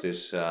broadcast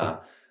this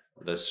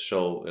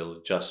show, it'll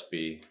just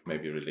be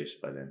maybe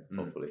released by then,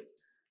 hopefully,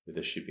 with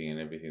the shipping and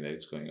everything that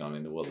is going on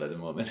in the world at the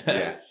moment.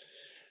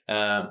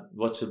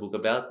 What's the book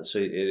about? So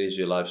it is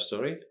your life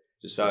story,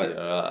 just for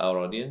our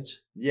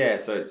audience.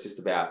 So it's just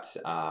about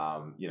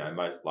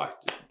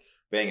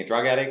being a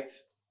drug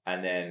addict,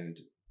 and then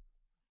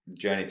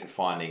journey to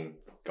finding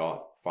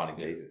God, finding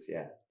Jesus.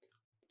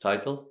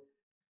 Title?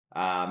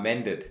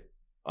 Mended,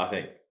 I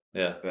think.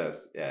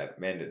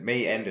 Mended.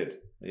 Me ended.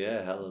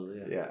 Yeah,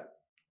 hallelujah. Yeah.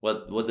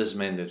 What does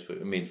mended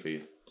mean for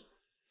you?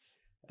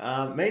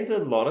 Means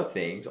a lot of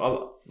things.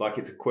 like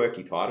it's a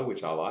quirky title,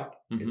 which I like.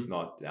 Mhm. It's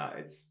not.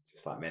 It's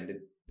just like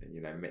Mended.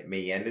 You know,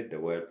 me ended the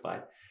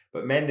wordplay,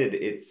 but Mended.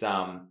 It's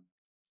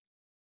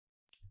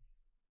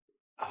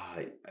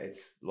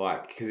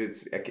like because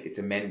it's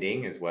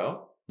amending as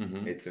well.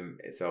 Mhm. It's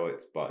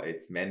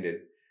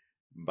mended,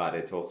 but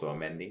it's also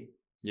amending.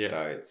 Yeah.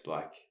 So it's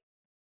like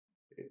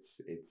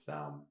it's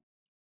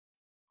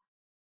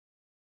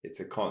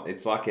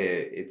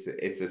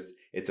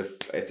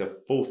a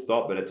full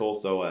stop, but it's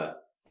also a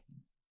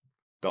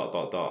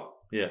dot.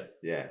 Yeah.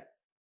 Yeah.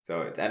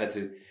 So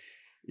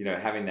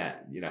having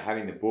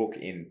having the book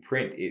in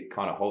print, it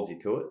kind of holds you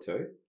to it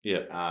too.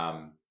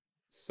 Yeah.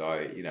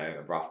 So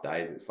rough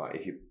days, it's like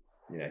if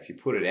you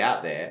put it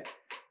out there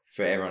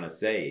for everyone to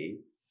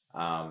see,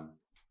 and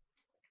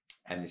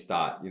you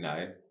start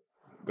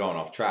going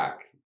off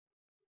track,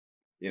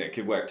 it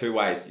could work two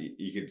ways.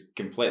 You could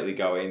completely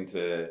go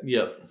into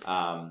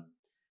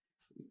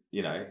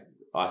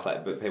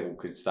isolate, but people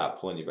could start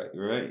pulling you back.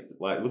 Remember,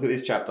 like, look at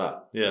this chapter.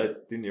 Yeah.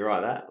 Didn't you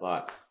write that?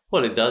 Like,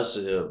 well, it does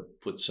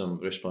put some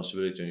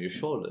responsibility on your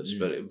shoulders,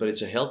 but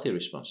it's a healthy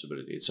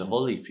responsibility. It's a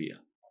holy fear.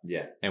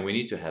 Yeah. And we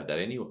need to have that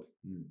anyway.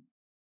 Mm.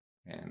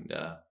 And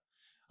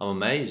I'm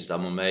amazed.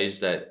 I'm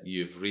amazed that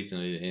you've written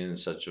it in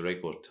such a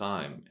record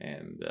time,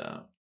 and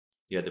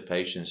you had the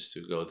patience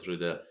to go through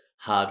the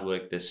hard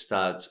work that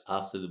starts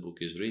after the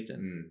book is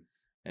written.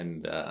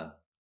 And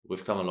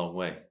we've come a long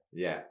way.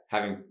 Yeah.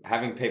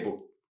 Having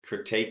people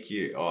critique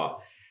you,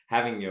 or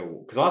having your,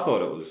 because I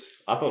thought it was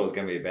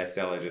going to be a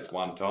bestseller just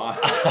one time.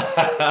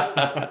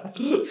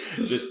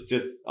 just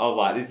I was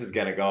like, this is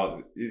going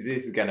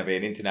to be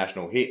an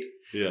international hit.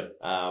 Yeah.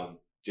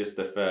 Just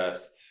the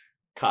first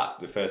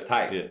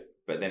take. Yeah.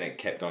 But then it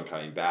kept on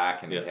coming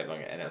back, and Yeah. it kept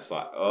on, and it was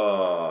like,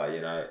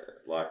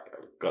 like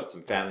I've got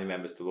some family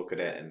members to look at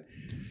it, and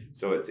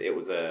so it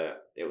was a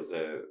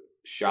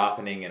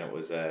sharpening, and it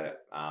was a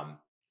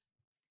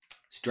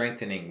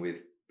strengthening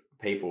with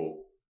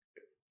people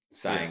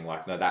saying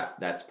like, no,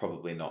 that's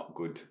probably not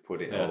good to put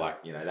in, or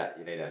like, that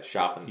you need to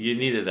sharpen. You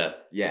needed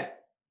that. Yeah.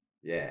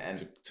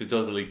 And to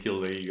totally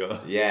kill the ego.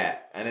 Yeah,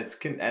 and it's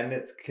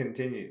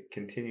continuing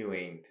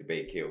to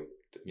be killed.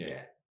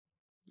 Yeah.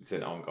 It's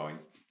an ongoing,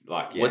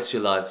 like, yeah. What's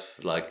your life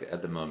like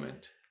at the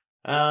moment?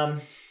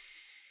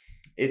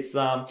 It's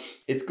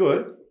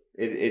good.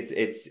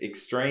 It's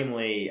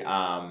extremely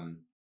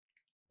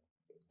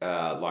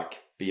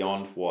like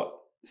beyond what,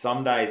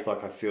 some days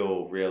like I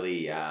feel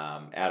really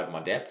out of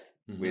my depth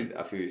with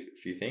a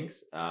few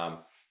things.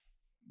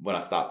 When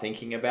I start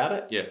thinking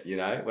about it,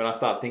 when I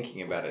start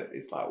thinking about it,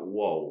 it's like,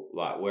 whoa,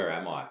 like, where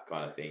am I,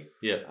 kind of thing.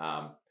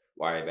 Yeah.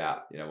 Worry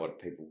about,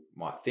 what people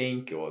might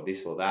think, or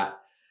this or that.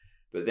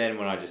 But then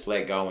when I just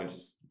let go and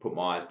just put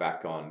my eyes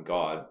back on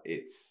God,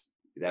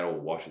 that all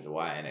washes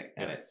away,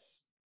 and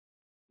it's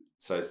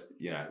so,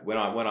 when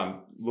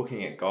I'm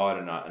looking at God,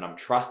 and I'm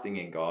trusting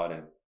in God,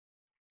 and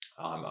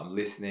I'm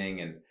listening,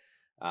 and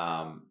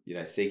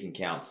seeking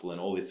counsel and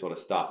all this sort of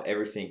stuff,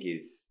 everything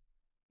is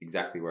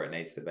exactly where it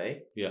needs to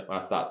be. Yeah. When I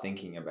start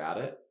thinking about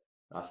it,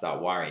 and I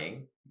start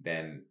worrying,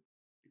 then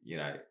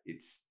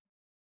it's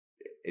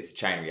a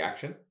chain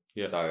reaction.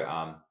 Yeah.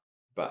 So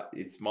but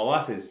my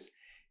life is,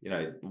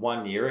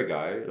 1 year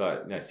ago,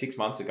 6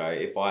 months ago,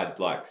 if I had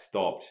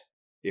stopped,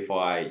 if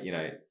I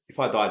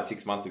died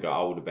 6 months ago,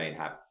 I would have been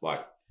happy.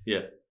 Like,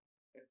 yeah.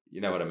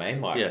 You know what I mean?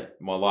 Like, yeah.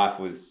 My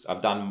life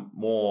I've done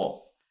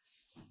more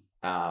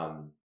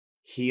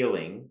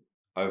healing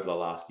over the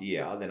last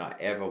year than I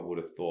ever would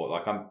have thought.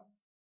 Like, I'm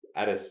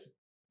at a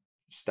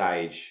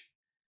stage,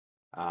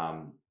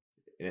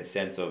 in a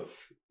sense of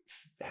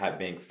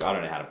being, I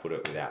don't know how to put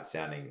it without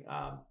sounding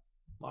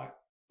like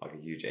a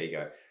huge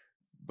ego.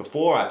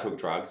 Before I took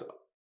drugs,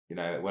 when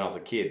I was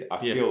a kid, I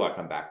feel like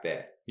I'm back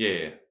there.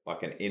 Yeah.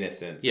 Like an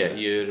innocence. Yeah,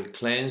 you're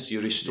cleansed,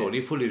 you're restored,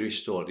 you're fully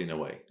restored in a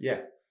way.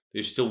 Yeah.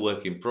 You're still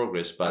work in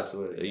progress, but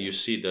absolutely, you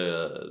see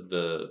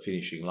the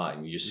finishing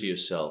line. You see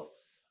yourself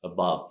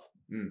above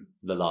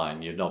the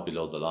line. You're not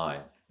below the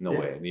line.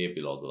 Nowhere near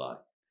below the line.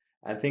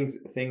 And things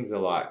are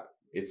like,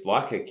 it's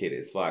like a kid.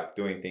 It's like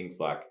doing things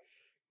like,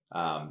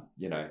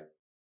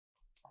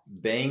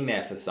 being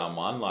there for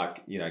someone,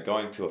 like,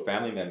 going to a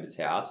family member's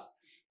house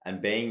and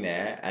being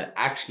there and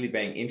actually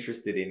being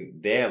interested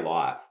in their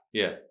life.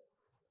 Yeah.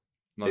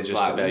 Not it's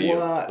just like, about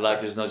what? you.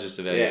 Life is not just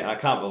about you. Yeah, and I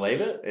can't believe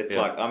it. It's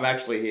like, I'm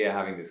actually here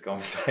having this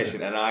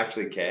conversation and I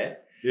actually care.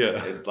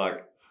 Yeah. It's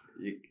like,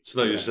 it's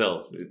not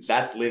yourself.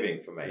 That's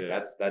living for me.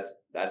 Yeah.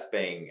 That's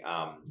being,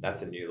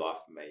 that's a new life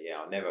for me.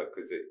 Yeah, I'll never,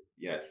 because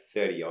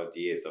 30 odd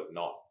years of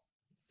not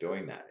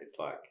doing that. It's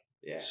like,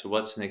 yeah. So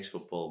what's next for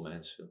Paul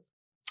Mansfield?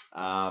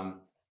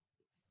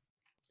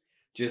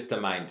 Just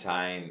to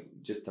maintain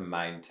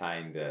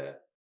the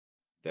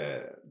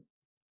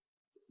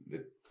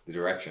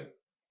direction.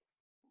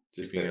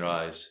 Just keeping your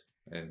eyes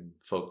and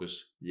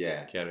focus.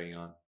 Yeah. Carrying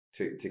on.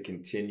 To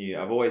continue.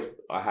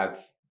 I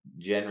have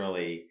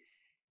generally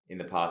in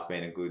the past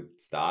been a good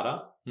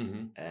starter.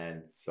 Mm-hmm.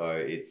 And so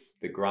it's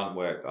the grunt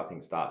work, I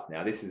think, starts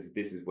now. This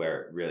is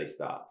where it really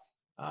starts.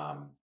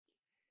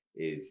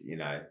 is,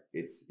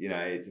 it's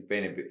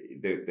been a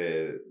bit,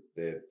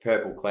 the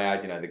purple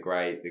cloud, the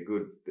grey,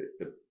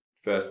 the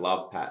first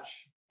love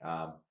patch.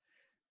 But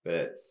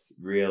it's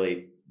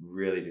really,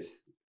 really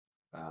just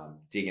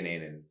digging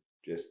in and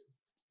just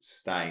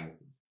staying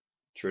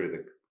true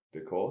to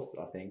the course,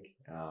 I think,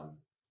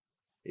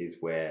 is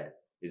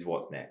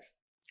what's next.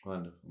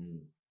 Wonderful.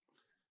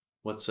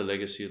 What's the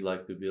legacy you'd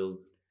like to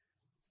build?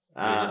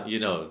 You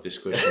know this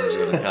question is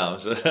going to come.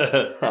 So.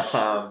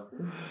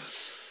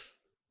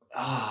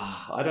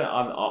 I don't.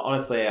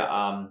 Honestly,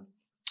 I'd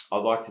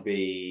like to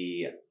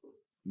be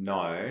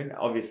known.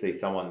 Obviously,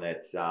 someone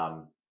that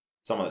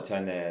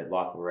turned their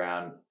life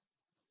around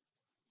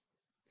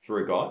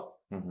through God.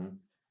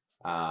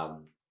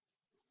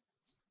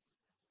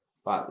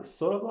 But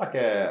sort of like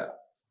I'd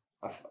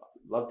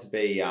love to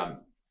be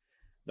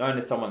known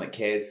as someone that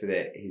cares for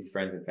his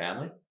friends and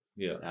family.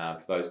 Yeah.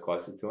 For those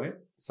closest to him,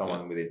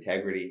 someone with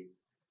integrity,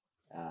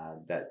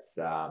 that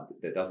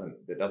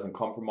doesn't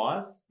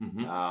compromise.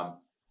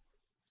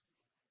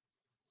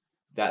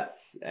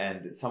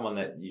 And someone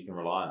that you can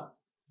rely on.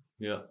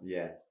 Yeah.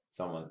 Yeah.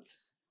 Someone.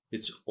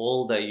 It's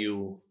all that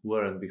you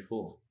weren't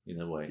before, in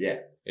a way. Yeah.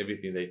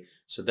 Everything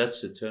so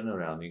that's the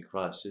turnaround in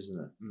Christ, isn't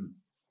it?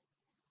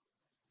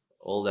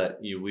 All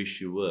that you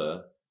wish you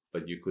were,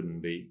 but you couldn't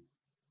be.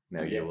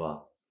 Now you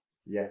are.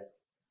 Yeah.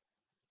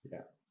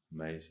 Yeah.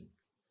 Amazing.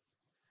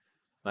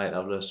 Mate,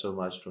 I've learned so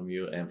much from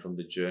you and from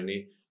the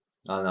journey.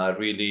 And I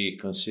really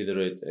consider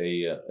it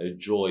a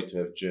joy to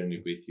have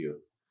journeyed with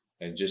you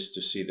and just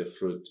to see the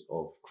fruit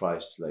of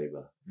Christ's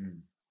labor.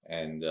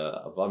 And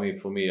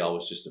for me, I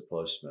was just a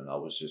postman. I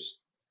was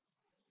just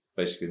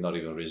basically not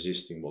even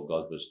resisting what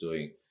God was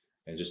doing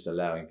and just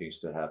allowing things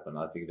to happen.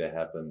 I think they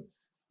happen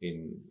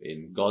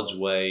in God's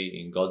way,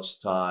 in God's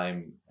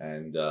time.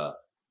 And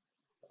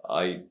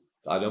I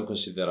don't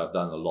consider I've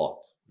done a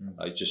lot.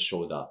 I just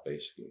showed up,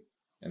 basically.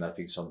 And I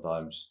think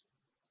sometimes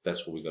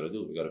that's what we got to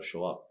do. We got to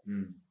show up.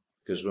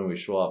 Because when we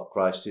show up,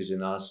 Christ is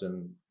in us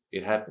and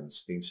it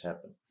happens. Things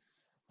happen.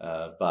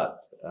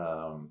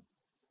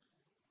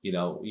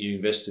 You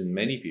invest in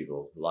many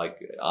people, like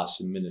us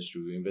in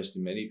ministry. We invest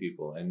in many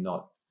people and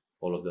not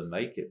all of them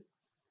make it.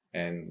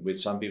 And with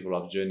some people,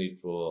 I've journeyed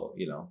for,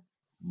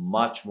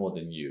 much more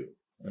than you,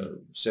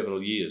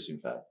 several years, in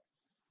fact.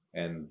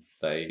 And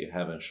they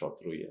haven't shot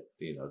through yet.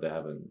 They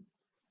haven't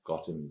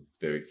gotten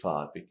very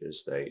far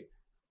because they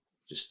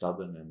just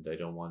stubborn and they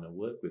don't want to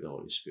work with the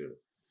Holy Spirit.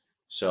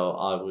 So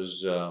I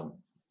was,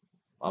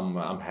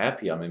 I'm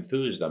happy, I'm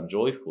enthused, I'm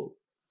joyful,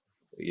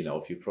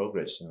 of your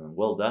progress, and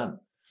well done.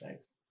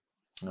 Thanks.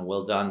 And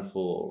well done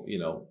for,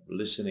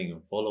 listening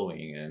and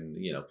following and,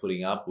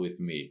 putting up with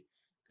me.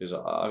 Because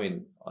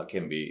I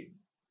can be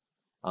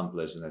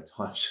unpleasant at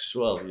times as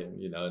well,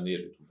 and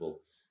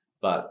irritable.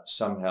 But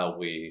somehow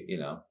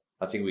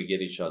I think we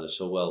get each other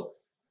so well.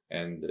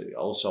 And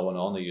also I want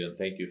to honor you and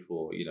thank you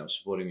for,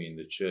 supporting me in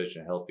the church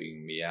and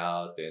helping me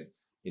out. And,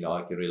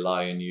 I can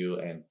rely on you.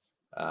 And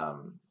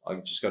I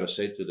just got to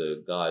say to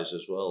the guys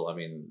as well,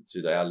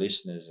 to our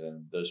listeners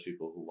and those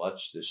people who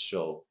watch this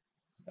show,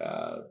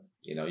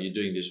 you're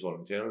doing this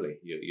voluntarily.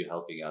 You're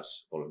helping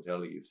us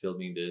voluntarily. You're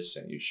filming this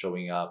and you're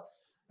showing up.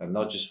 And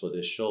not just for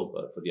this show,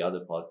 but for the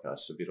other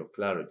podcasts, a bit of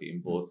clarity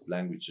in both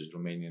languages,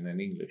 Romanian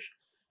and English,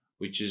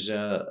 which is,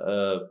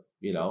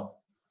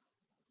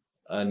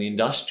 an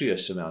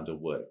industrious amount of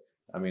work.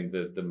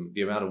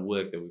 The amount of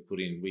work that we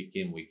put in,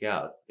 week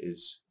out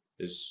is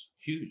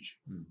huge.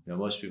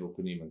 Most people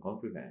couldn't even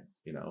comprehend.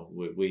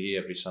 We're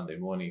here every Sunday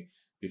morning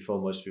before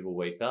most people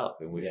wake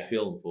up, and we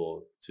film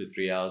for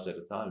 2-3 hours at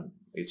a time.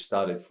 It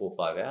started 4 or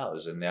 5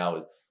 hours, and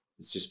now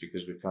it's just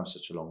because we've come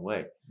such a long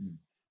way.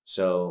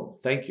 So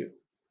thank you.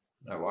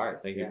 No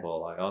worries. Thank you,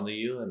 Paul. I honor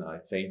you and I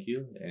thank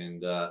you.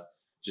 And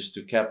just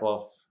to cap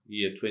off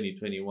year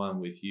 2021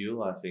 with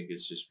you, I think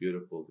it's just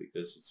beautiful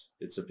because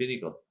it's a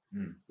pinnacle.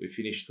 We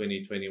finished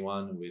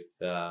 2021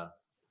 with a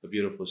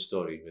beautiful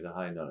story, with a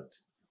high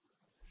note.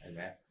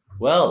 Amen.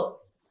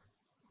 Well,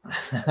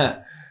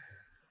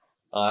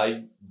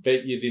 I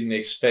bet you didn't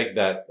expect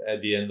that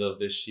at the end of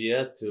this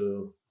year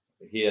to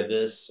hear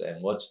this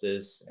and watch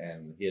this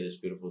and hear this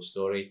beautiful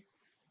story.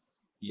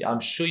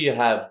 I'm sure you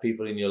have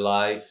people in your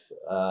life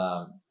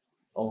on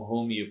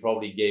whom you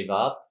probably gave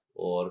up,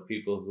 or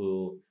people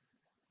who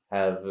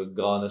have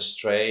gone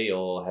astray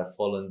or have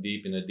fallen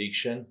deep in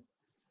addiction.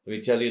 Let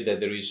me tell you that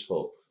there is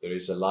hope. There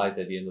is a light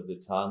at the end of the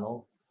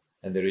tunnel,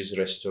 and there is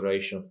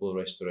restoration, full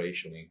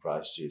restoration in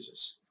Christ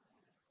Jesus.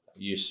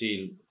 You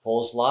see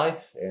Paul's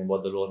life and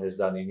what the Lord has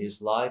done in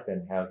his life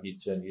and how he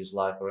turned his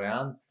life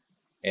around.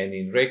 And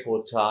in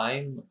record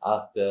time,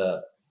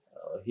 after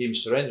him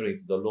surrendering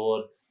to the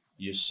Lord,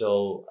 you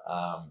saw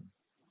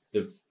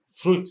the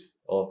fruit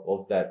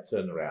of that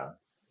turnaround.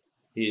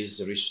 He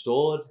is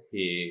restored.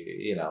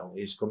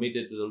 He's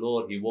committed to the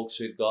Lord. He walks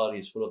with God.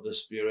 He's full of the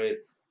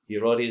Spirit. He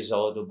wrote his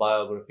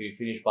autobiography. He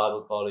finished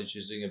Bible college.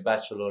 He's doing a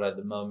bachelor at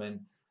the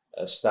moment,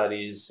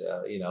 studies,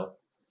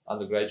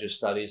 undergraduate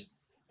studies.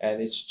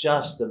 And it's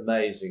just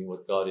amazing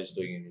what God is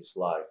doing in his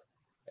life.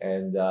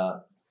 And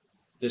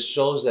this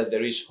shows that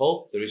there is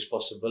hope, there is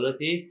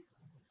possibility,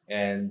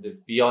 and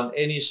beyond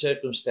any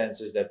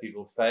circumstances that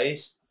people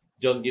face,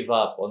 don't give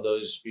up on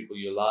those people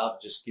you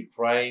love. Just keep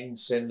praying,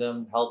 send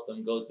them, help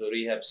them go to a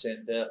rehab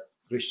center,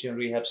 Christian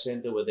rehab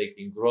center where they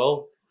can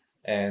grow,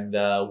 and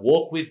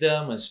walk with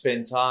them and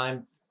spend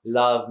time.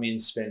 Love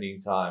means spending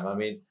time. I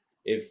mean,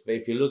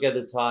 if you look at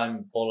the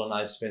time Paul and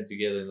I spent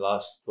together in the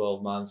last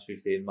 12 months,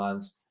 15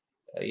 months,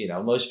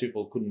 most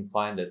people couldn't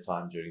find that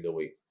time during the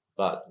week.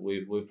 But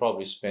we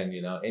probably spend,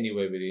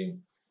 anywhere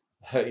between,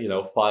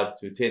 5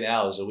 to 10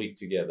 hours a week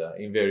together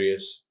in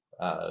various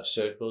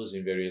circles,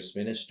 in various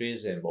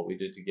ministries, and what we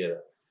do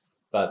together.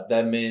 But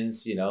that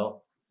means,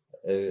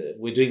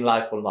 we're doing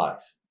life for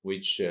life,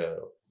 which,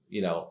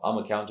 I'm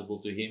accountable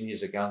to him,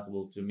 he's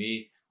accountable to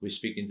me. We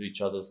speak into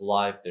each other's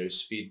life,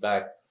 there's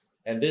feedback.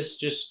 And this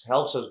just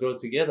helps us grow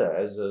together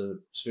as a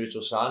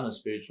spiritual son and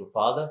spiritual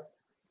father,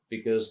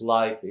 because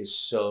life is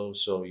so,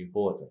 so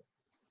important.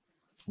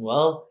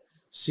 Well,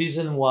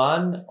 season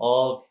 1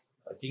 of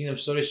Kingdom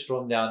Stories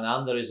from Down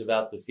Under is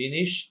about to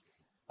finish.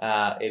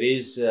 It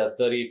is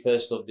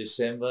 31st of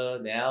December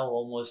now,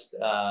 almost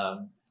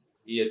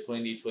year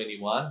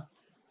 2021.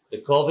 The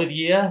COVID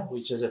year,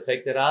 which has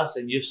affected us,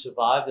 and you've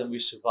survived and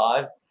we've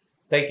survived.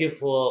 Thank you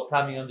for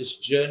coming on this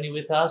journey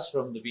with us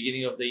from the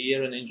beginning of the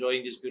year and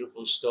enjoying these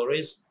beautiful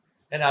stories.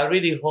 And I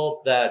really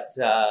hope that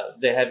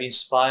they have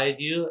inspired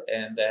you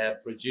and they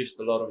have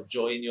produced a lot of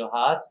joy in your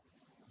heart.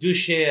 Do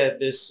share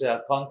this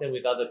content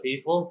with other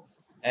people.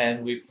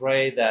 And we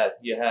pray that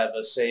you have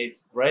a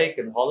safe break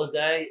and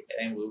holiday.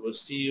 And we will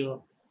see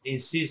you in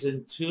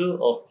season 2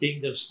 of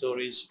Kingdom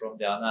Stories from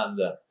Down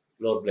Under.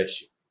 Lord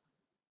bless you.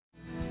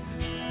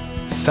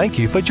 Thank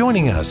you for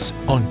joining us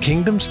on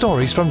Kingdom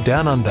Stories from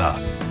Down Under.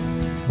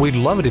 We'd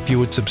love it if you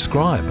would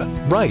subscribe,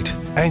 rate,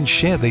 and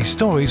share these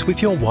stories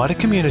with your wider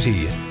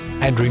community.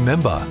 And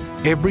remember,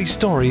 every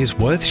story is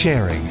worth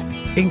sharing,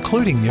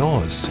 including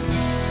yours.